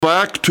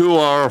Back to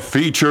our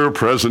feature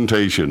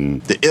presentation.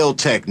 The ill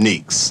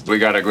techniques. We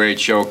got a great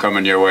show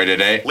coming your way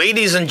today.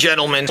 Ladies and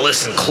gentlemen,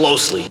 listen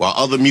closely. While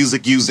other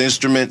music use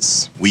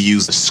instruments, we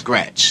use a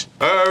scratch.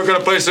 We're gonna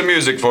play some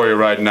music for you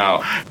right now.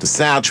 The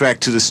soundtrack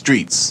to the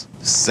streets.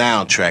 The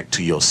soundtrack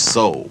to your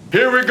soul.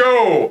 Here we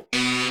go!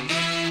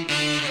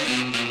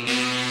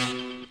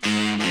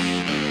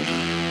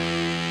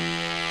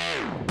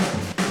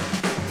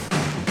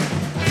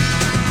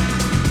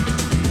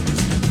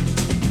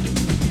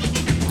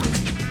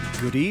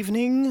 Good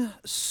evening,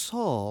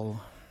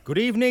 Saul. Good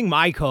evening,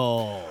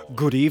 Michael.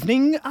 Good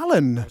evening,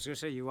 Alan. I was going to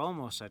say, you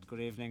almost said good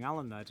evening,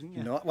 Alan, there, didn't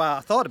you? No, well, I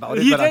thought about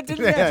it. You but did,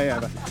 didn't you?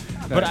 Yeah.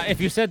 But if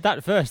you said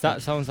that first,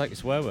 that sounds like a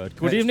swear word.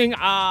 Good evening,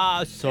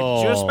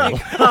 Saul. Just me.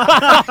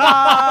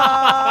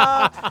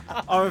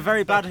 Or a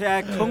very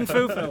bad kung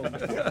fu film.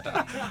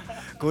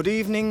 Good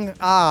evening,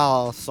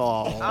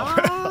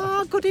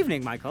 Saul. Good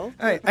evening, Michael.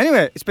 Hey,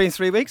 anyway, it's been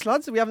 3 weeks,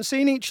 lads. We haven't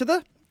seen each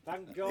other.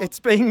 Thank God. It's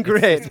been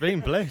great. It's been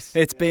bliss.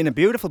 It's been a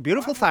beautiful,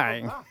 beautiful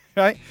thing.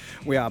 Right,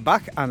 we are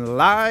back and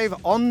live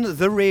on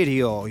the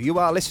radio. You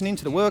are listening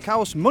to the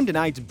Workhouse Monday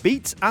night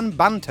beats and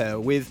banter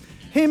with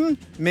him,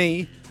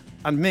 me,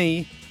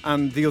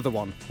 and the other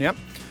one. Yep.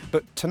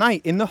 But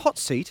tonight in the hot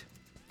seat,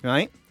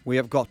 right, we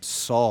have got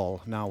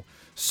Saul. Now,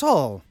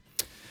 Saul,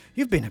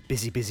 you've been a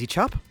busy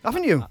chap,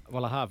 haven't you?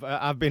 Well, I have.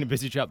 I've been a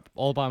busy chap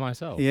all by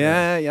myself.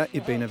 Yeah,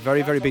 you've been a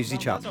very, very busy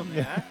chap.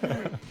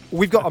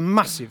 We've got a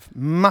massive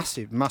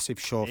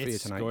show for you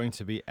It's tonight. going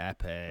to be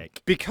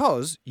epic.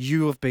 Because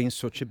you have been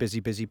such a busy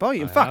boy.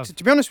 In I fact, have.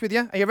 to be honest with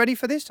you, are you ready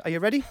for this? Are you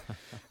ready?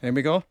 Here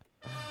we go.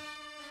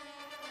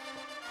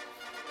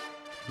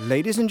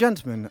 Ladies and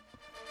gentlemen,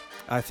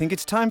 I think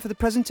it's time for the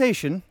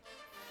presentation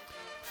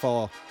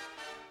for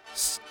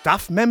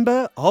staff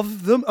member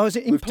of the... Oh, is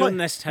it We've done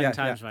this 10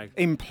 times, Mike.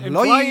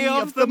 Employee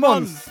of the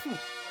month.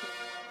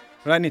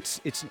 Right, and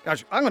it's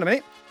actually, hang on a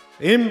minute.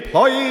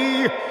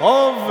 Employee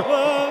of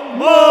the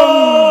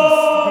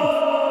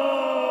month.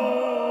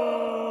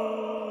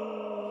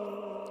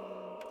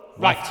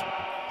 Right.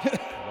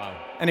 Wow.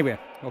 Anyway,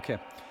 okay.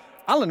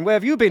 Alan, where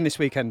have you been this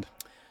weekend?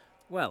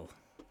 Well,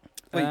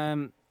 Wait.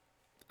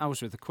 I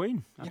was with the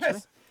Queen, actually.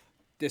 Yes.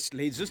 This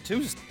leads us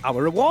to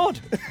our award.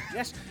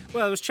 Yes.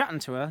 Well, I was chatting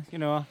to her,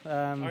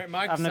 right,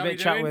 Mike, having a how bit you of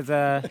chat doing? with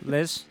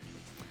Liz.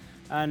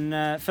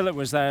 And Philip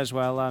was there as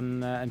well,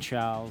 and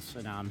Charles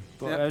and Anne.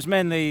 But Yep. it was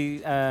mainly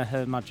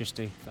Her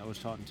Majesty that I was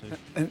talking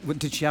to.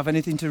 Did she have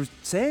anything to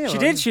say? She or-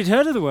 did. She'd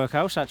heard of the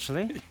Workhouse,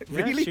 actually.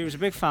 Really? Yeah, she was a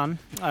big fan.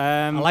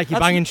 I like your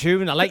banging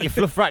tune. I like your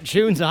fluff rat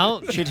tunes,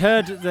 Al. She'd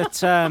heard that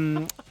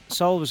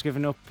Saul was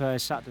giving up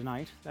Saturday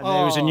night, and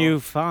there was a new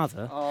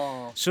father.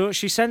 Oh. So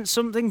she sent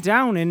something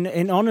down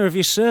in honour of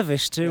your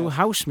service to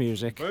house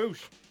music.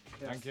 Boosh.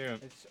 Thank you.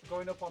 It's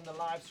going up on the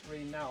live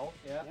screen now.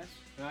 Yeah. Yes.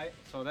 Right.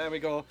 So there we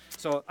go.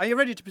 So are you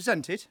ready to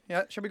present it?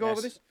 Yeah. Shall we go over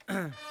Yes.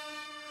 this?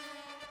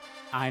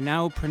 I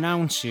now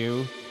pronounce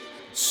you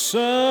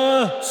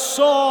Sir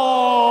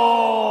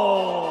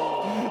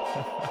Saul.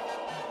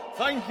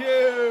 Thank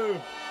you.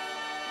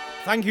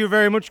 Thank you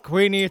very much,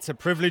 Queenie. It's a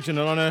privilege and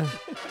an honour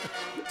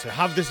to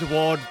have this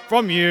award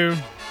from you.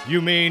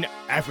 You mean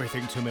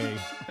everything to me.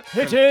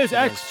 It is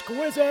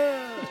exquisite.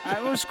 I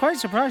was quite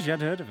surprised you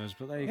had heard of us,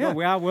 but there you Yeah. go.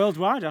 We are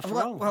worldwide after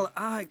all. Well,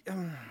 I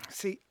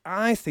see.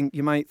 I think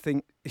you might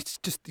think it's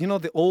just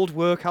the old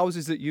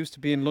workhouses that used to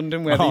be in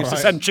London where they used to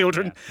right. send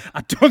children.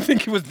 I don't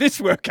think it was this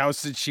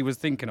workhouse that she was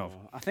thinking of.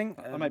 I think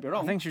I might be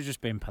wrong. I think she was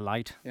just being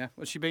polite. Yeah.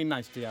 Was she being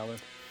nice to you, Alan?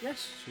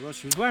 Yes, she was.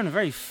 She was wearing a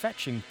very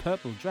fetching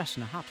purple dress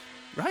and a hat.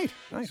 Right.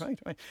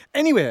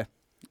 Anyway,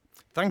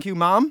 thank you,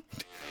 Mum.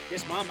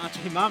 Yes, Mum.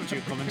 Actually, Mum,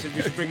 you commented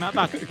we should bring that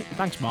back.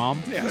 Thanks,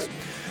 Mum. Yes.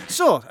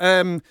 So,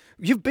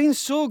 you've been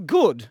so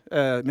good,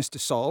 Mr.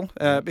 Saul,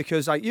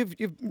 because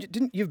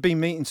you've been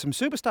meeting some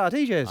superstar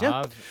DJs,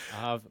 yeah? I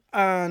have.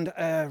 And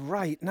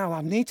right now,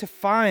 I need to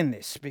find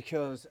this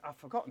because I've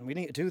forgotten. We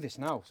need to do this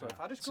now. So if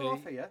I just go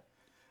off here,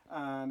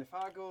 and if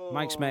I go,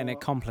 Mike's making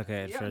it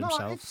complicated for himself.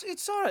 No,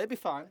 it's all right. It'll be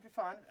fine.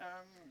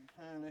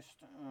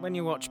 When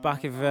you watch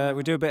back, if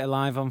we do a bit of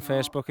live on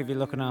Facebook, if you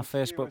look on our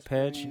Facebook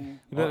page, you'll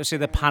be able to see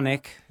the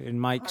panic in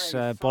Mike's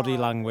body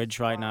language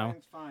right now.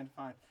 It's fine.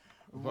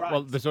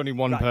 Well, there's only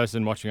one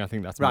person watching. I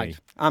think that's Right, me.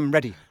 I'm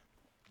ready.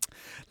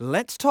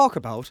 Let's talk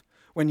about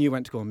when you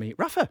went to go and meet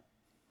Rafa.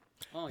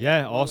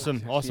 Yeah,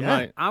 awesome Yeah.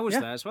 night. I was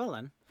Yeah. there as well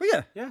then. Well,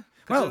 yeah. Yeah.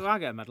 Well- Well, I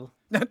get a medal.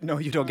 No,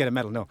 you don't get a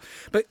medal, no.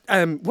 But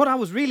what I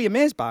was really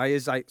amazed by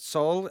is like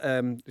Saul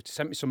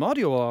sent me some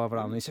audio over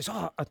and he says,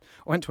 I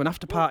went to an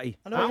after party.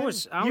 I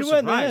was You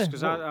weren't there. surprised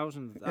because I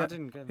wasn't. I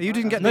didn't get. You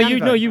didn't get No, the you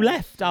invite. you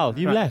left, Al.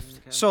 You Right. left.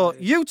 So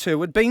you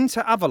two had been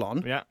to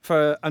Avalon Yeah.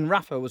 and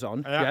Rafa was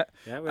on. Yeah.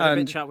 Yeah, we had a bit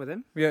And- of chat with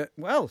him. Yeah.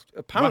 Well,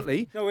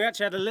 apparently. No, we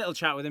actually had a little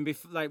chat with him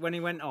before, like when he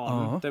went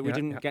on, that we yeah,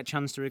 didn't yeah. get a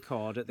chance to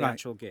record at the Right.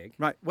 actual gig.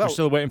 Right. We're Well,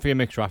 still waiting for your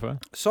mix, Rafa.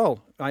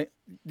 Saul, right,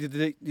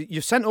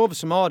 you sent over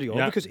some audio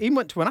Yeah. because he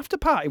went to an after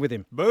party with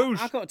him. Boosh.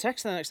 I got a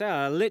text the next day.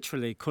 I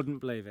literally couldn't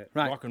believe it.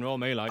 Right. Rock and roll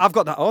me, like. I've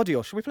got that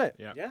audio. Should we play it?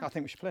 Yeah. Yeah. I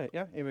think we should play it.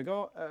 Yeah. Here we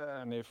go.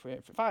 And if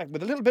I,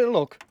 with a little bit of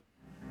luck.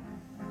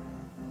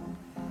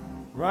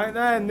 Right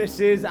then, this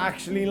is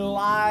actually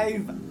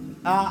live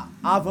at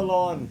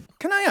Avalon.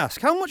 Can I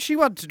ask how much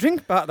you had to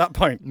drink at that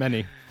point?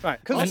 Many. Right,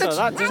 So because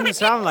that doesn't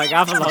sound like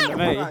Avalon to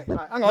me. Right, hang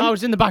I on.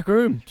 was in the back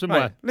room somewhere.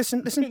 Right, listen.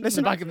 In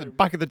the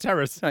back of the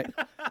terrace. Right.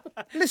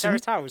 Listen.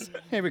 Terrace house.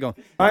 Here we go.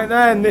 Right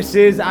then, this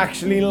is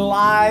actually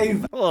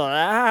live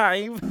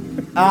Live. at Sure,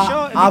 have you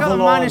got a Avalon.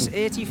 minus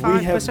We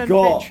 85% have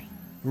got pitch?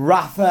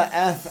 Rafa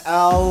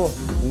FL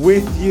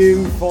with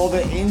you for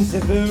the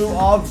interview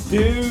of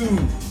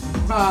doom.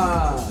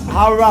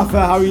 How Rafa?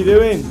 How are you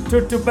doing?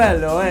 Tutto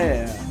bello,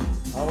 eh?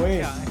 How are we?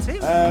 Yeah, it's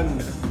him.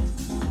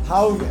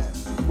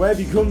 Where have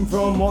you come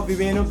from? What have you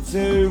been up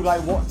to?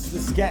 Like, what's the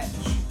sketch?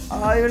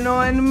 You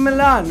know, in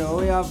Milano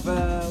we have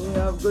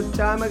good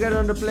time. I get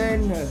on the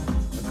plane. I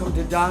come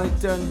to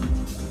Darlington.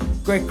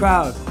 Great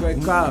crowd.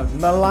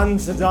 Milan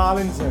to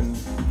Darlington.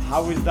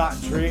 How is that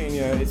treating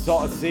you? It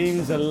sort of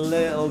seems a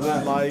little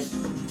bit like.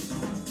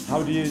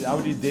 How do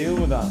you deal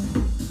with that?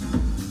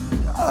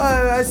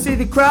 I see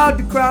the crowd.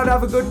 The crowd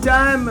have a good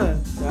time.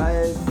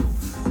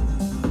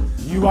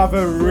 You have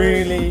a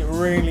really,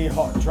 really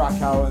hot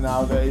track out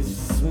now that is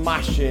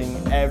smashing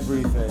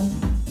everything.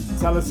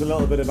 Tell us a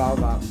little bit about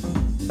that.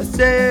 I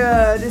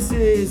say this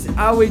is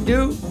how we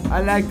do.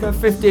 I like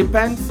 50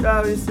 pence.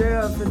 We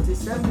say 50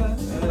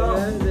 cents.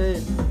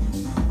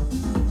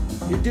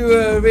 You do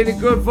a really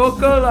good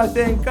vocal. I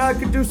think I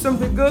could do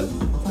something good.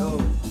 So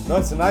No,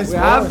 it's a nice we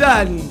one. have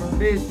done.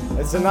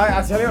 It's a nice.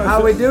 I tell you what.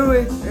 How we do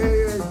it.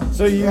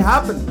 So you It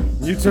happened.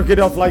 You took it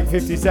off like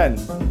 50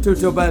 cents.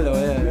 Tutto bello,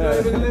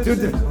 yeah.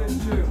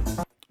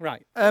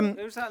 Right.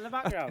 Who's that in the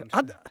background?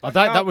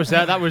 That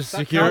was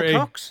security.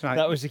 Cox? Right.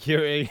 That was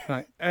security.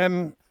 Right.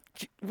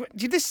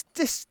 This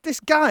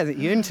guy that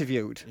you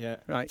interviewed. Yeah.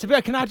 Right. To be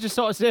honest, can I just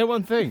sort of say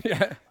one thing?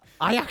 Yeah.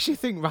 I actually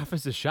think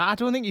Rafa's a shot. I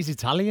don't think he's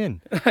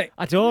Italian. Right.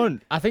 I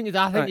don't. I think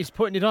Right. he's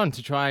putting it on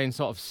to try and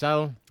sort of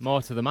sell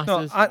more to the No,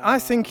 masses. I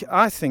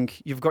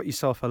think you've got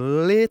yourself a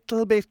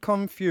little bit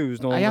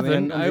confused over I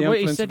haven't. the Wait,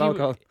 influence of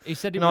alcohol. he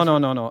said he No,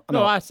 was. no.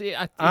 No, he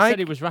said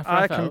he was Rafa.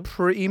 I FL. can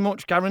pretty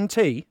much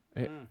guarantee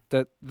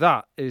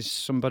that is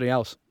somebody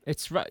else.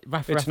 It's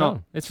Rafa. It's FL.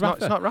 not. It's not.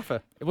 Rafa. It's not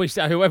Rafa. Well,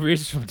 whoever he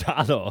is from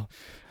Darlo.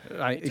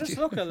 Right. It does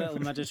look a little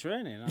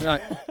Mediterranean.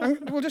 Right.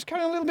 We'll just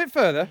carry on a little bit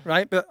further,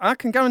 right? But I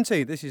can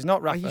guarantee this is not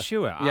Are Rafa. you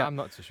sure? Yeah. I'm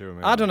not too sure.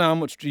 Maybe. I don't know how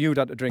much you'd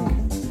had to drink.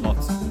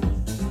 Lots.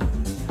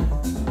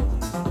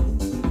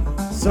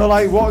 So,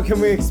 like, what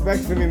can we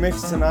expect from your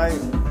mix tonight?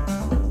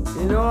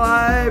 You know,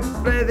 I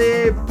play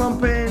the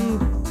pumping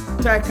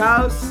tech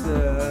house,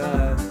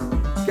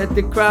 get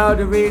the crowd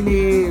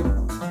really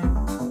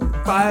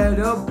fired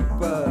up,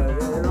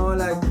 you know,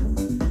 like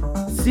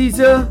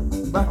Caesar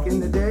back in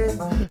the day.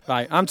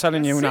 Right, I'm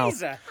telling you now.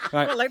 Caesar.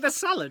 Right. What, like the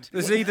salad?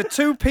 There's either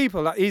two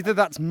people, either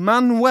that's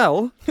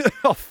Manuel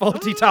of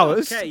 40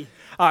 Towers. Okay.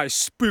 I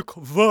speak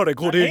very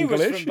good He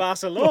was English. from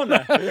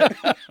Barcelona.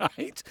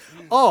 Right?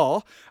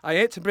 Or, I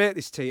hate to break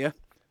this to you,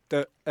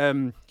 that,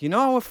 you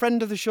know our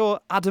friend of the show,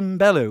 Adam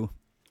Bellew?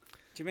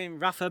 Do you mean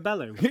Rafa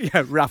Bellew?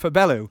 Yeah, Rafa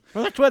Bellew.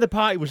 Well, that's where the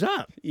party was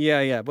at.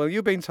 Yeah. Well,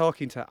 you've been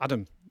talking to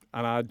Adam,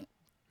 and I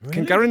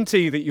can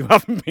guarantee that you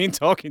haven't been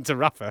talking to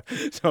Rafa.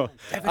 So,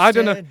 I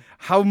don't know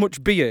how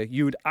much beer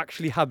you'd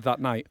actually had that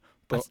night.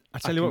 But I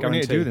tell you what we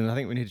need to do then. I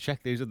think we need to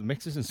check these other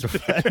mixes and stuff.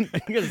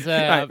 because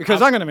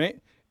hang on a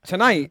minute.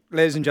 Tonight,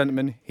 ladies and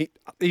gentlemen,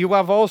 you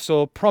have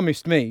also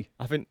promised me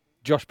I think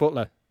Josh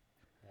Butler.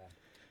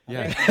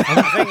 Yeah.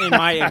 I think he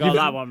might have got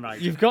that one right.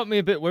 You've got me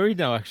a bit worried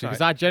now, actually, because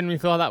I genuinely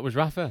thought that was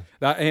Rafa.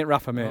 That ain't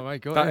Rafa, mate. Oh, right,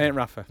 go that ahead. ain't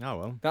Rafa. Oh,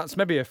 well. That's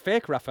maybe a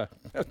fake Rafa.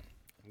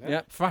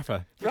 Yeah.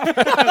 Rafa.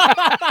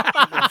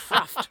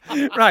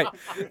 Right.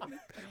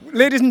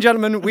 Ladies and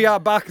gentlemen, we are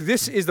back.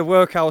 This is the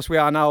Workhouse. We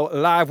are now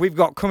live. We've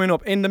got coming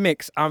up in the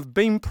mix. I've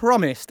been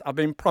promised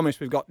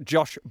we've got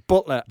Josh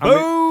Butler.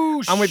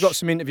 And we've got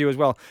some interview as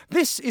well.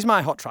 This is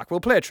my hot track. We'll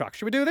play a track.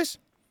 Should we do this?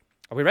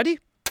 Are we ready?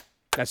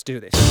 Let's do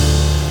this.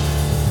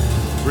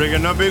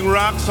 Breaking up big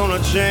rocks on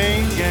a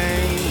chain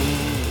gang.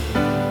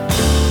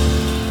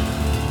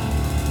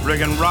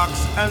 Breaking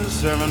rocks and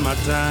serving my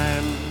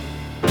time.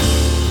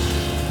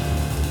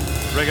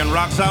 Breaking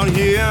rocks out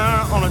here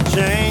on a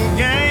chain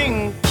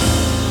gang.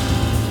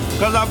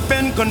 'Cause I've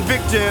been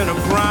convicted of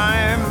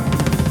crime.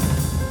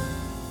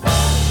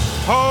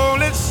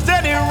 Hold it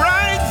steady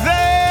right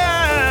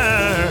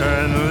there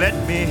and let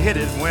me hit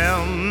it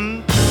well.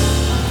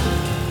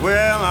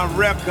 Well, I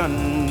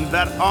reckon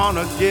that ought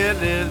to get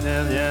it,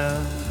 yeah.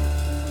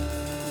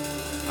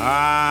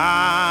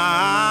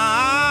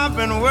 I've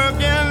been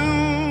working.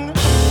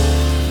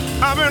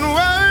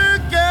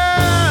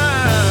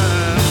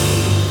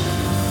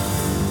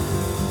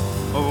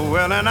 Oh,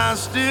 well, and I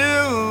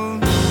still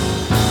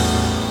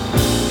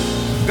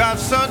got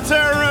so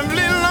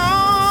terribly long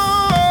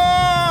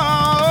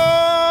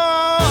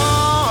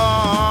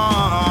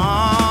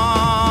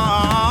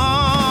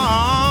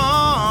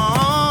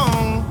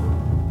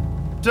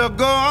to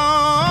go.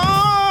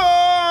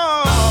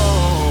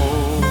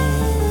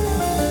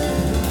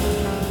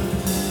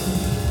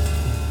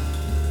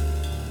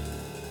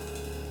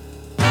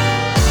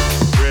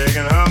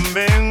 Breaking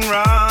humming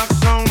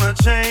rocks on the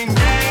chain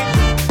gang.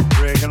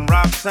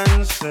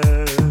 and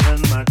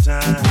serving my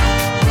time.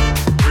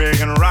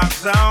 Breaking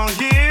rocks down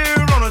here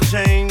on a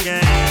chain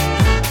gang.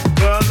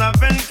 'Cause I've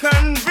been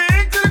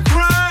convicted of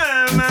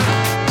crime.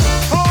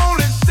 Hold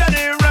it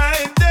steady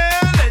right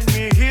there, let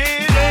me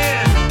hit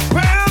it.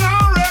 Well,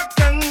 I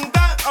reckon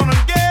that ought to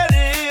get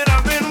it.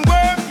 I've been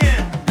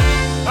working,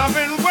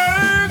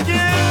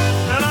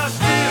 and I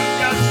still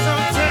got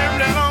some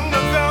terribly long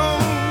to go.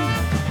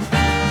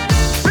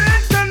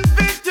 Been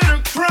convicted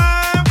of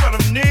crime, but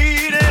I'm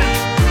needing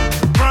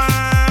the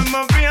crime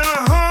of being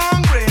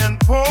hungry and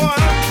poor.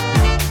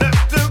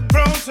 Left the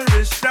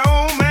grocery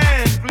store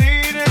man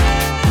bleeding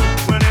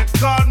when it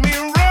caught me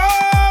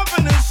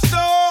robbing the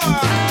store.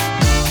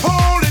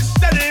 Hold it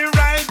steady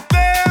right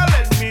there,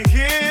 let me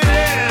hit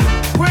it.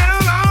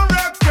 Well, I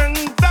reckon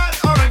that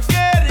ought to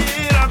get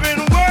it. I've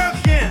been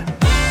working,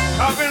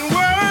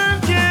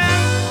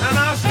 and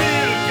I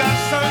still got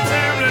some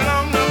terribly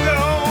long to go.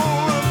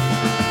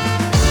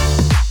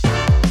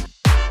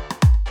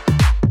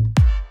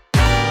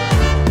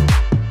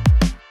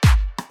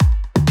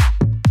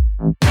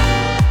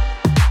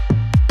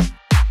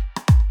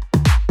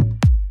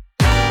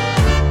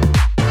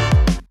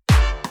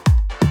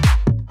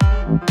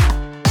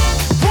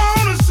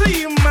 Wanna see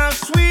my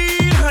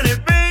sweet honey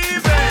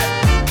baby.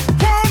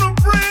 Wanna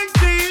break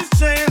these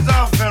chains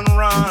off and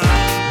run.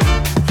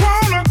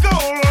 Wanna go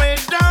lay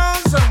down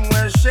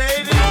somewhere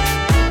shady.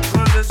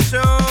 'Cause it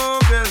sure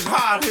gets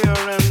hot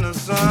here in the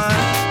sun.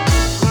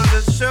 'Cause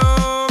it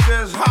sure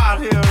gets hot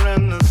here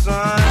in the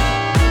sun.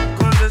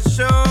 'Cause it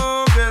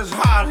sure gets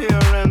hot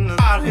here in the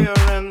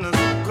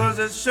 'Cause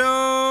it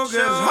sure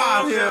gets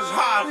hot here.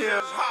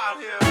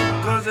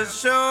 'Cause it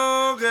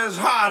sure gets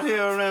hot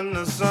here in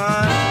the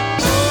sun.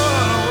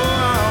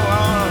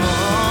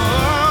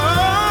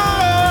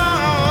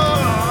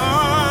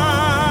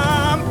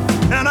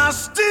 And I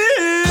still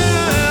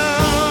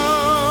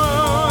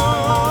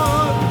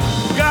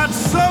got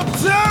so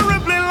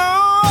terribly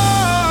long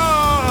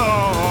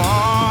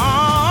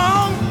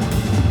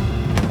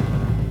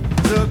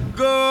to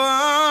go.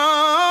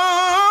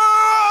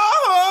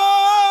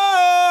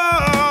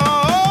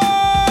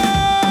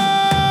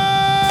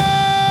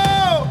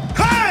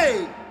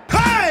 Hey!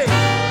 Hey!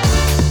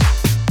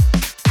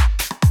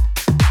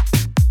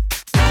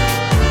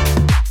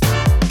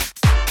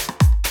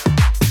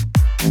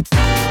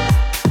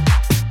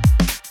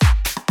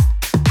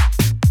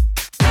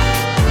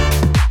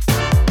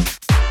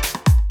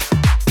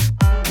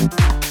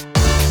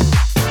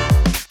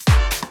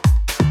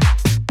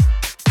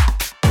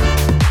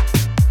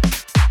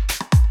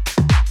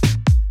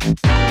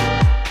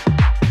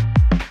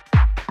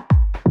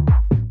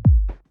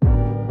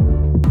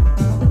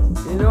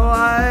 You know,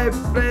 I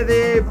play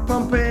the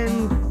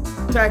pumping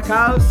tech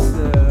house,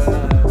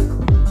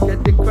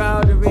 get the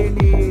crowd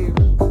really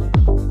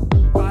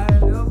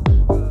fired up.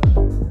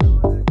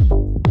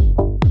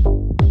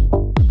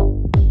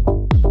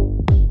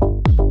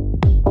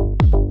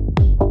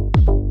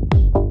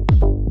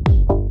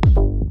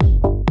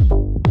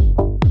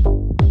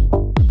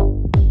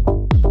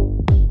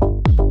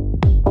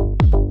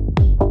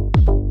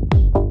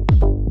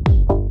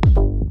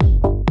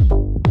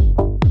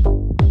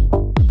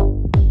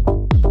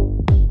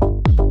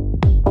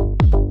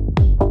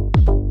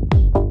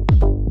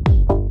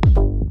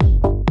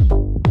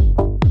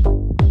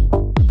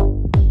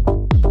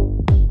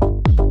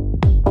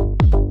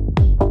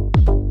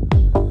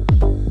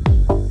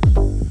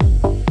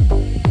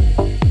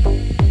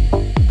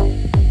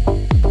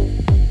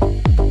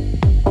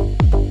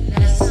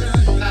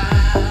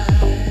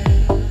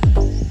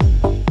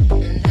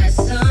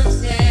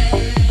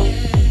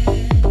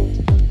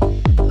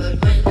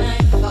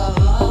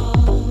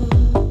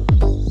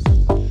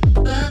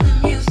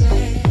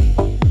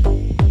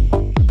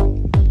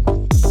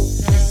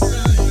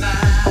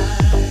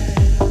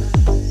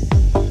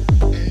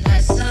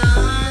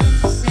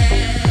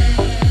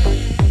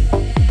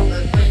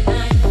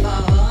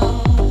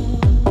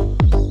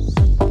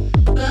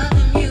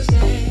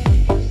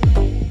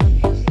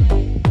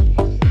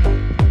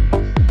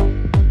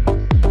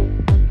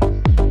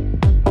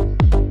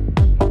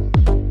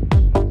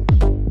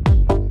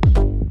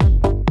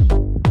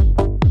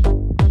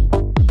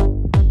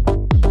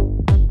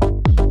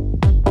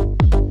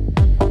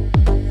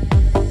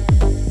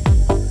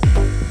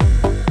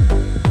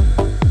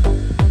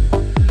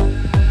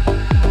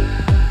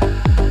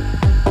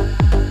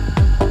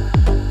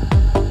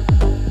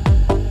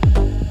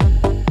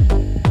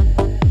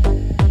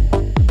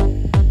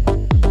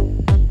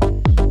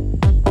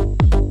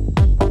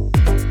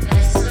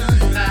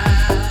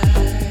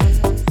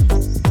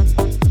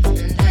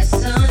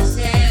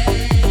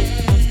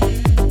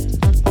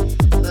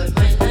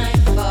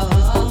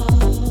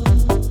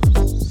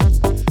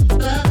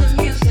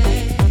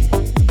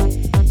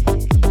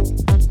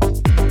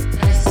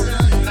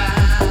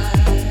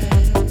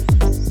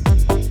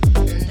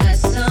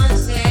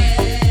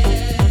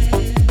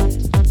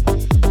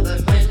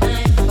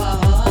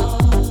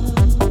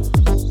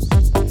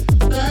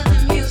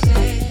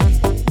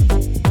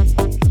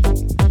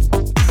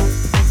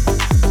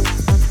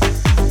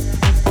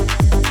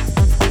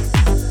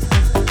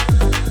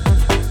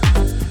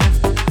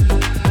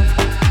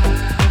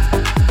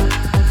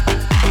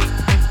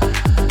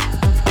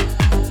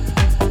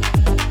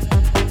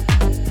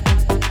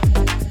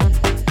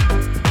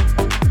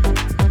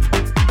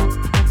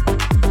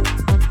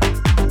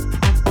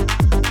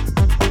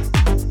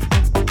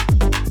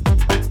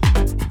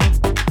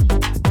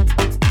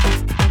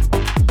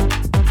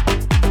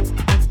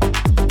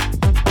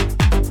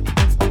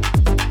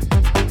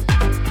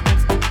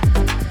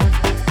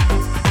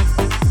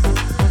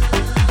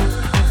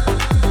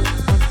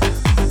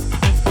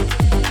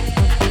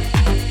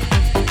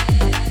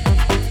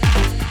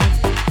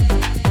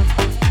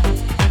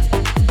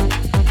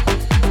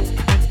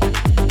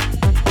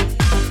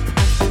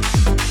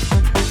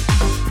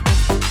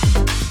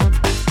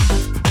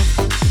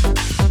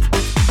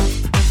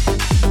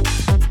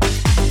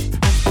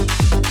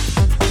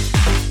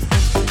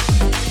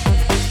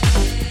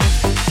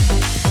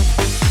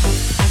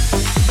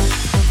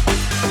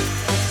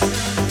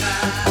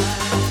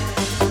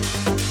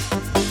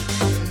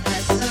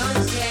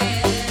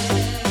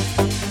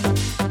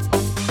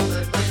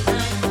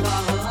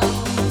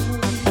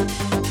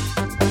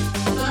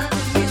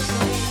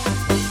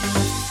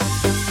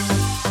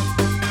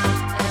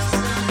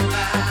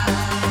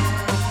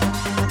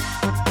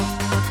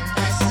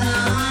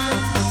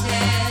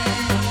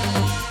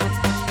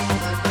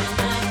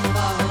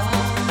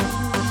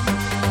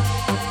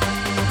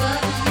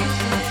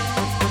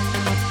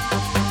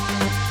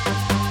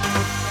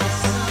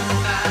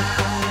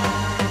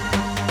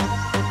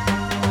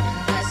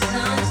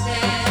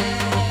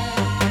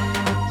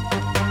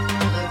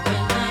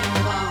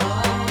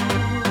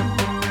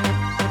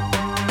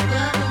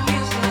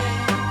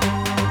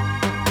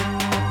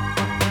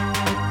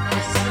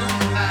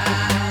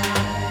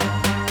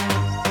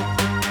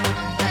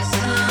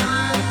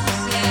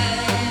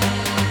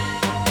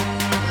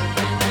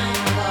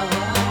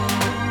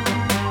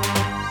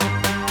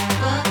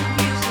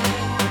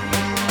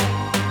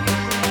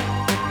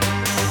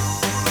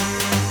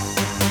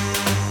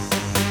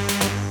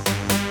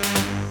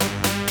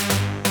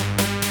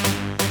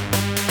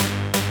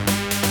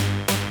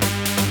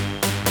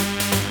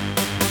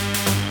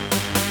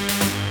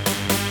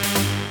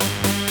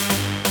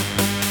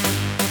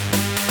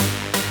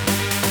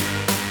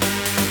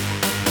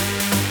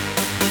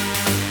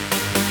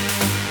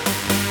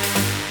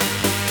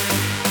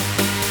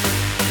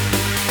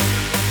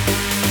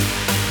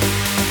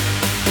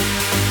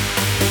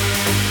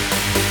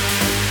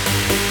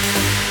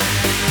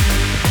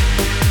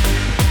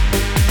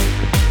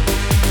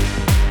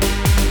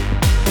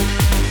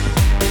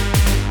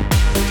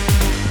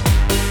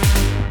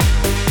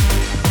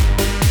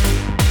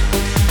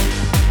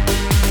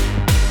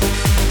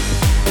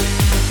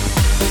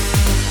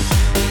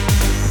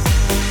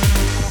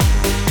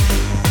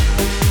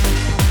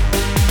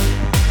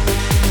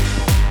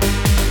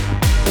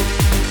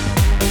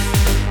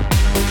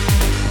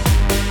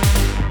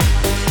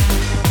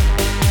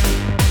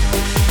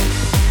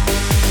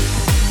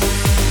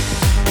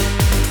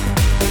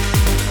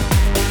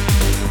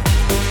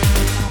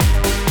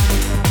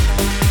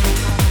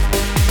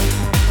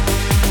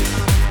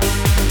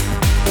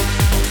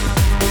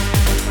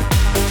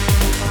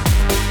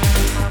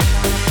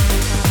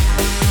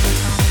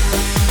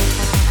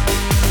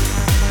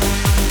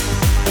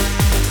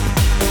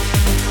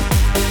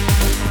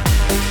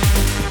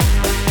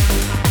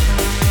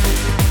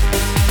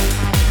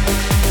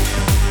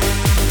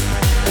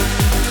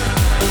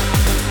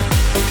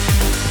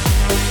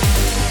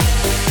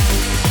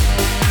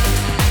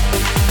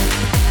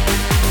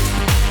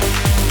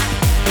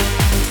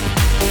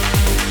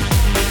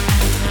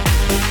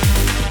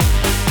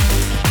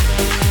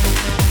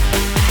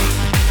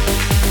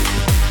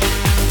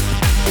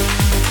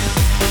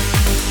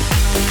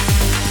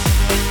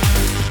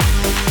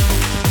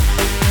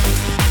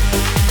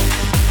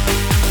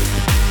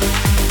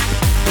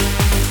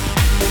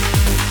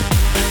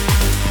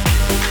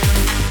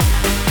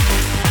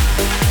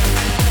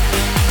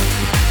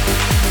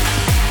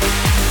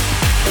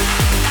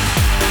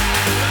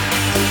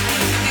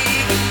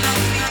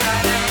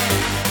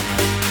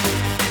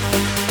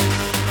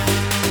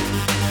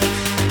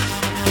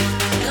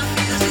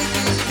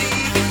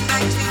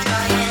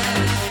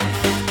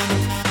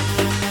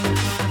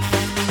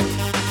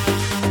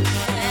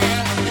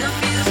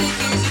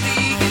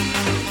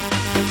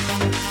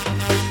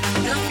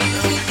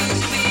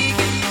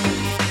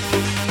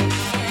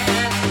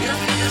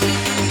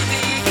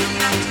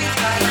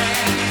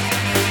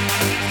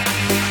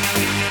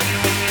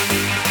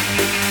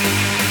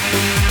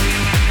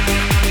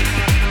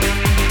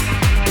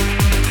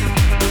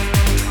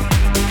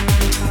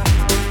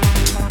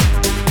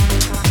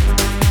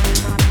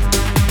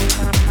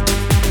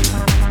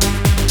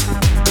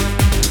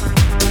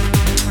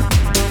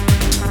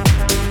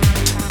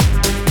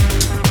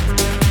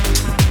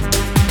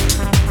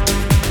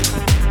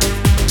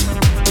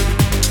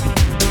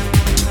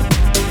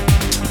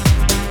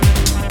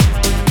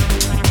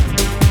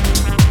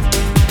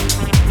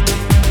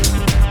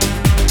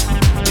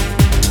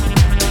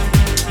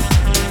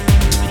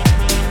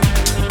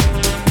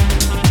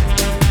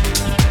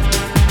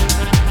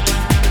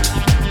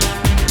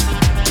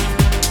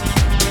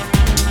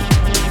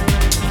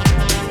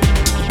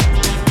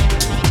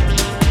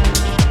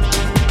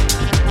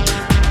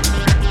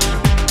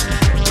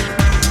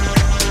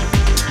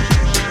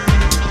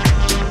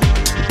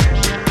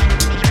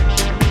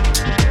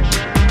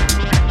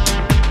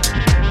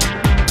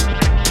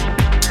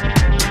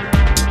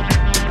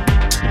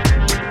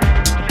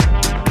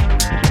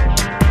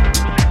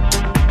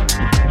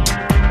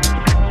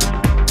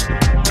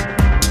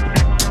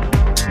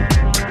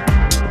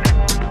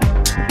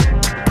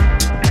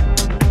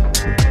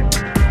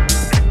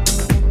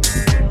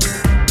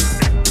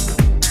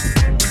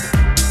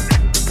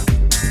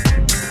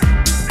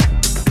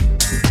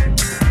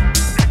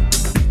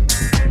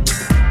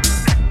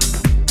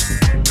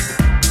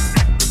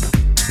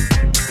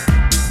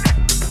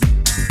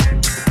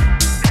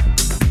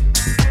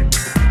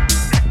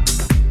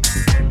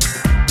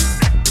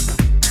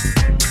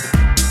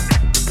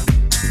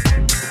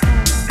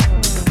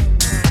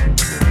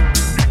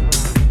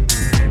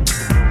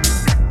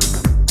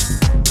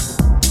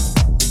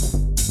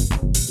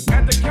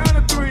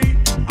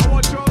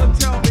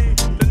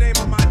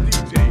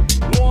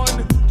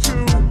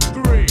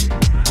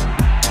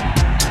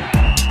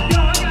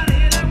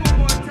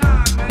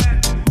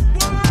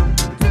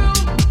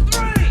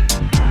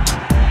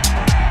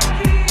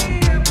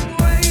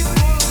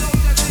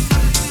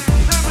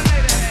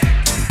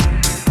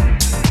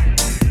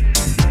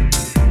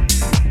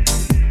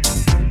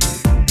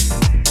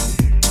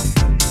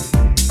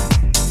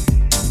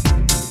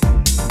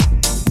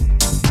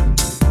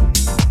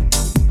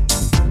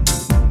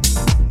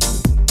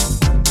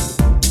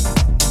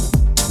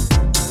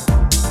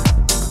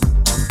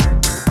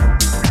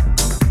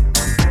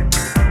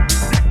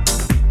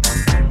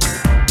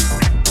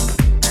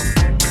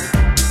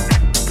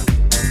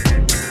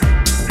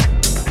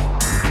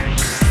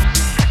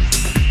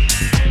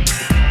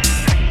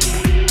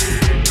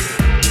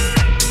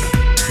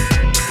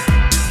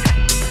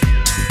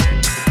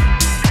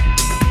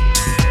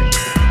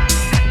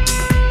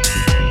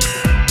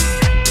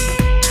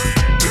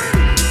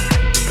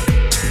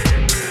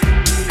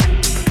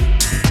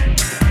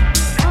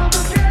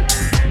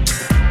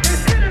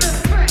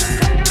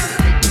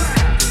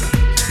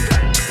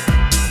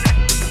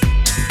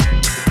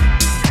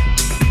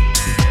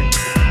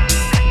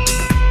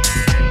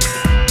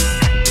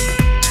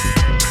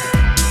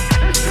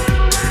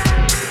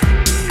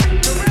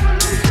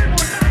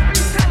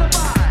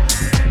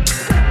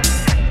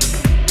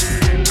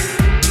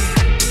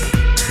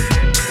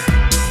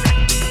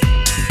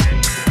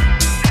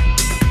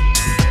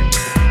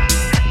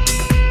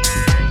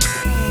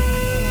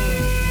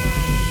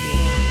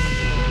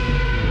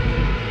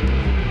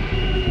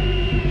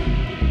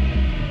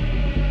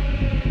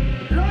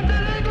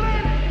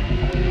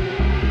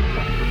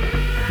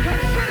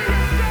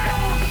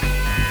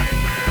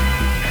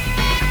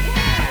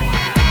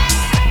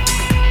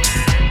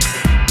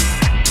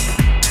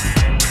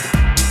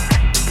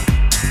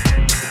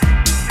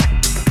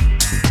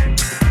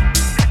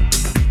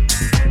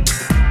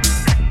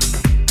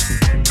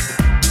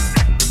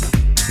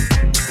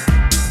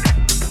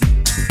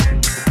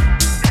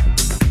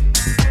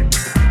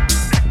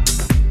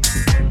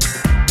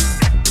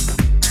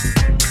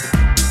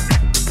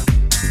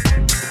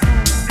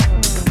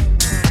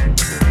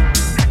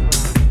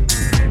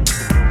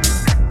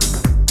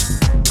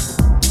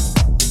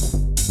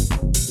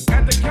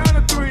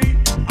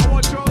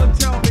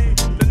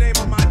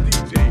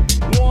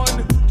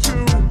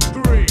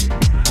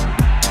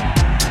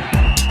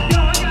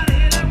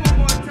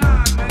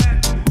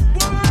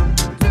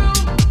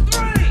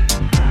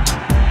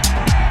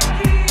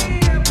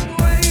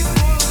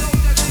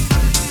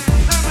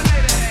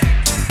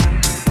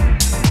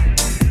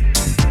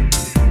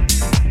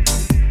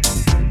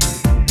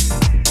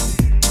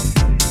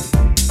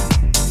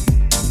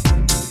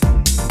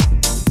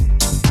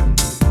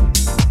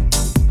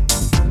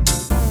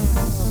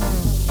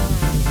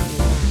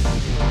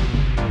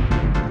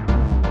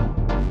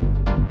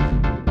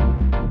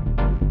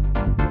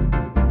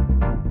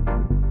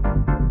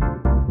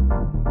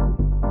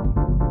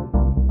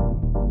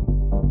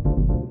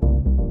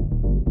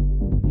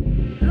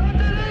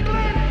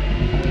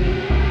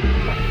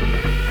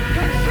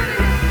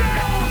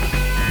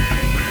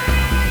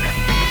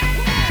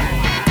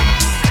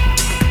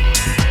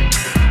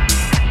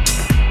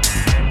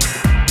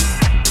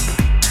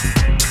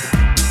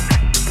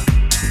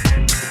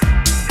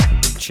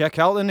 check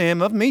out the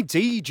name of me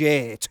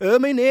DJ,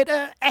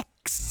 Terminator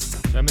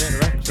X.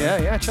 Terminator X.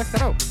 Yeah, check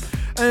that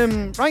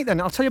out. Right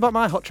then, I'll tell you about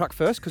my hot track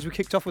first, because we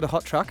kicked off with a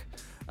hot track.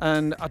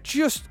 And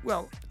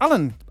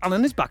Alan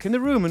is back in the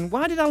room. And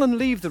why did Alan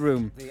leave the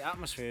room? The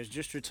atmosphere has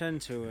just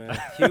returned to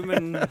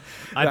human.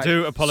 I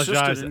do apologise.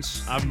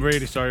 sustenance. I'm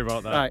really sorry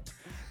about that. Right.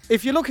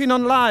 If you're looking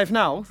on live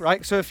now,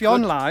 right? So if you're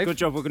on live, Good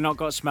job we've not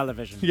got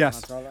smell-o-vision. yes,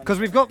 because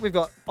we've got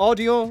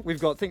audio, we've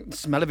got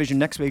smell-o-vision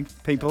next week,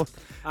 people.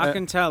 I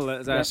can tell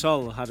that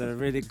Sol had a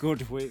really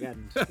good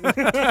weekend.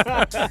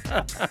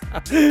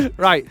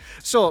 Right.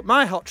 So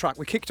my hot track,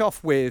 we kicked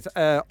off with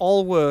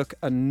All Work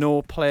and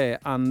No Play,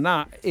 and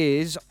that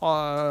is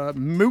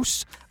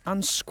Moose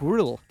and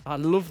Squirrel. I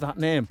love that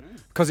name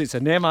because it's a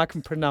name I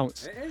can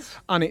pronounce. It is.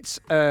 And it's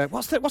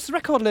what's the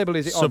record label?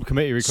 Is it on?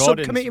 Subcommittee Recordings.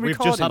 Subcommittee We've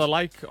Recordings. just had a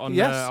like on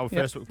our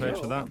Facebook page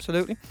for that.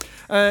 Absolutely.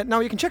 Now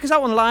you can check us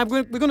out on live.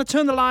 We're going to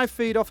turn the live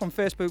feed off on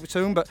Facebook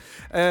soon, but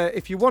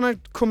if you want to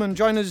come and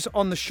join us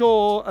on the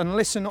show and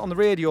listen on the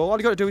radio, all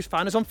you got to do is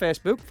find us on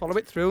Facebook, follow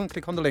it through, and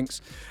click on the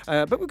links.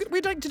 But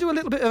we'd like to do a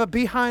little bit of a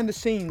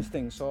behind-the-scenes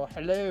thing. So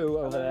hello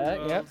over there.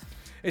 Yeah.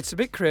 It's a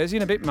bit crazy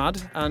and a bit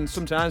mad, and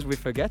sometimes we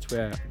forget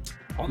we're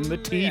on the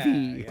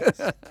TV. Yes.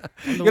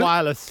 On the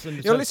wireless.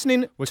 You're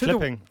listening We're to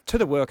clipping.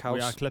 the WorkHOUSE.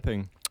 We are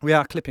clipping. We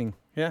are clipping.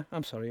 Yeah,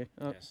 I'm sorry.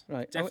 Yes.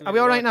 Right. Definitely Are we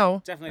all right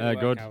now? Definitely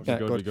Good.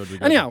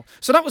 WorkHOUSE. Anyhow,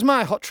 so that was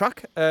my hot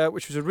track,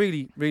 which was a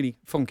really, really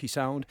funky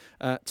sound.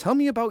 Tell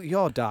me about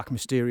your dark,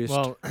 mysterious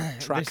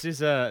track.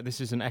 This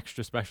is an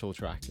extra special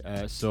track.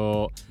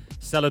 So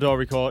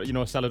Celador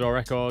Celador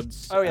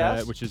Records. Oh,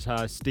 yes. Which is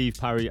Steve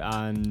Parry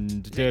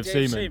and Dave Dave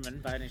Seaman.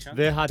 Seaman, by any chance?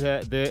 They had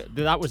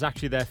that was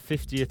actually their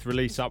 50th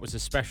release. That was a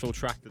special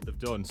track that they've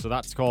done. So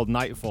that's called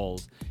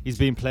Nightfalls. He's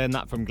been playing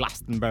that from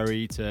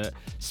Glastonbury to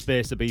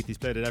Space Beat. He's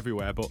played it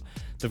everywhere, but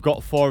they've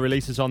got 4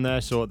 releases on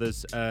there. So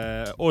there's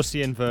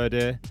Ocean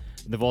Verde.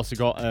 They've also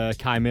got a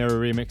Chimera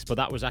remix, but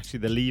that was actually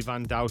the Lee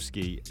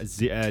Vandowski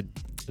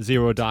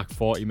Zero Dark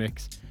 40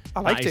 mix. I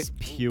liked that is it.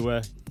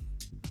 pure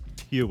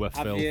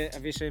filth.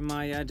 Have you seen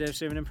my Dave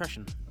Seaman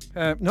impression?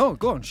 No,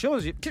 go on, show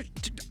us.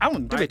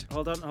 Alan, do it.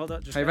 Hold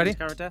on. Just Are you ready?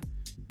 Character.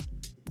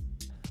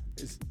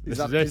 Is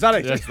that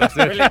it? Yes, that's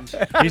it. Brilliant.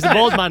 He's a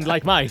bald man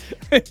like Mike.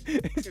 Is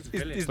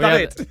But that yeah,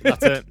 it?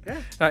 That's it.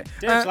 Right.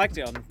 Dave's liked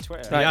it on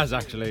Twitter. He has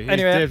actually.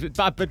 Anyway.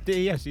 But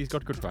yes, he's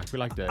got good track. We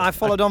like Dave. I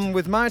followed on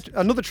with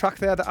another track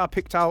there that I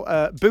picked out,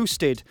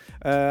 Boosted,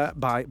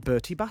 by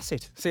Bertie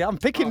Bassett. See, I'm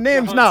picking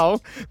names God. now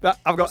that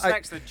I've got. What's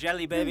next? The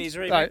Jelly Babies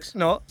remix? Right,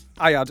 no,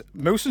 I had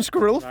Moose and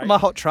Squirrel for my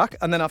hot track,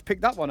 and then I've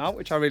picked that one out,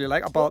 which I really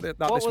like. I bought that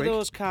What this were week.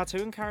 those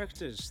cartoon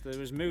characters? There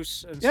was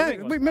Moose and Yeah,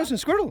 something, wasn't Moose there? and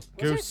Squirrel.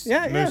 Goose,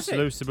 Yeah, yeah. Moose,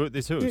 loose about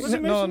this hoose. Was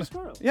it Moose and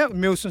Squirrel? Yeah,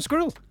 Moose and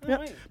Squirrel. Yeah,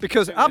 right.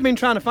 because I've been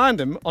trying to find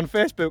them on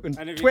Facebook and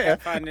And if you Twitter.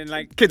 kept finding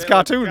like Kids' little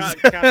cartoons.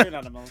 cartoon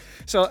animals.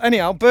 So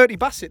anyhow, Bertie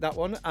Bassett, that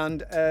one,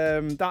 and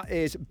that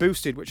is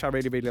Boosted, which I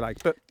really, really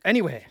like. But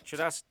anyway, Should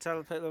I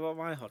tell people about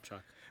my hot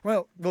track?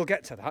 well, we'll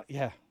get to that.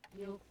 Yeah.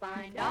 You'll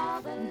find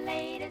all the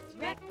latest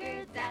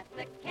records at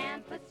the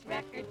campus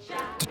record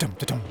shop.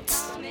 Da-dum.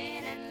 Come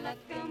in and look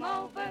 'em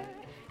over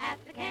at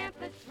the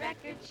campus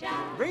record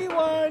shop.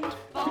 Rewind!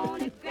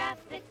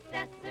 Phonographs,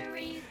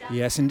 accessories.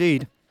 Yes,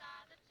 indeed.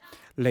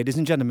 Ladies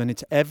and gentlemen,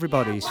 it's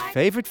everybody's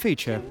favourite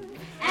feature.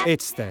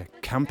 It's the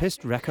Campus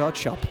Record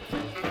Shop.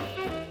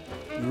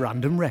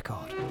 Random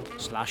record.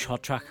 /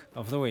 hot track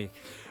of the week.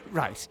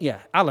 Right, yeah.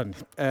 Alan,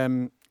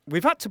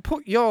 we've had to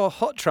put your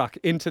hot track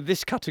into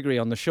this category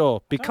on the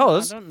show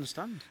because, I don't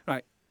understand.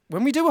 right,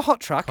 when we do a hot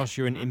track, Because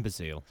you're an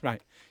imbecile.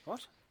 right,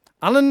 What?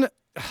 Alan,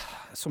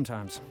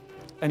 sometimes.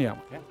 Anyhow,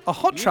 a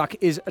hot track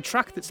is a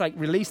track that's like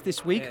released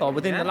this week or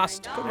within the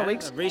last couple of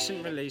weeks. A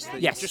recent release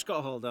that Yes. you've just got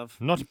a hold of.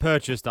 Not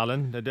purchased,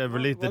 Alan. They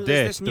released Well, the there's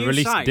date. this The new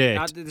release site.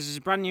 date. This is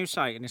a brand new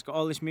site and it's got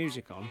all this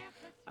music on.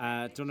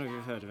 Don't know if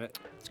you've heard of it.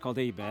 It's called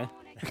eBay.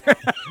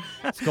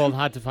 It's called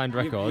Hard to Find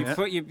Records.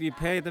 You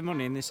pay the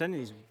money and they send you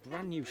these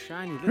brand new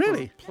shiny little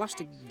Really?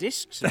 plastic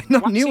discs. They're of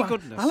not waxy new,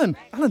 goodness. Alan,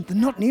 they're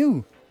not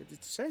new.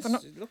 It says They're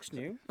not- it looks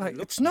new. Right, It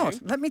looks it's not.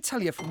 new. Let me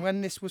tell you from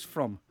when this was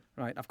from.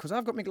 Right, because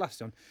I've got my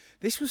glasses on.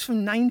 This was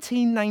from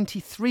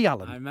 1993,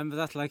 Alan. I remember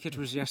that like it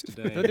was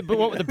yesterday. But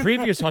what the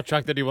previous hot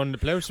track that he wanted to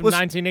play was from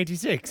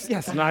 1986?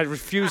 Yes, and I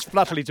refused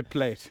flatly to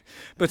play it.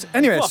 But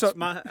anyway, What, so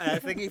my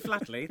thingy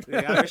flatly,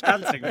 the Irish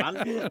dancing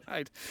man.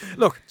 right.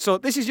 Look, so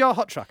this is your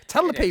hot track.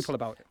 Tell the It is. people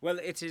about it. Well,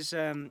 it is.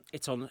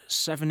 It's on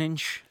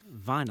 7-inch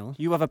vinyl.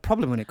 You have a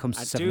problem when it comes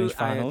to 7-inch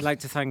vinyls. I'd like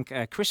to thank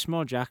Chris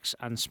Mojax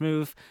and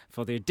Smooth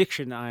for the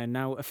addiction I am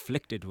now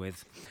afflicted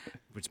with.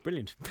 It's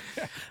brilliant.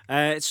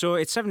 So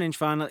it's 7-inch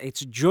vinyl.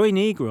 It's Joy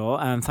Negro,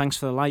 and thanks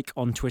for the like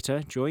on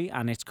Twitter, Joy.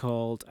 And it's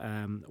called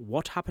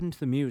What Happened to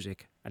the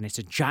Music? And it's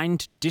a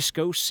giant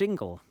disco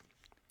single.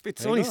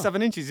 It's There only you go.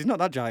 7 inches. It's not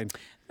that giant.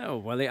 Oh,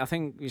 well, I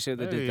think you said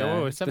they There you did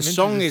go. that. 7 The inches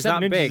song is that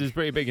 7 inches big. is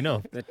pretty big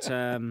enough. That,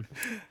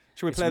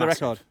 Should we it's play the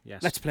massive. record?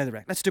 Yes. Let's play the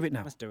record. Let's do it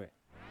now. Let's do it.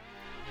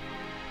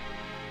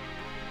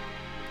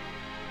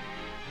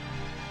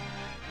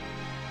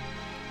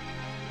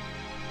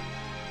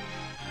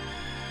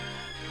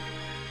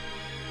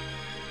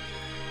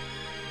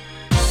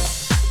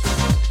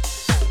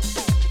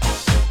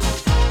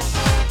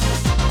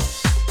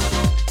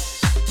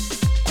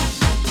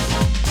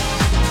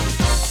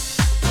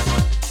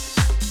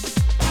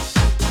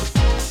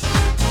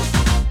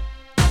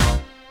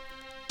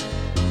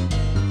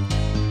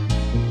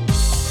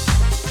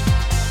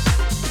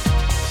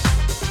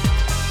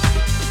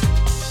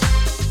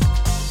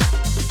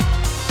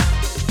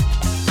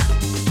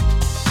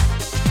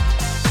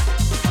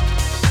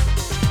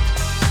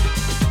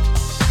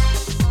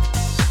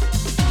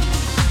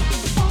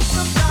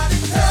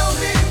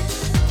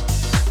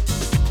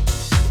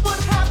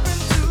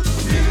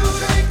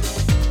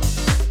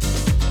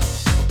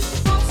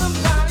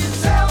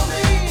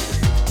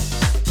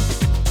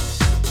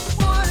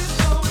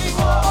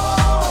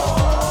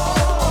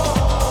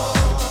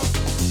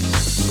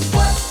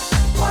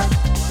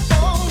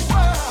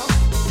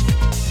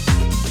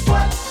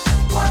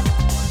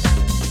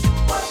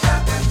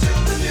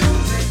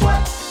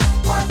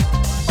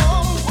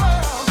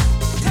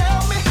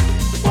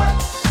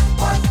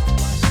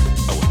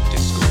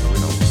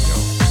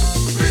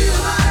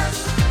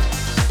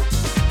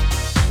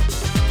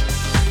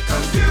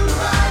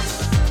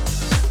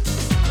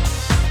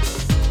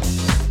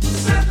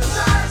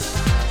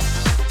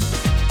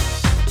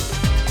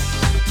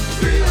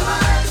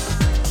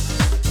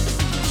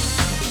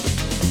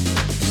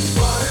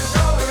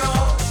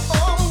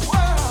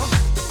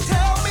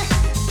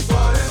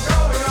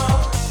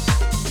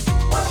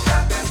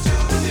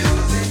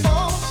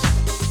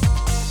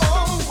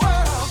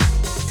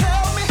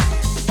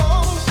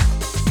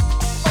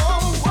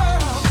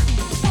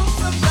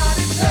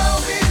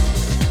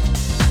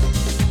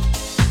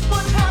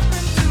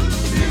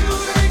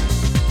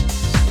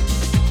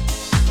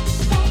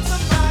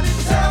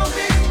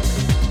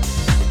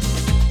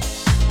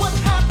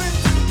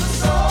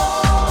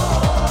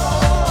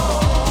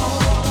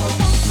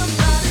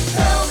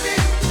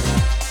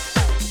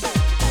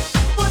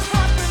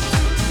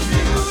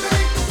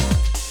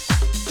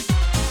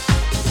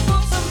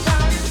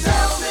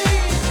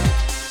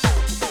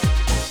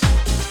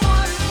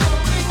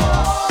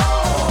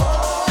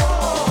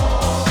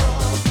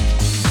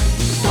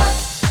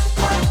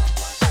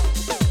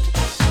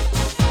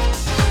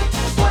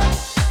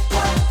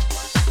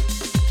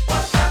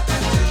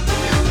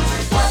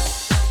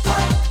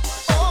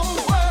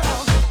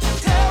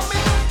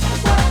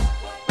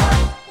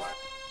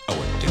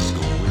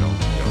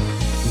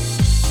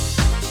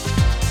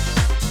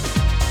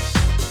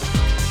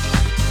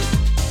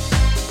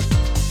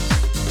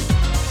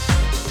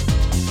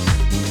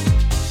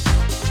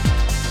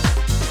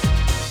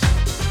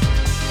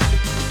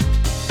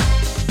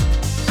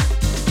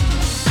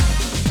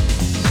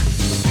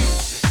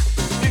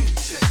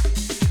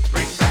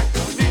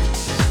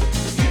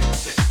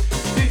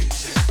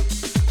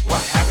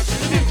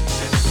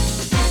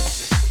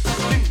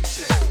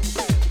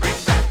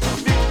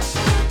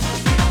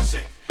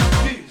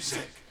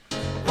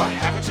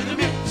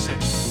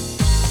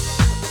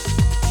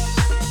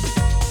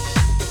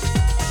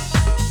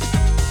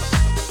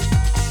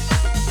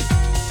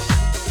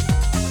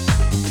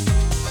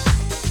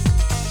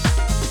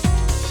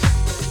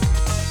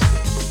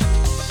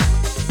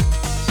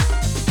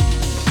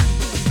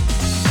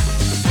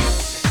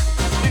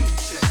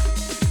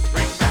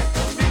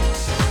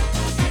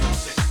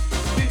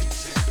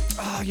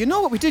 you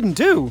know what we didn't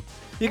do?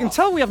 You can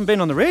tell we haven't been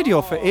on the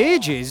radio for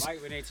ages.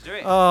 Right, we need to do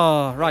it.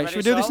 Oh, right. Should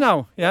we do this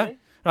now? Yeah? Ready?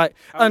 Right.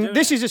 And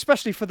this is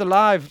especially for the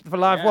live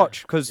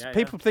watch, because Yeah,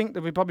 people think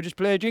that we probably just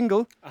play a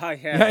jingle. Oh,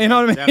 Yeah, you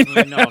know what I mean?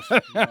 Definitely not.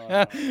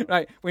 No.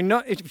 Right. We're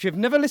not. If you've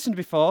never listened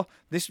before,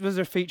 this was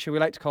a feature we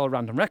like to call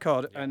Random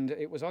Record, and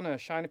it was on a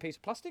shiny piece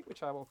of plastic,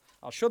 which I'll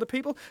show the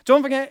people.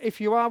 Don't forget, if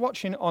you are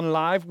watching on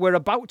live, we're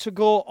about to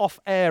go off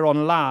air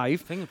on live.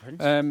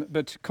 Fingerprints.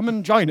 But come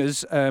and join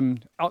us.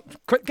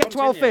 Get to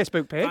our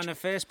Facebook page. Find our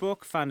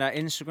Facebook, find our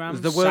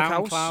Instagram, The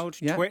WorkHOUSE.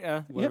 SoundCloud, Yeah.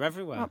 Twitter. We're Yep,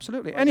 everywhere.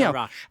 Absolutely. Like a Anyhow,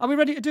 rash. are we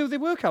ready to do the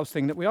WorkHOUSE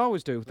thing that we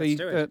always do? Let's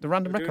do it. The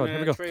random We're record. doing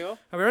Here we a go. trio.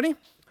 Are we ready?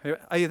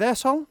 Are you there,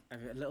 Sol? A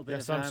little bit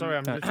Yes, of, I'm sorry.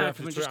 I'm literally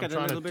can we just I'm get a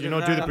trying little to, bit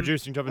of do the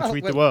producing job and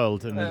tweet the well,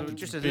 world and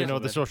just a you know little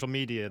the bit. social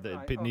media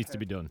that it needs to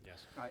be done,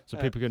 so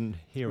people can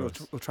hear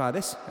us. We'll try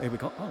this. Here we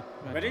go. Oh.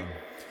 Ready?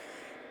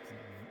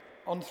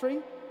 On 3,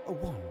 a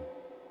 1,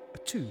 a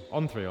 2.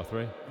 On 3 or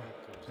 3.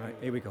 Right,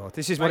 here we go.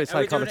 This is what it's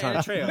Are we like all the doing it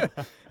in time. a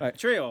trio? Right.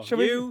 Trio. Shall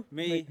we- You,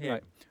 me, him.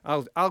 Right.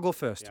 I'll go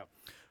first. Yep.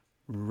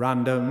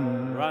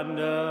 Random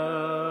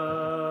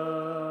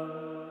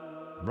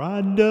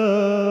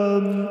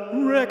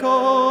Random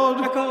record.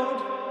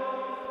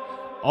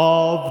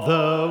 of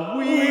the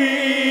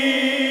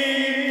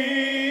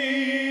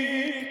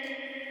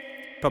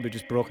week. Probably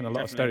just broken a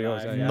lot of stereos.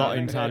 Definitely, there, Not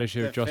entirely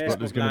sure if Josh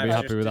Butler's going to be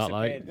happy with that.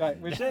 Like, Right,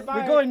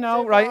 we're going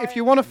now. Right, if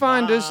you want to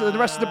find us, the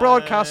rest of the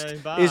broadcast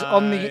is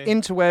on the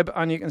interweb,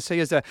 and you can see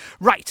us there.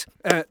 Right,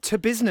 to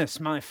business,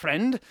 my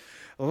friend.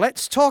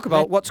 Let's talk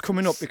about what's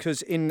coming up,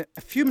 because in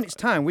a few minutes'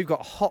 time we've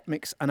got a hot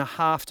mix and a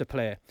half to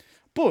play.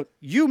 But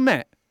you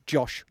met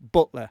Josh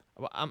Butler.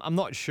 well, I'm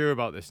not sure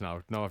about this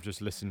now. Now I've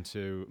just listened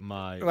to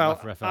my Well,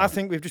 Laugh FM. I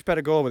think we've just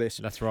better go with this.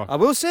 Let's rock. I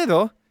will say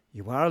though,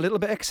 you are a little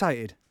bit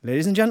excited,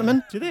 ladies and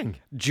gentlemen. Do you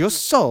think?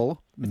 Just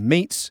Soul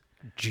meets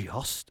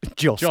Josh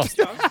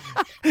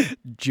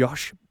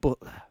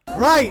Butler.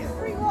 Right,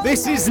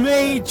 this is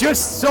me,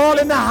 Just Soul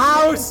in the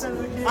house,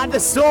 at the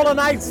Solar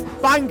Nights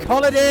Bank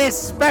Holiday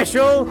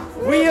Special.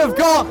 We have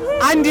got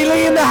Andy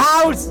Lee in the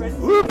house.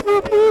 Whoop,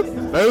 whoop, whoop.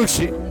 Oh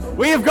shit.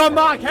 We have got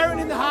Mark Heron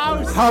in the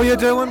house. How you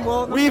doing,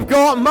 Walt? We've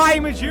got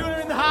Mike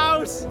Majula in the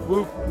house.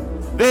 Whoop.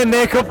 They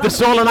make up the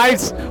Solar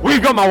Nights.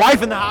 We've got my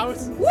wife in the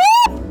house. Whoop.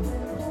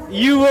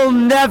 You will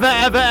never,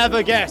 ever,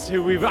 ever guess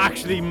who we've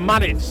actually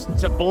managed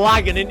to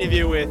blag an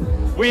interview with.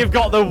 We have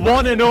got the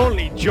one and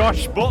only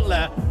Josh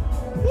Butler.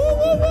 Woo,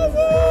 woo,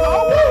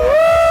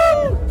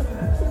 woo,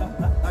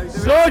 woo.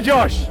 So,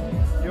 Josh,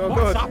 You're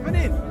what's good.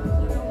 happening?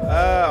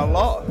 A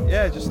lot.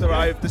 Yeah, just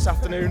arrived this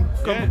afternoon.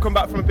 Come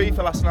back from Ibiza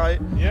last night.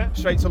 Yeah.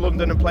 Straight to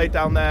London and played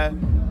down there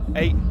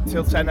 8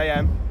 till 10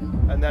 a.m.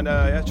 And then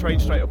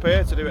trained straight up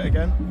here to do it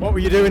again. What were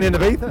you doing in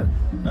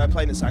Ibiza?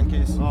 Playing at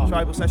Sankey's.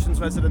 Tribal Sessions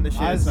resident this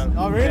year.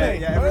 Oh, really?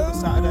 Yeah, every other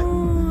Saturday.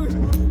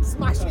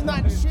 Smashing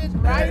that shit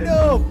right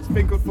up. It's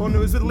been good fun. It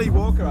was with Lee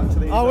Walker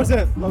actually. Oh, was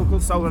it? Local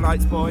Solar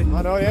Nights boy.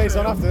 I know, yeah, he's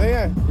on after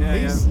there. Yeah,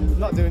 He's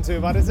not doing too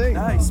bad, is he?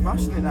 Yeah, he's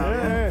smashing it now.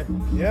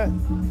 Yeah.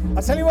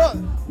 I tell you what,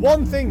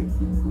 one thing,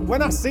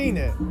 when I seen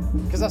it,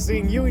 because I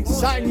seen you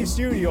sat in your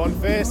studio on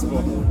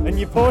Facebook and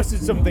you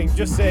posted something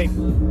just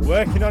saying,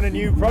 working on a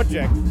new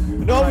project.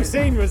 And all we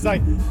seen was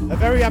like a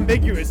very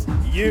ambiguous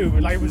you,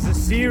 like it was a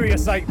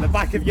serious, like the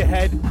back of your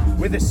head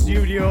with a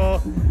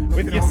studio,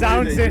 with your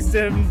sound moody.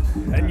 system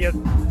and your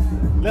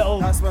little...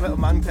 That's my little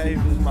man cave.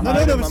 It was my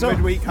No, my so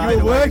midweek you were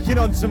hideaway. working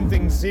on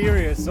something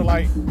serious, so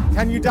like,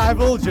 can you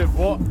divulge of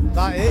what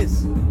that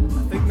is?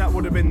 I think that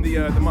would have been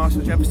the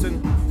Marshall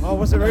Jefferson. Oh,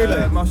 was it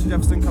really? Marshall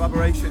Jefferson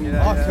collaboration.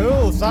 Yeah. Oh, yeah.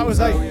 cool. So that was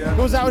like, yeah.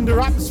 was that under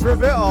wraps for a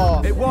bit,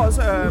 or? It was.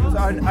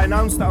 I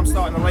announced that I'm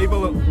starting a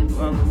label a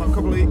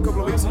couple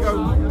of weeks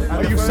ago.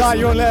 Oh, you started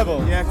your own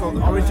label? Yeah, called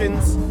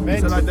Origins.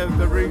 Mint. So like the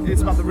root,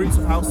 it's about the roots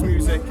of house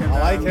music. And,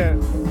 I like it.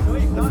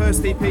 The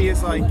first EP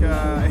is like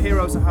a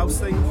Heroes of House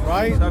thing.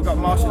 Right. So I've got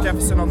Marshall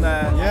Jefferson on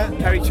there. Yeah.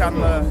 Kerry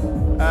Chandler.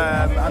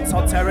 And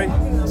Todd Terry.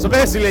 So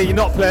basically, you're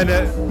not playing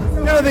it.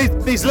 You know,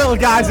 these little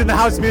guys in the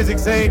house music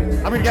scene.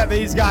 I'm gonna get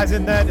these guys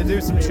in there to do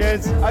some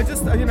shiz. I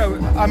just,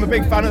 I'm a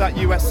big fan of that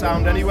US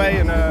sound anyway,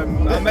 and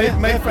I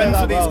made friends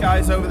with these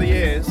guys over the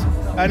years,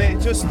 and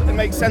it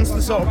makes sense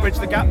to sort of bridge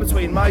the gap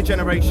between my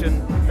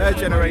generation, their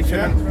generation,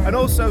 and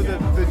also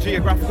the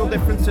geographical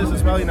differences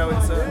as well. You know,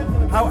 it's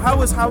how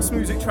has house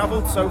music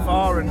travelled so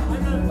far and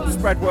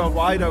spread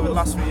worldwide over the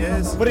last few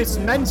years? But it's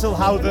mental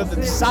how the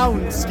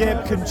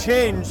soundscape can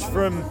change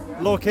from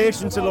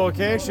location to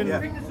location.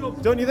 Yeah.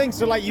 Don't you think?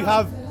 So like you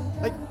have,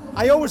 like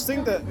I always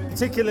think that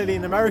particularly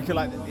in America,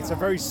 like it's a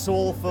very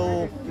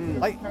soulful,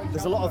 like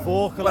there's a lot of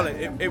vocal. Well,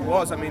 it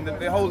was. I mean,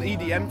 the whole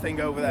EDM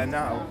thing over there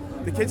now.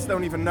 The kids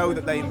don't even know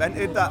that they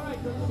invented that.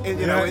 In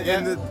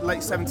the late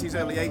 70s,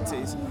 early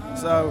 80s.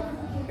 So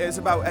it's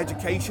about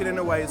education in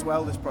a way as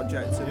well. This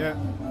project. Yeah.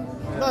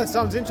 No, that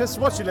sounds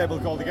interesting. What's your label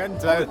called again?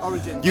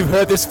 Origins. You've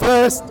heard this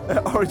first.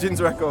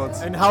 Origins Records.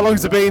 And how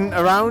long's it been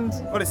around?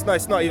 Well,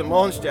 it's not even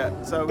launched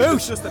yet. So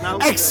it's just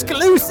announced.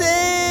 Exclusive!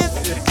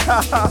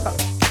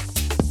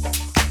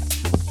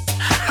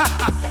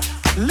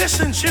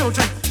 Listen,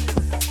 children,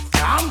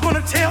 I'm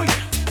gonna tell you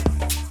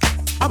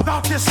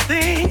about this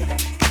thing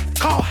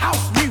called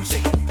house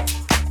music.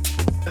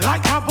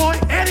 Like my boy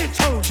Eddie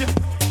told you,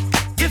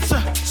 it's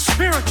a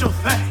spiritual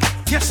thing.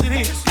 Yes, it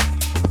is.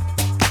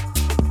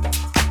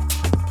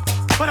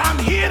 But I'm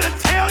here to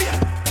tell you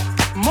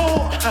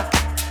more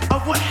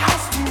of what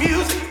house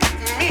music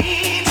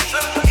means to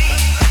me.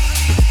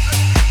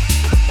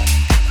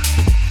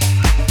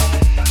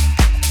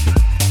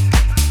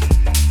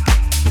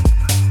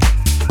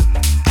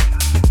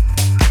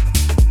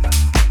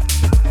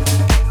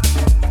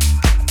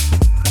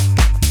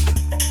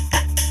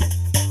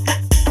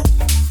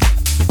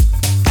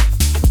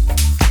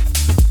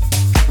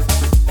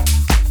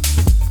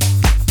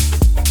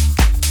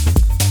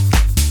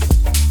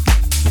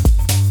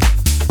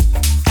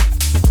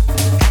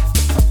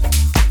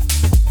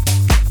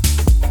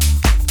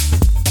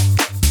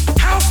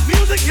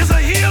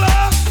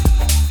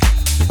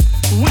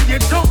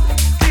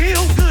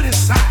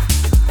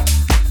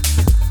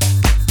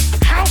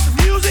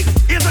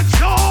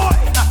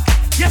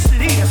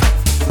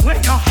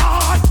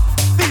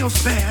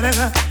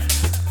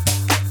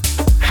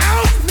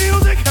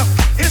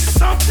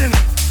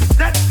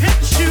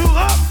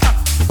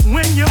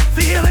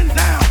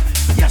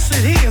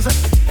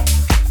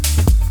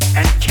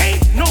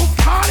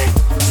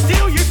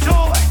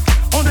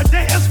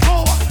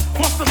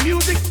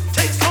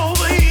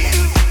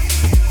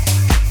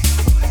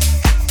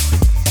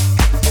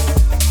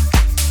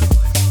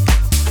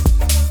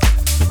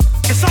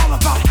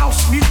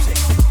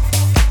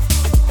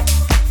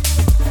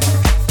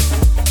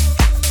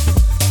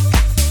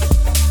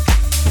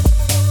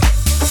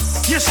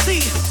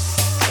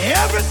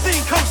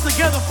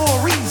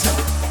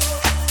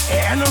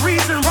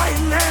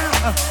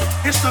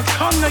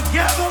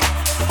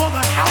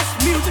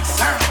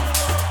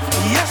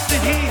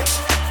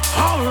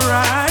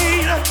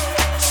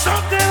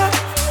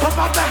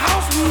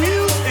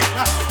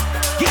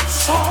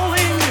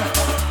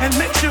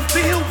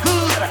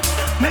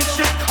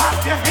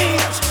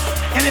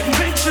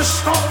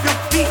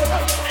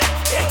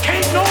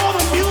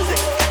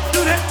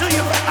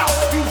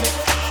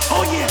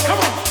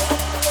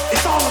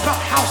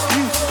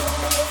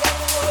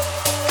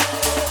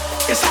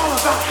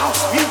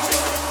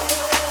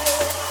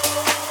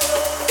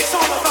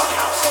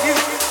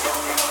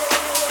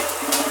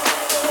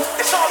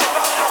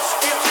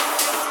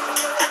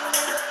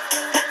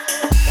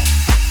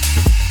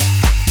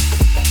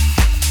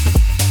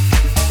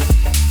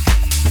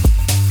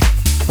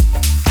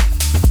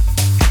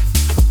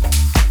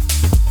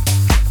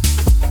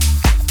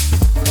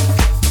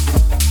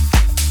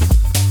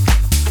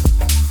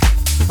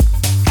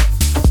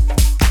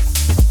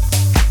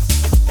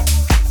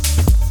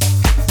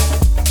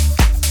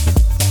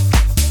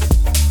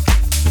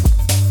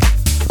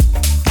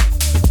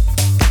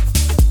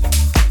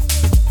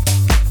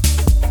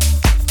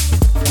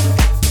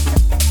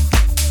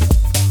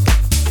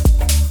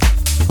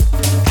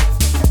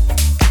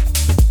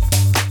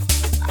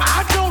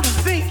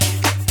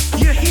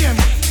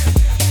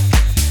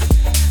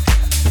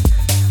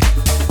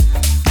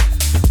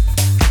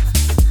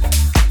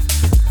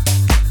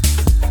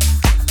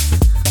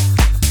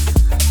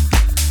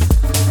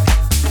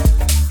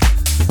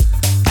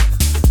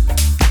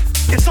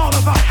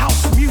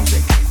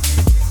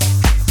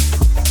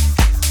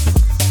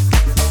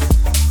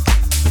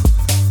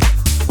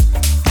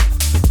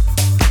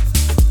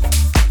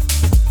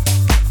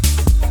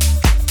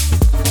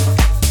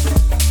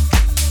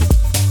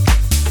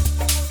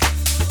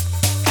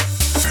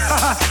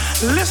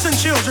 Listen,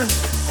 children,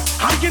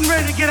 I'm getting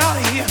ready to get out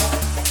of here,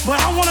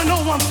 but I want to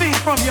know one thing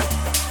from you.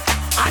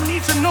 I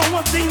need to know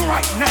one thing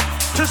right now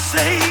to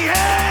say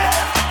yeah.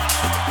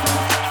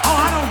 Oh,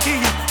 I don't hear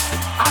you.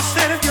 I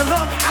said if you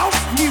love house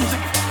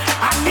music,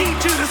 I need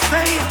you to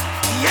say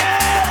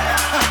yeah.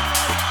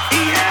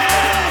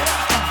 Yeah.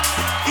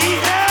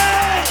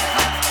 Yeah.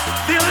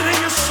 Feel it in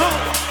your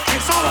soul.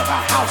 It's all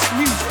about house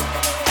music.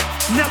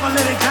 Never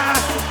let it die.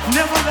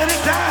 Never let it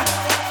die.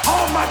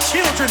 All my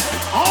children,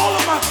 all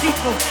of my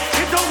people,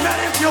 it don't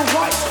matter if you're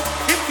white,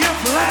 if you're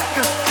black,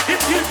 if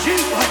you're Jew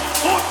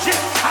or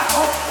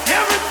Gentile,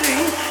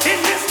 everything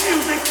in this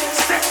music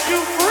sets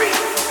you free.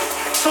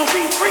 So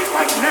be free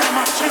right now,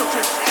 my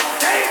children.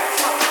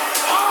 Dance,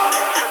 party,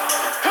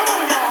 come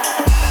on,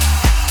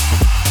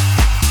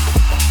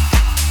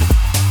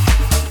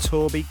 y'all.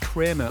 Toby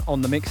Kramer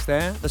on the mix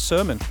there, The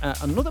Sermon.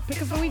 Another pick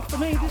of the week for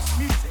me.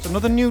 It's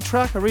another new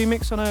track, a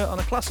remix on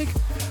a classic.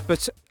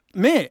 But,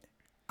 mate,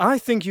 I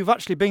think you've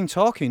actually been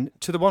talking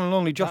to the one and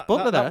only Josh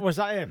Butler there. Was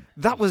that him?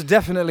 That was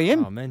definitely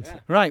him. Oh, meant. Yeah.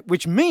 Right,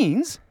 which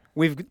means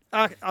we've...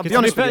 I'll be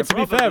honest with you. To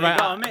be fair, right?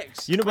 Got a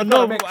mix. You know, but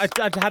no, I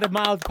had a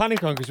mild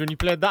panic on because when you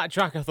played that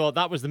track, I thought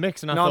that was the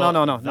mix, and I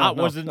thought that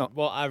wasn't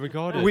what I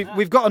recorded.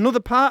 We've got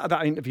another part of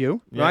that interview,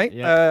 right?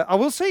 Yeah. I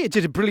will say it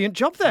did a brilliant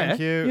job there.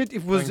 Thank you.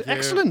 It was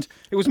excellent.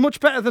 It was much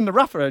better than the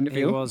Rafa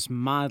interview. He was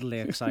madly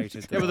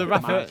excited. Yeah, but the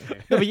Rafa.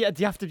 No, but you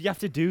have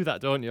to do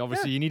that, don't you?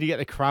 Obviously, you need to get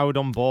the crowd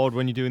on board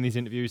when you're doing these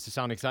interviews to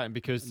sound exciting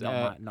because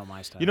not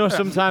my style. You know,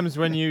 sometimes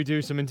when you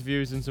do some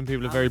interviews and some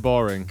people are very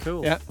boring.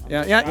 Cool. Yeah.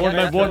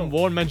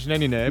 One mentioned mention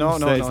any names.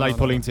 No, It's like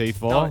pulling teeth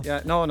for.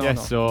 No.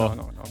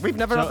 We've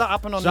never had that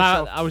happen on the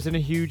show. I was in a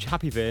huge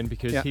happy vein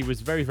because he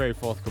was very, very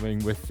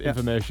forthcoming with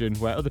information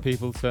where other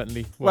people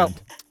certainly weren't. Well,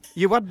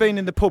 you had been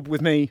in the pub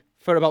with me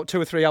for about 2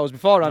 or 3 hours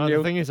before, hadn't you?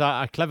 The thing is,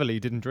 I cleverly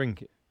didn't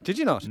drink. Did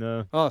you not?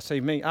 No. Oh,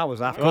 see, me, I was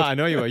after. Well, I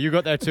know you were. You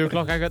got there at 2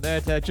 o'clock. I got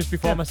there just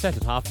before my set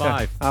at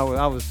 5:30.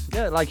 I was,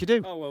 like you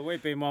do. Oh, well,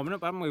 we've been warming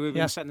up, haven't we? We've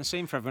been setting the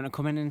scene for everyone to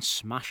come in and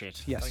smash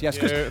it. Yes,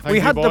 because we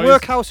had the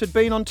WorkHOUSE had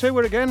been on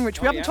tour again,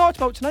 which we haven't talked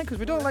about tonight because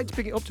we don't like to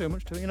pick it up too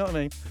much, you know what I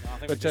mean? I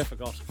think we just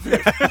forgot.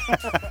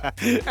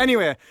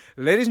 Anyway,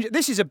 ladies and gentlemen,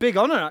 this is a big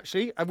honour,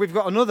 actually. And we've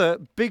got another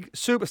big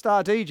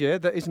superstar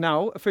DJ that is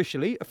now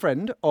officially a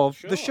friend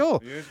of the show.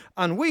 Yes.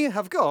 And we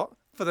have got,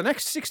 for the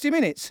next 60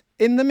 minutes,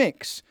 in the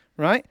mix,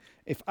 right?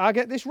 If I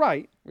get this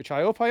right, which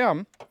I hope I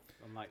am,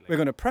 we're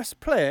going to press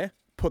play,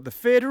 put the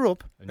fader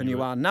up, and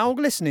you are now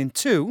listening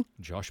to...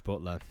 Josh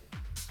Butler.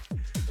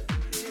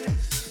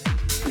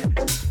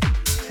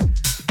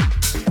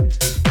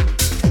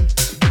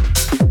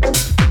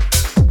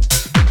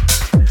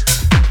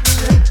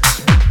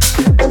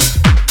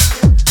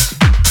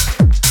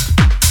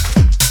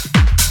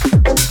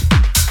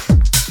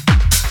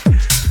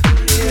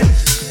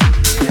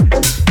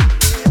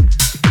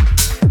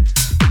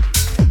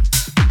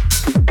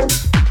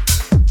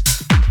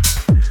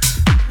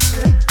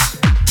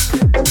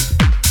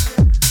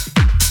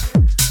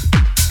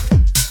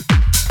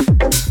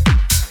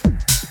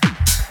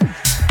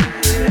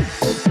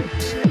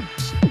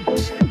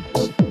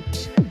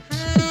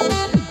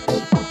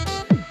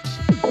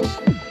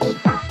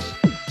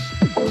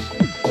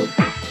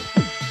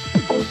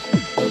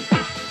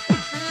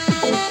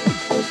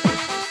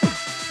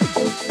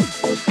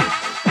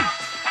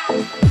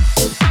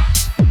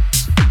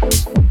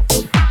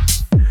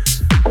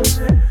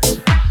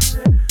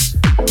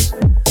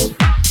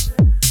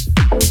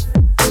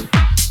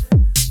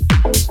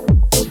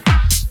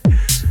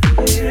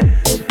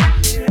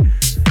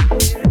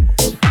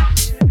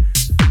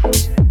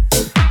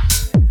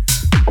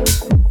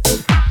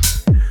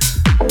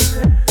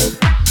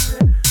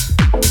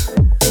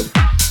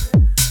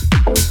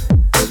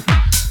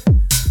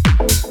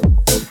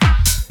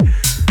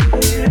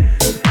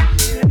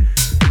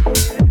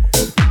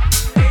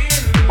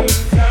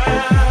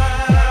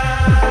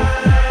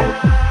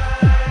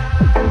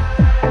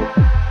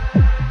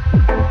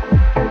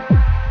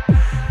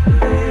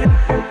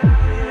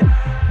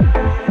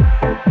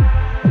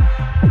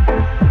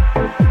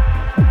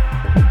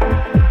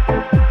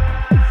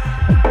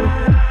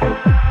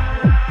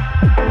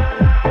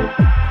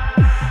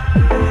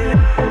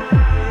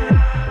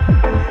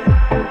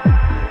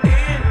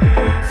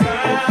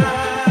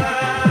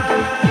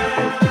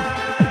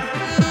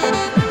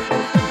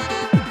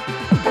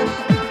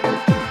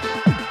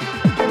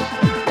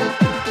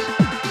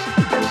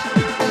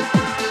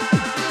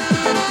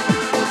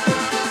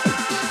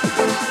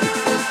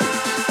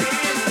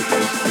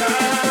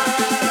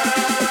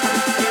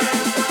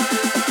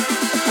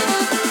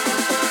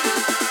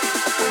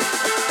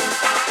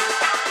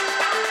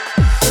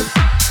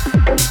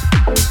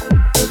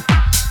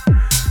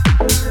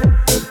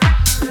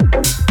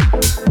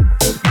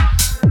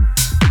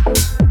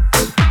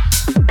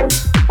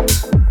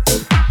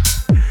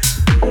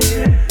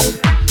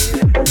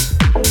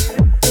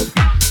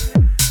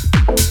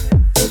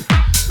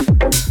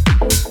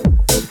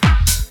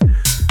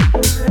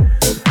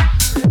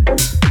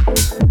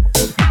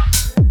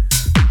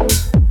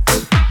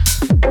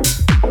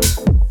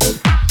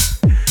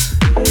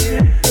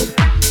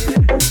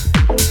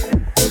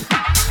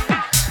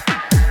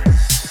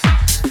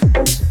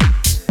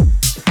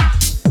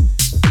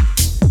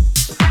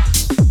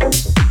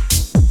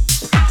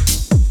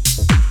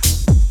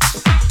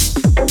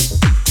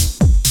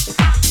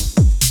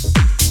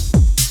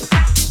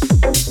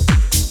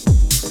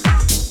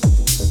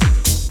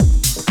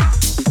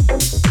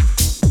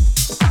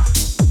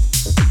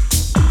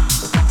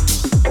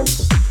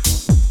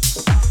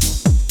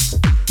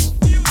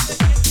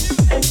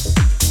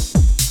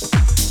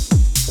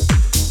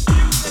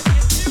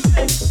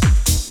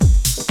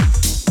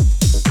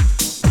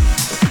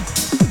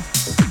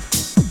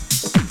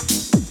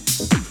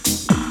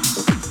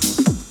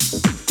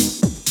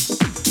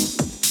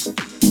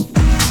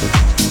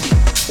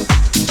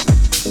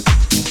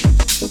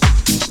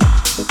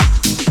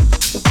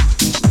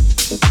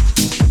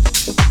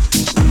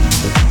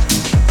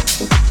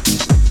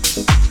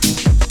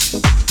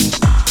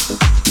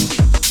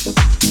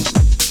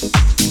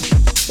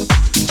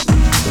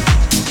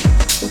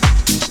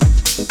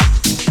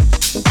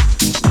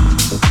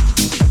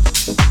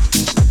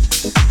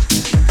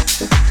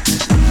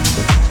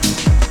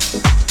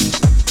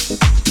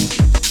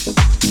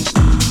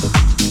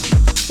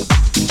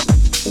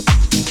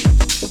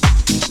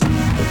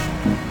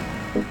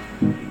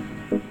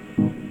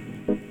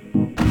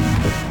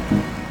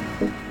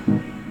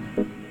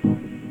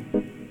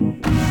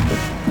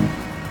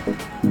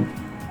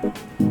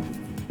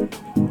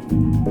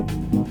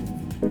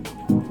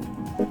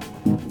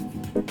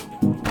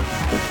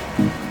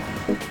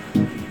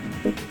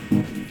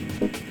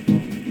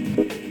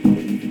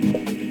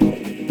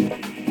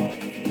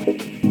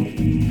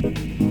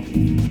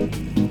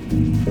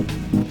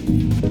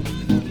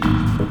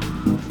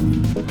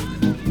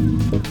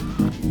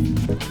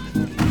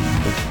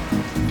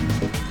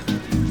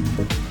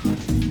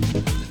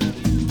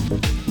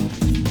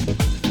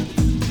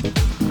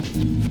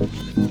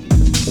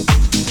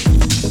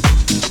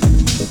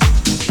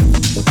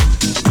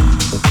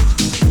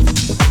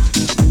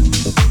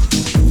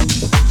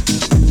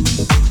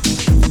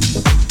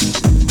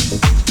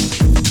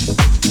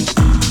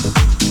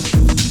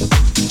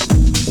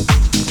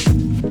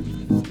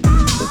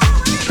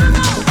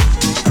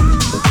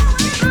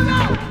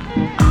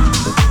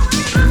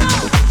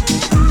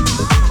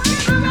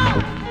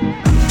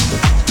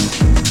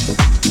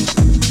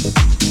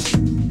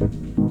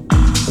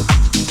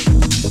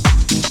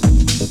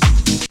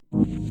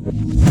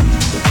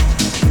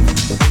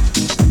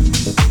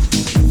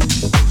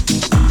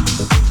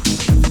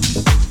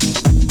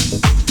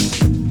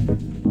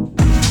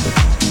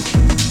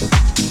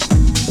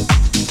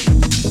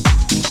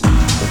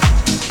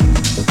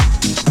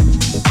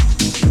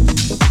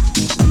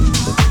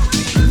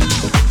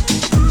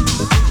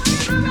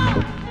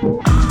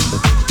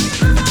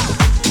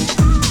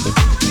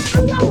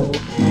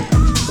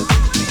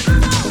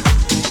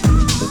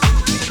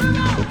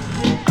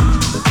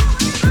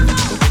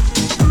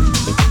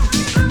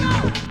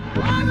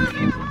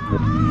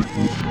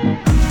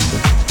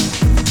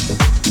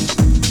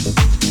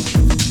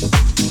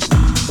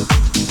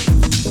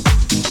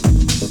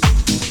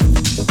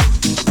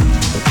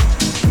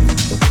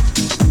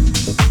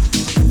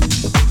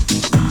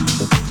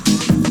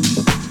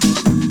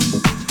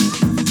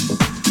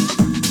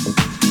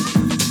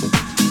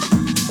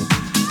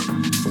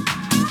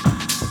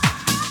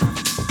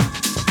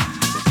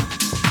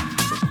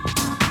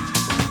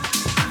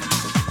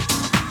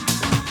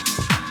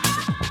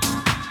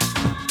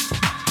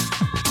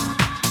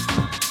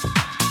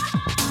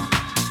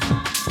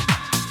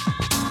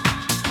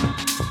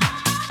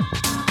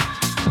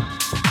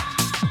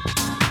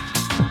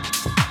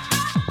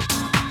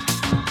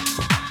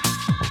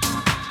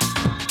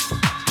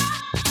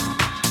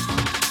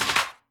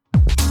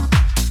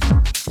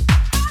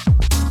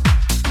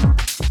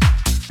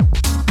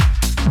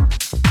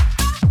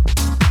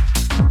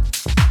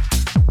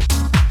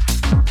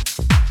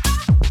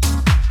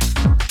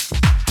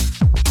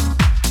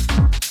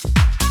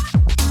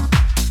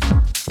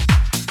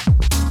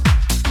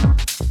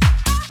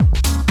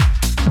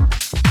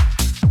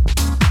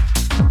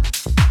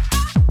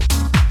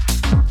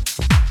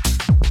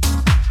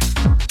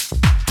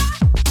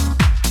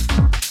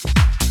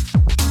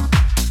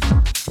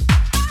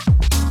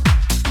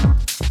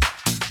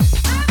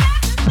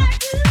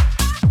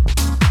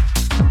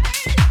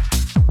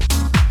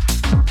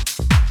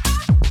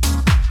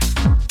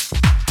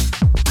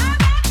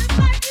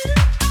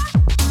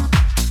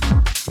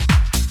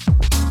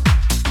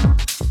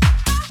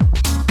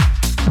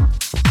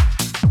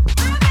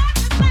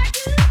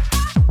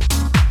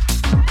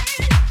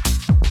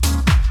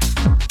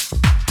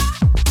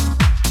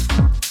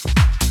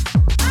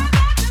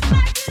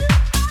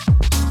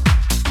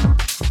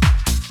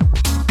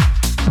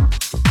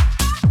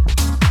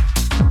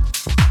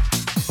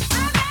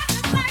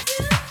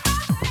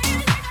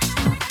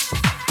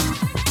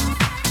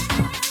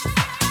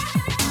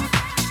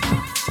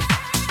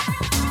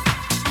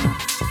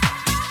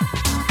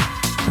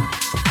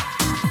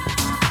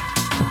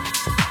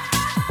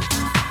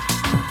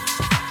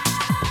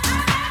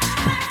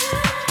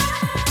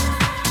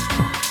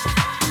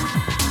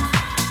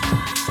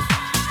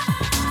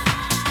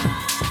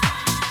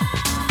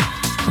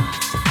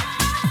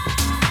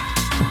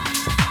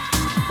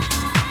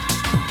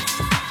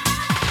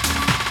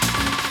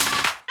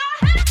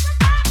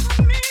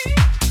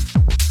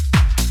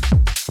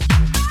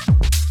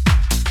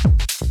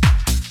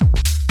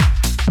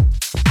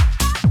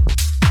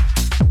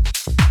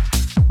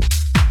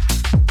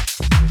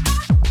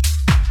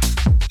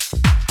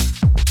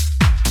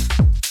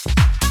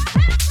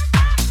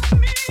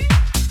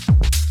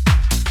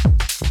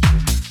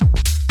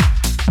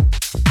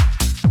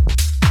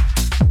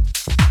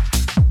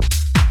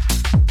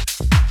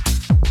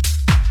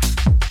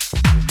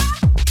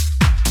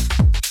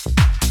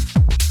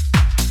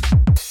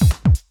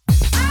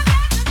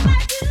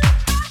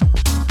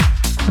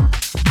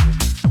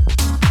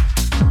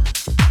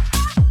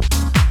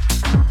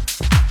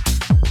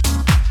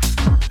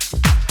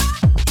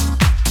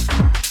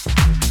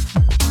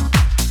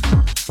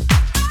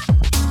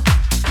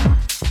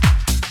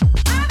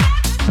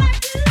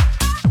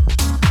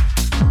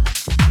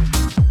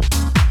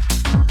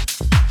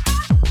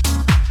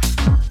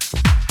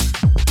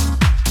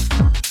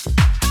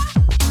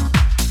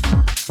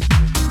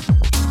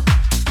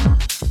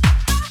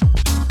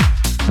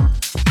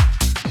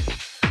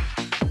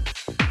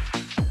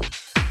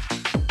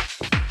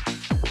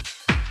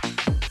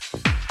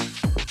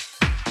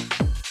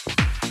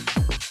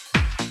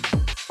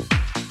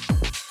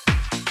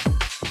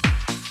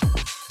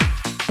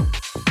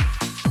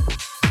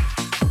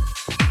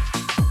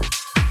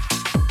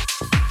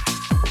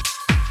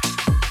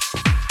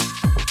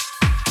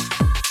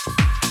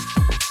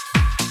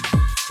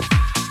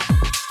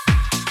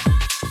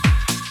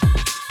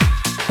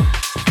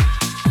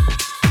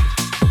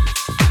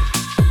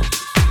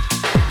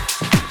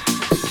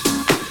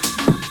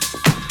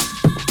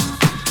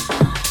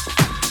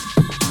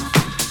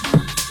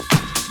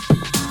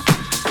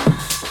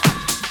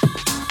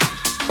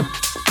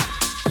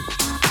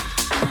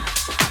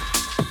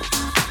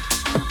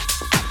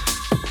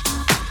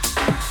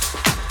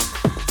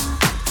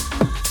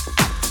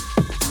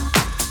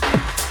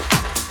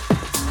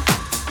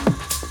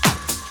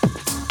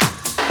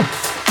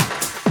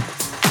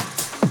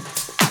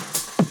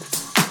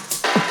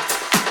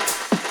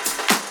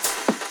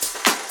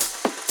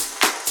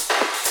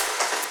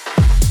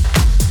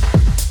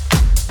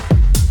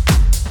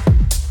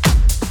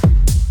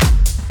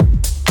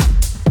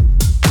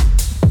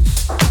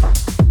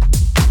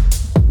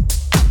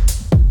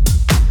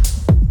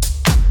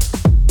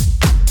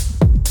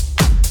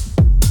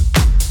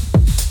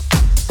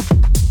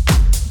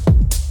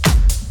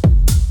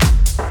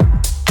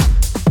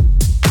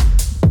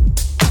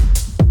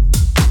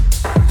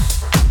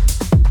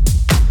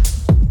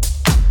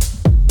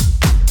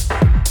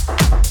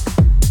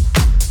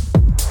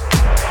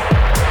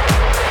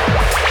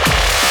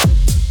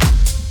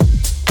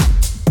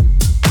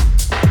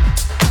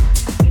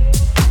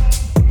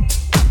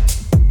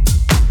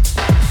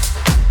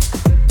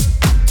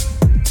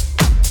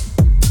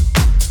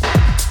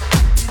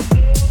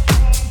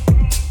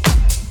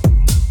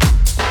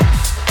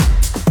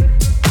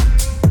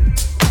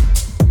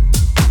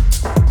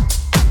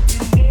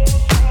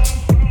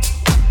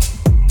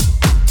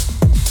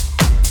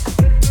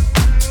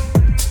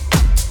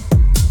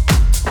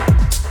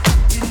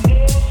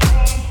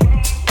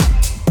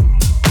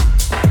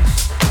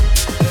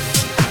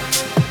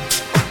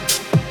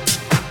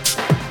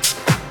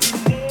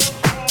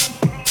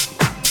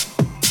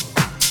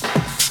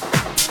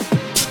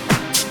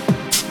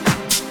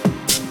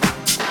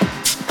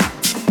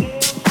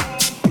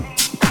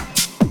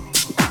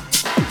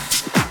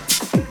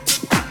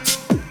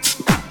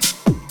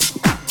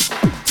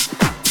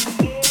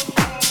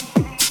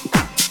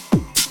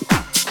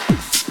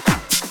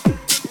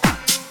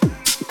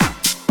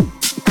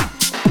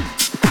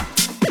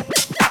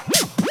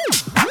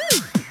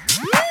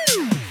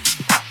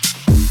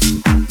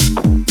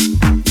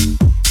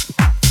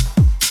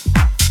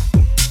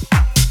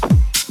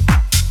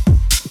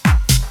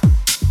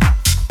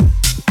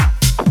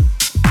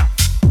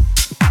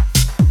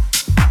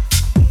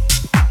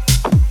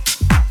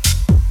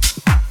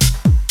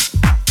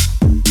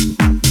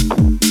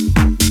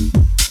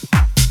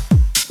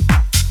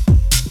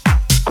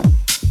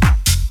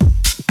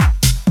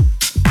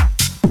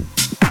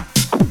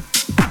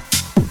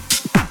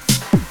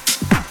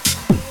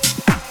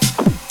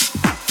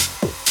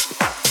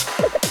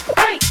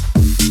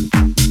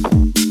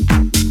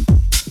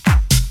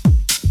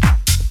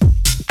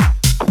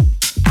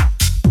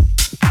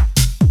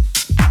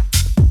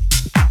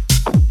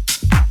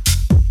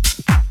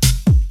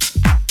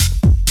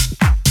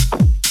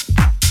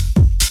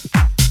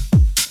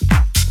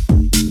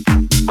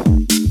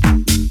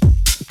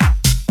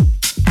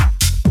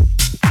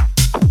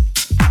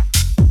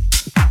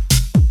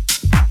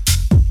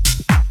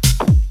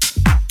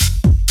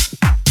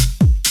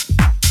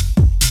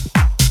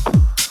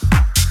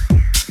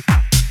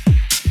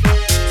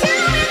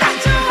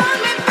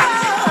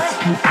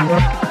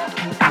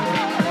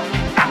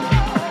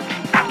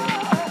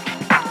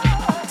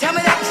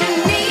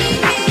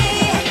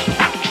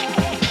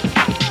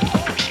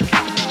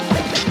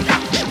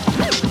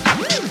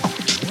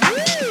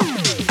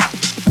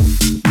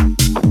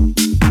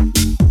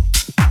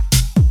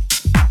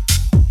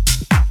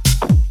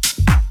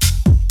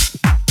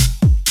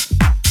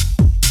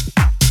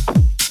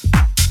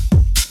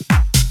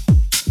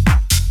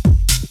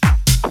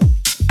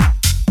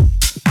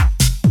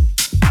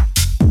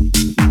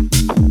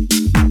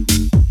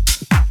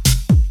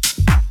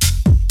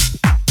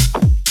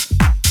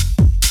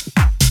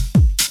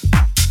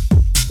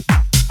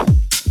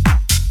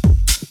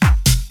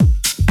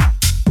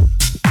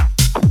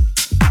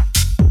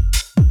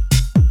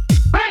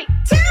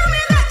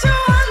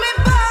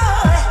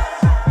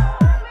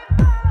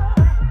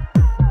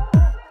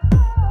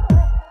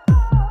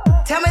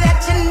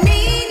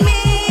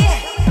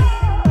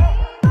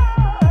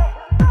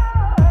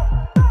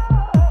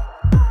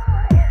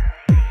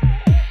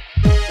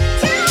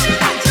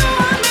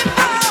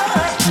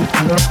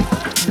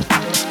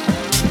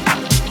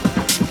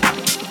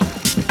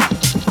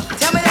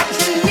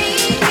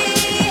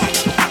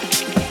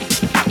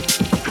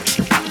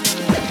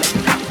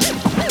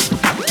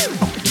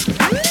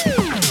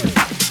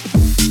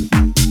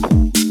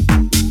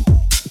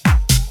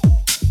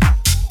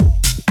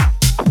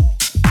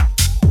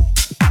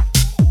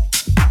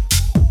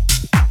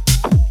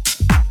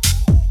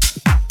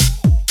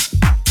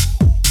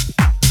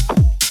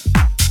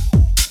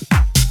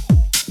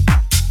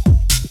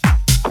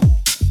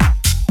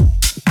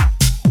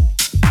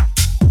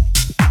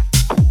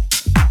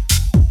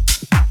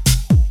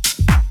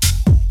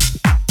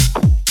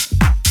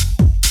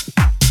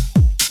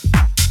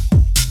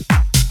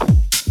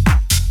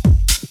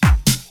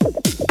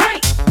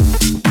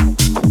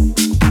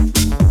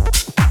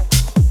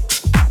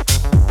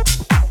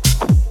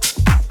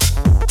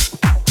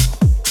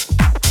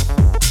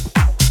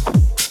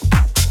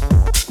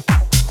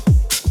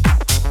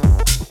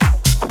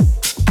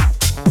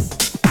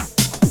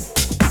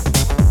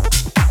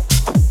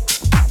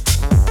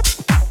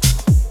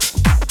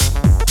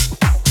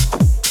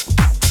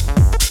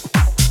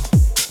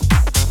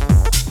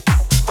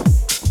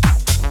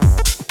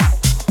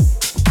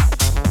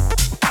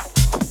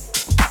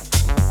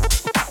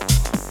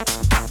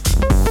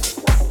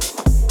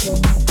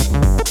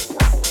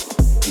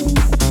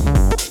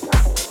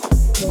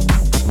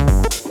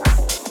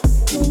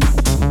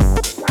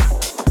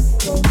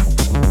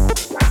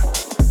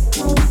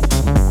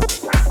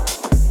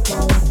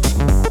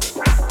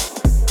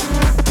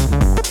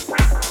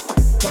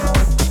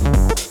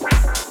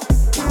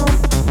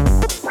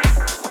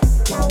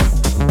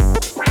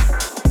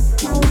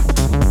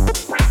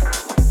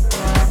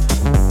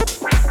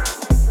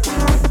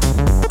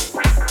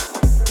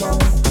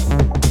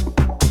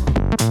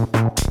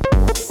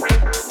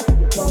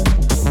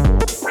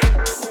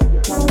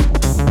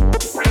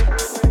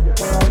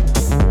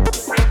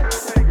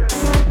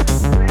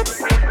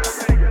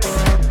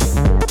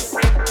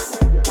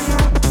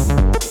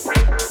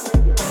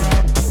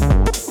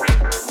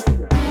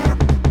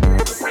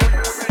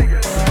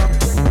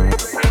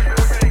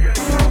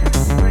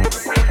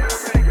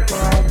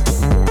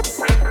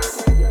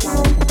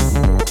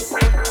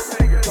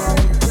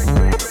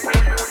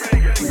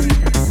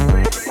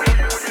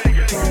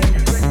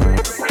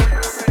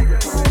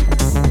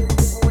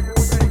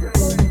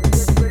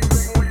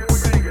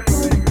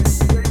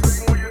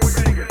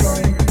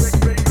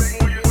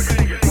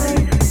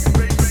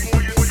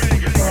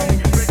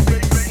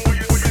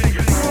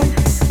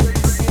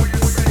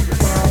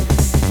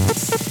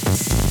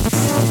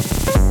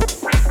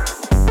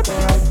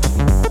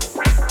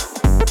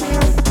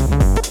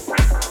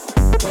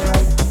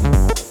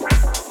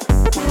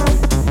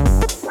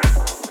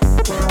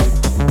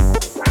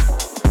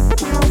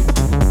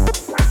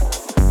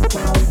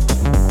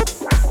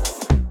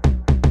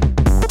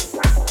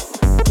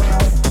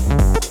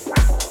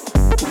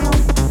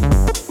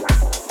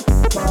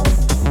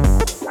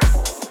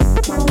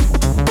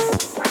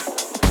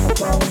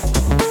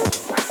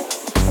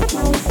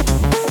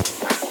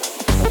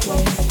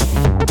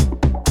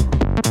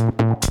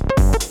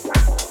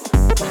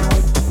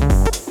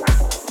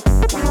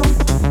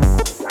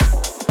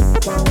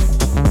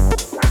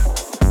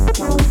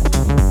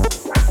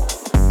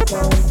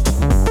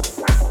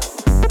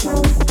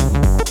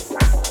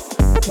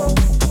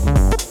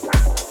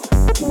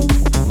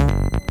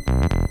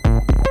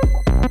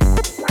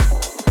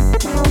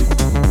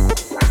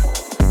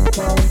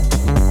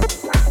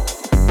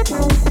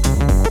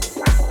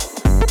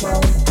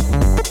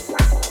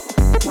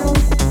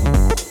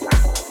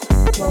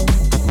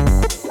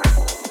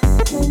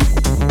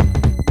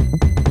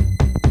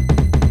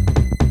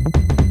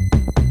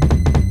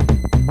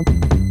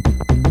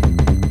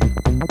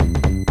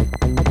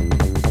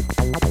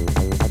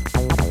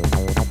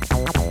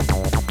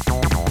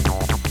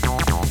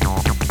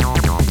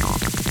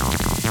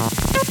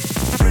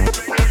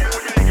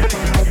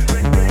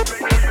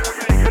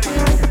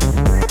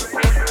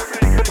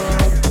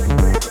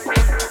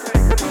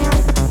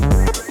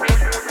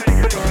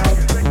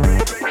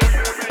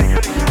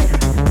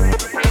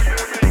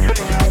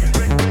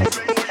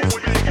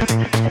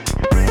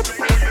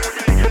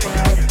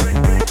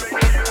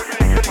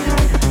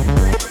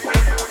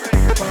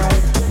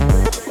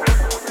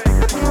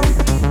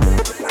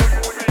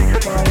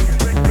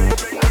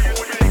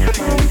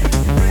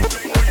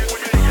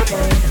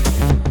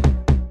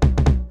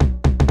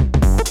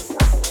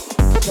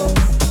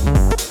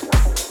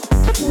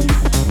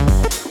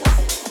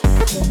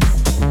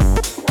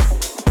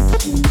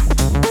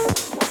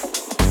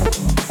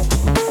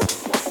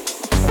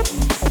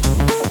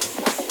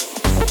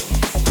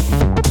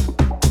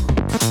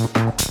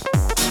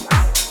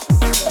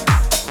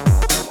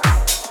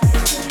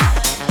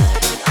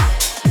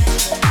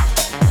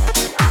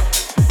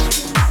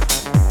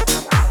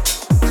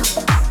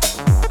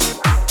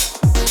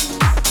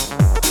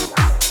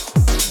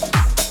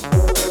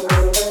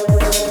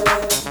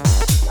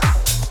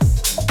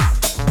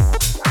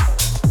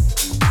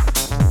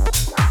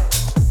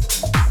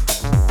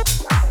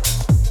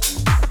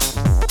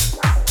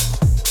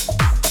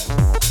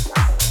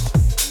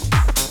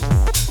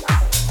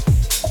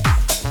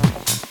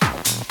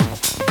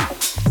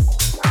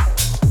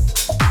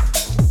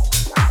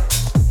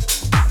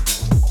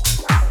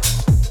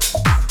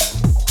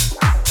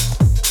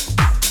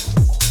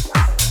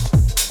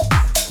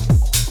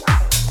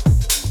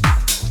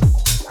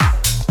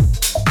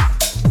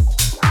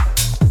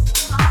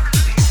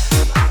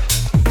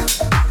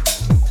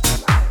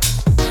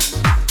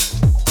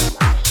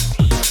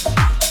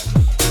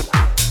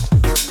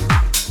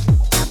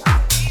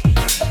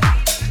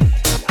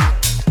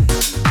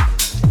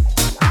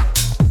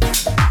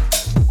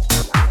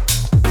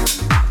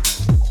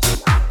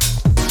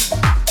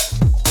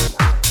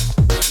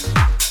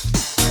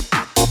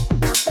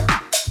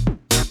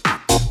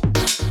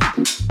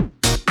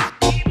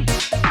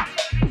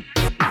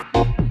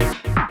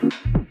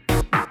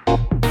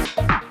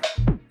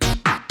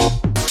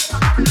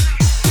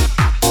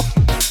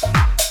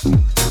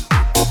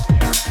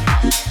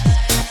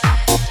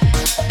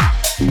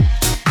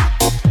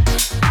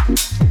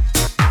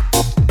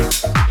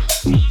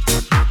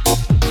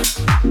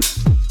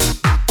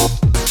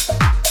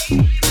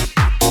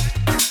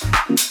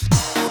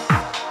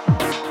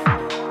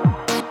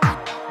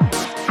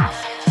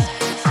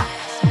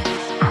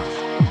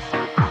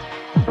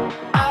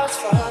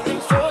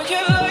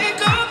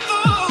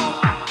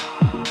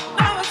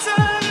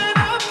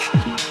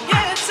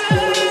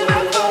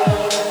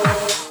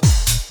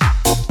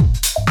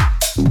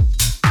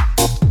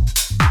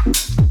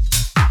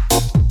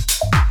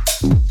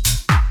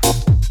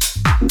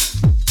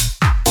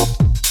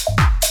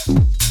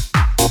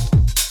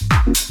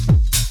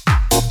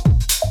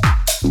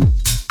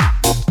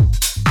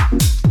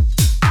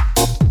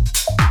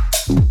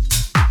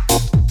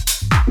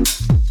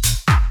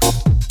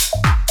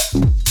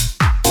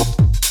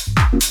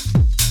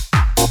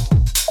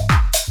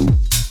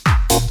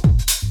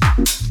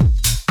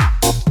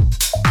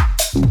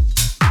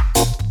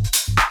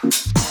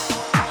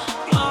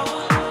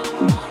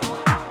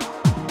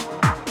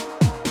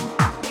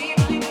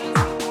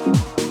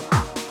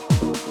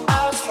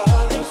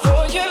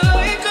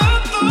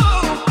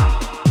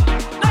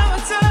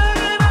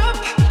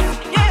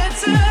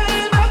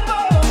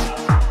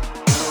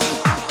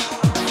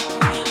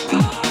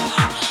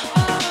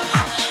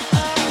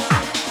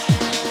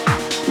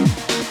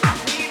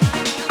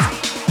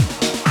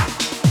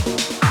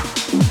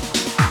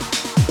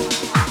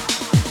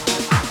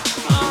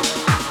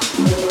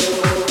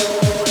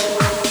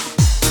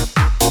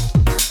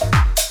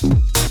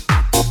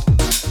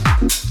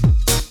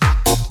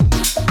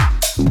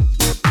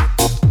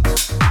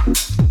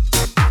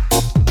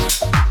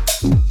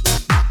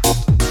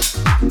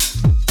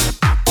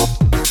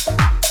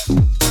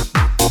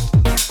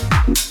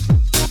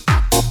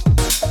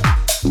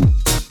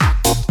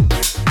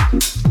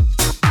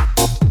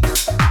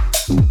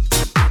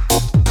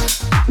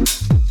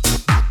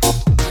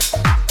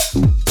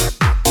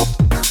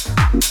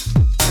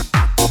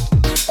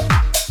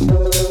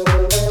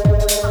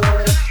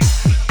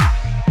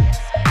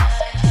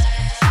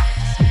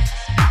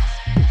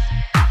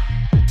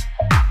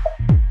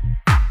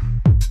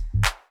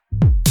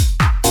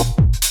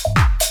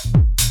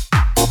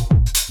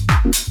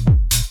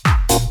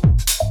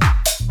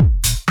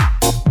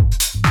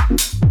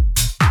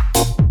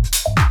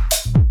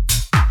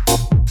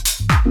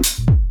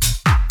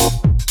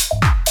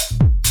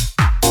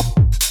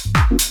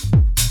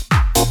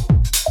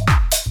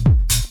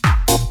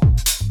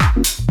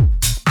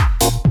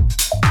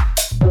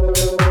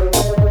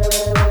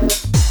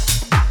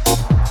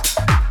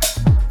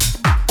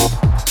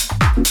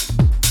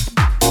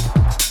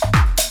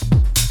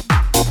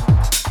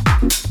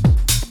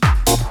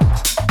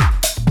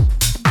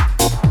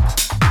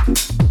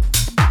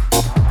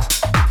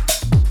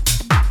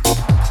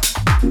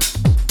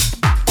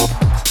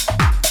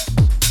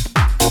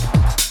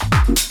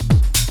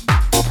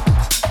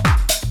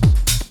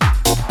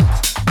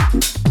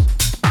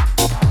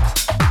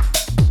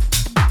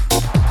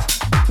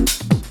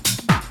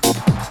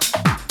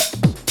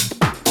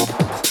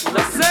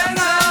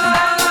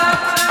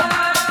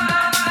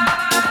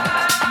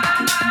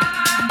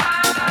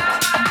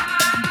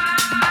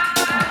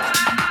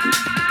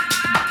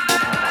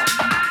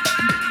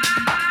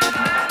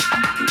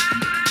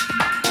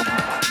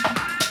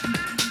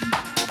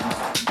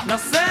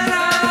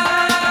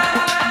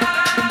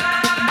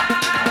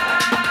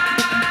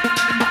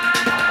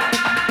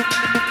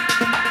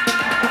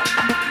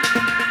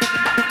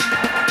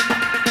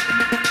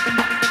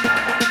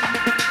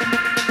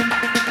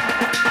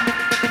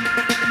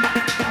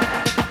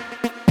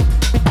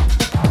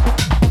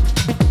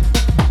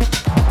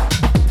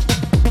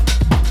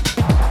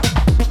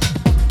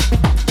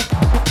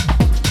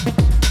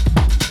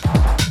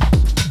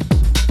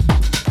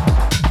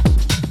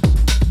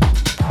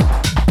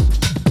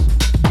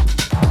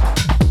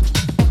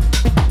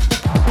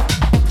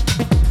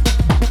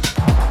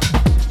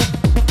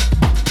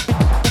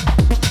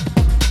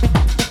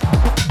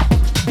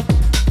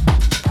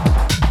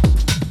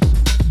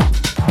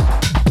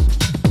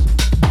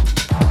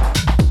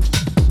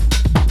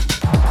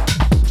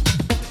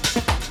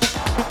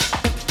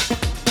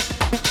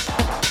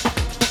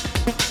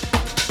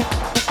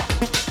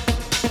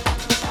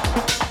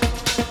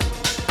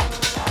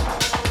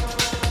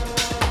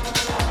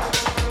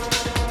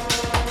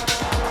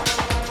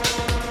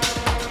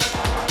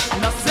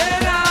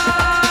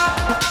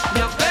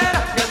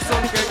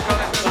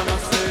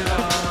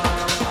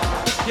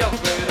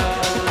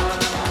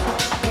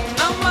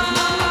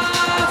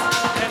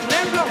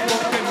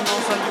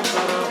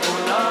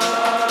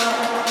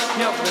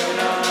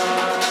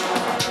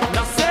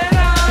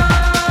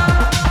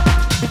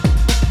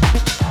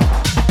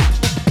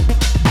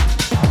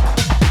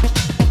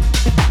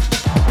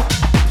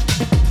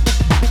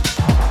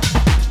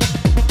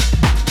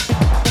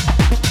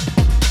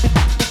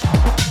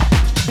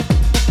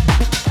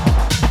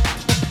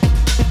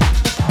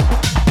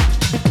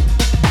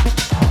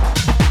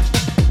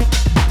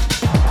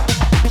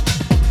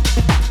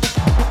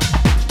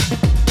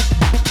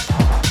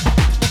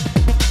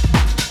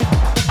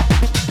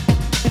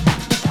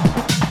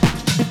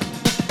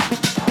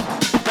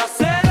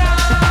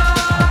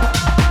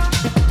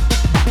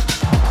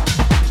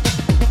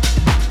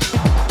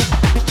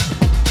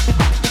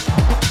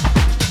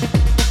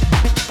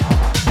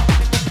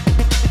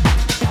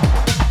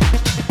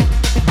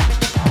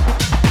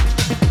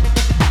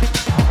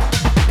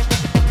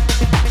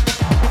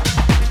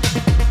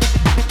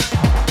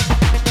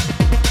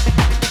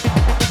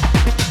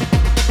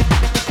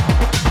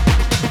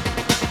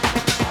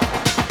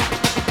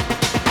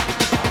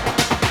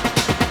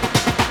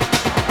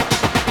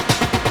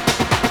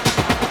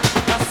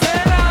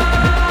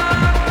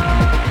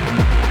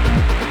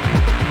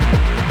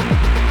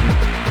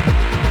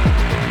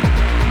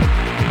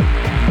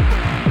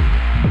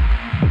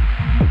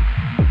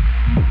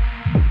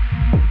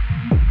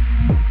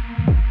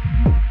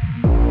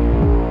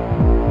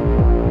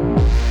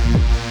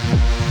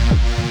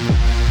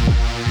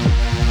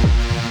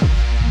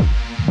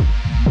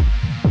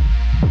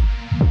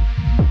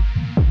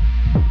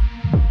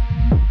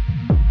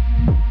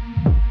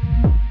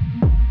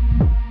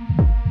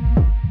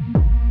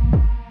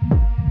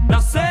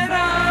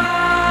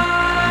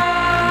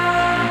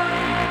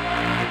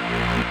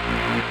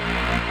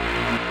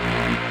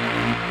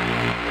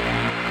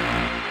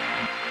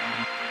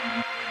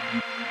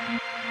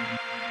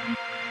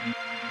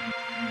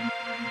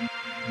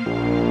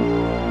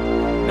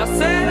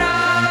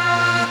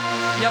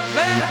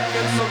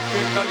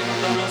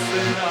 calienta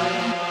nacerá,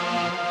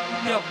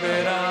 ya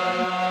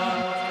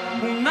verás.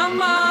 Una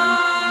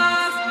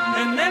más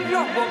en el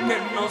globo que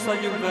nos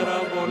ayudará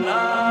a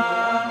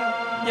volar,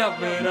 ya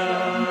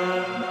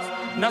verás.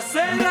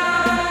 Nacerá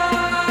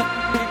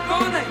y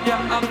con ella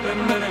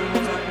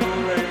aprenderemos a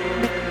correr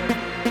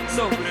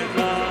sobre el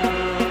mar,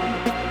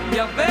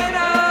 ya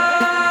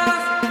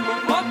verás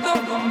como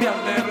todo un día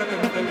de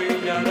repente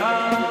brillará,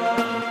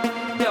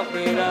 ya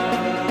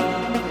verás.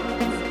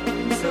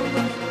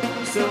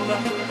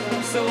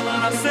 Sola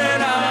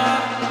nacerá,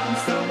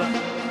 sola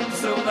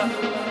nacerá,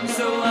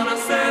 sola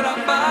nacerá,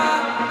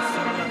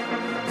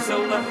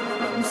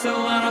 sola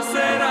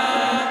nacerá,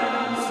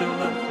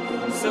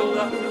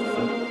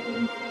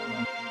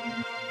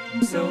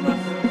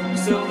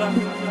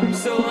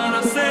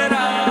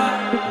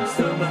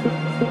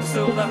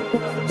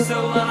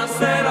 sola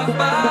nacerá,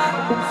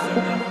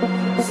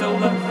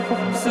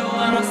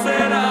 sola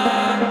nacerá,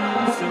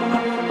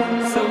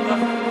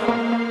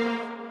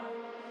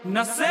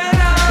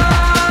 nacerá.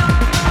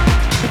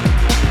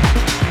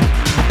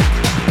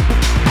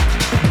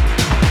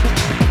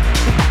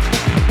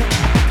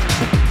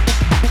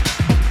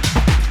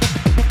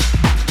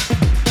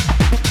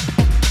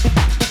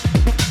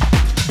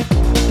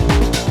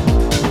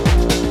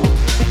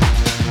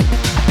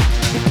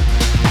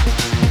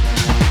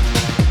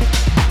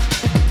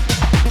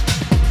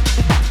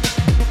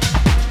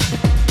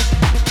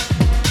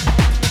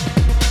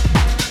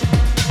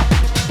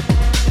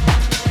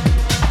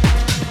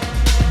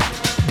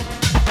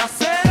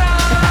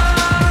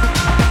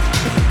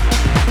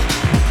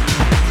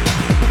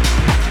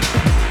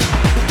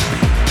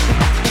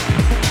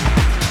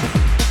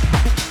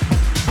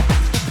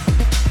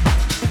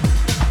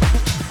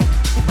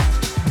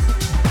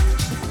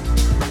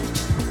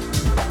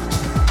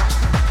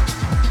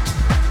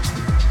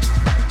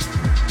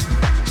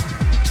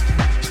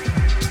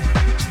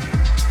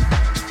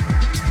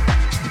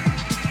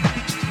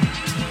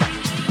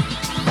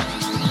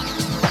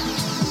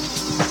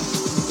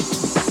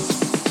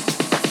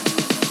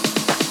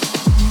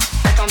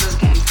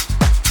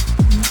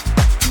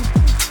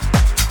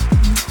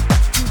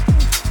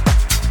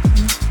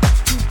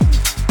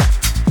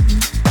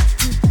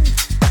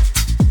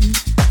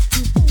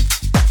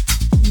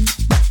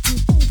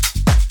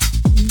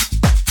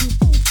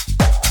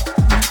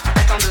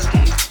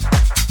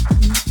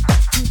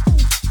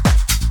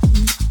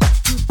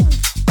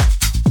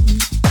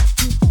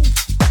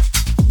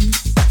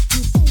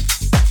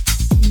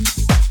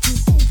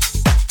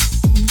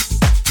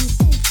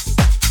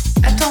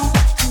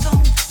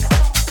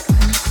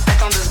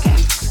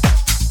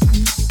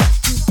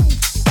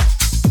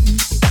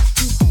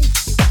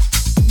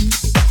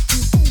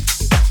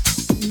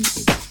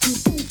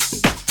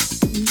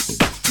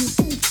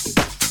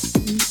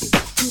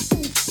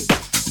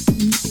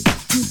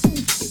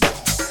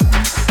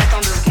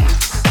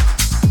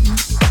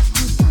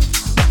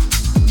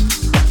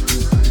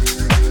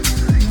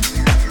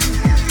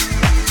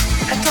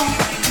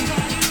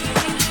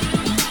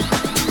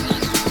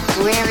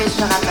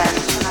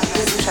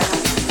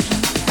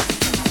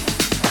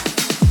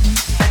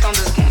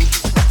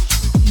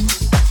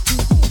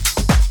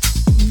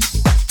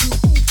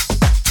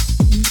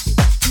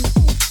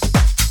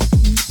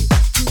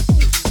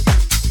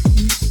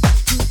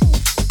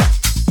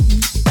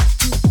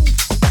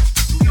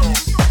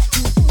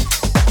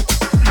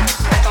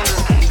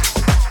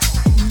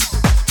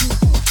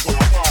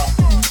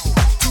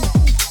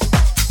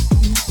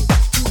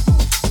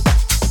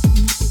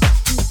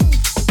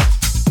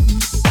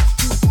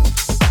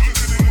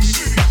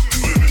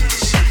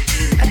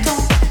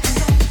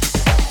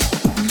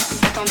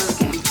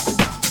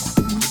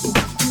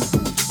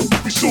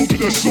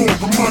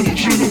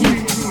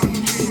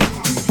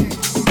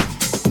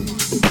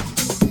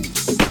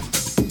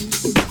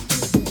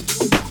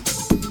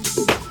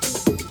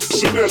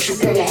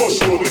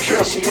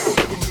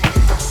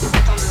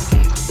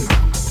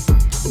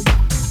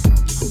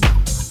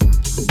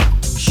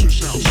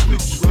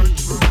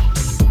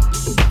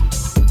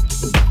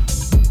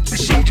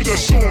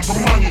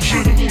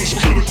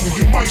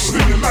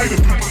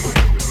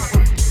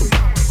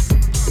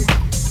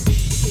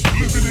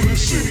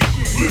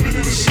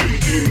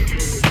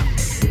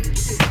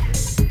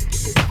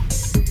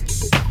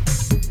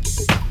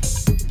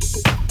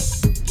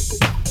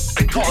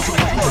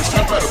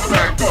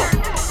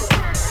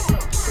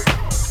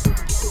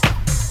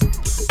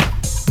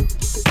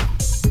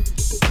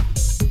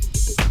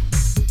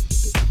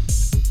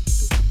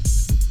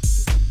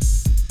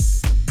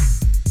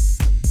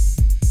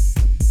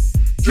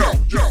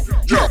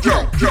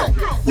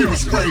 We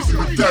was raised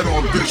with that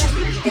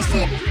ambition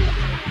before.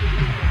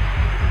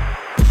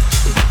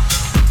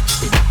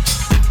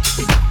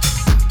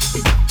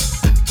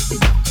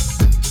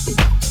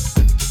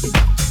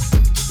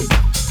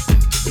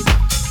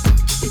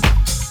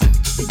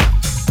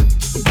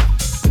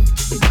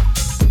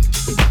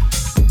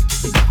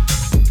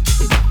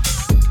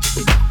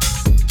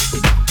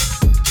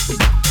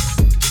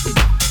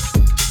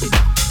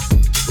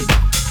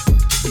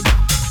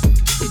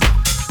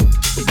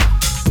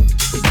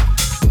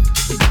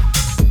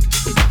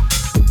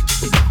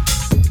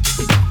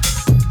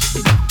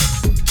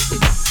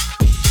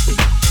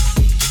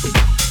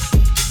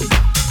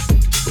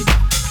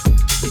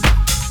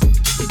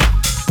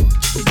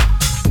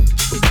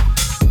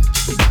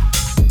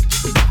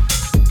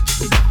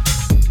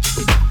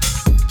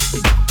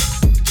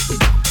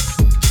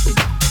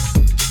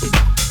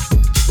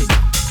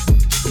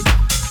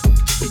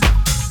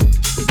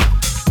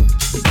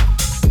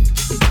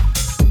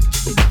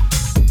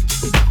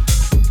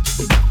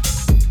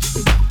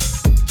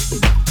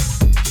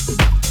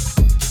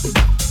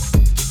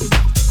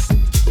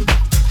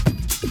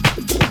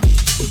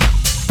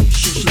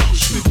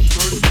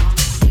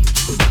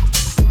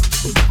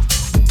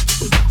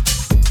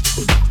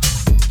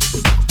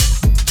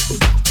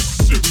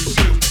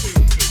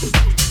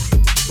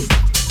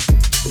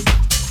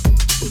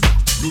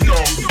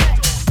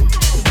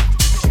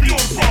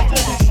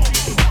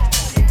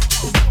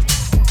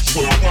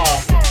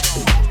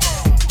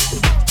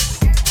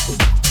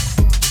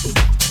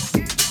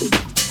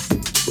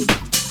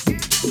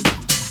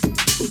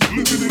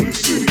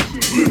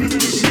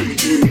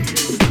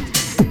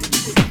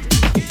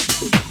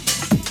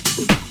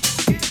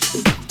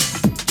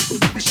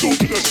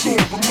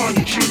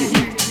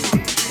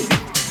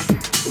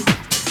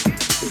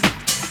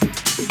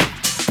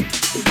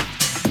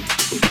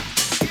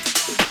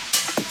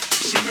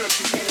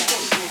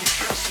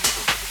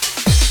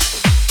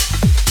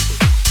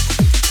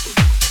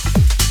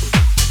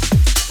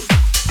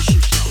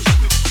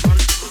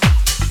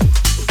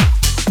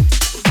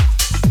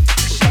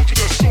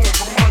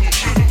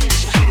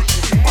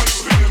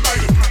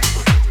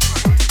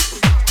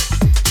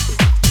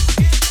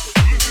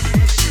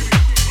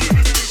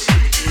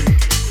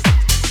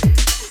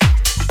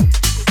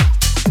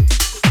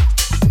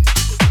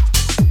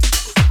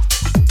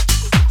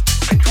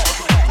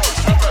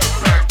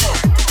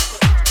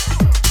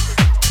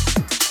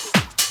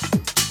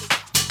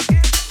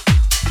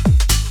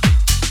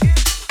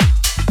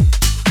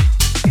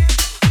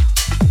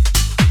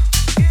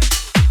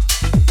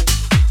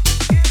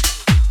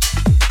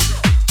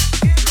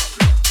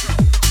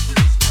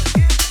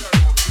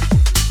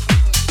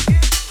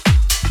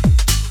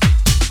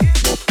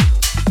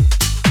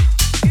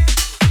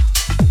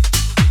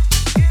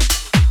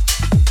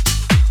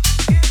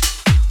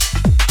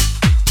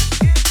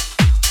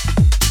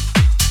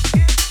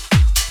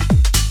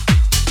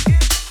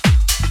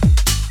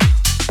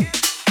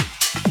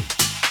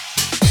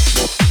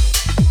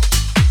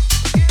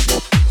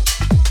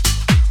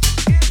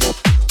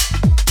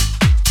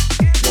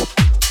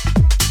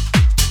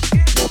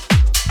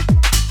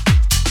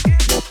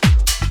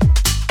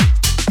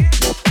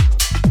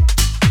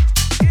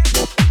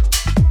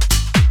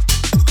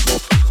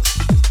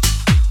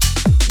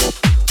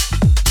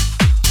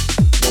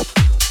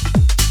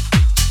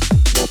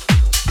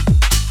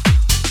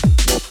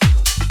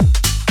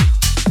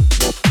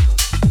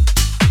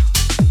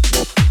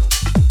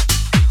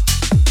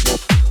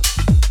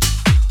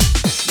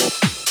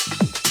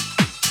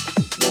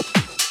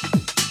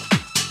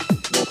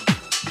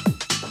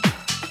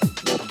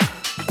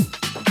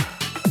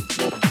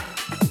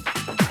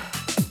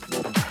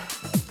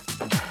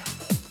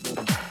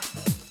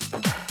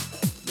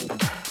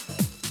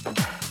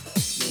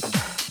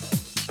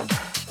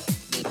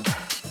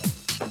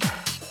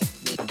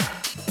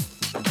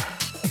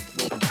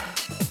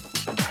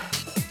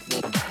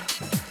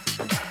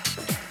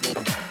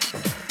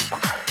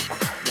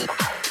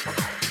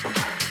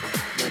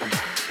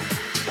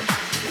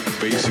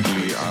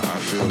 basically, I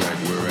feel like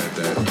we're at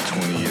that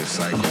 20-year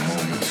cycle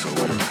moment, so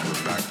we're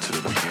back to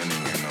the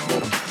beginning, and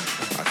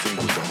I think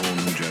with the whole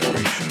new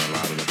generation, a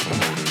lot of the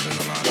promoters and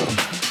a lot of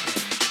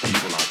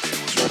people out there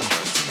was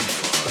requesting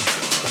for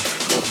us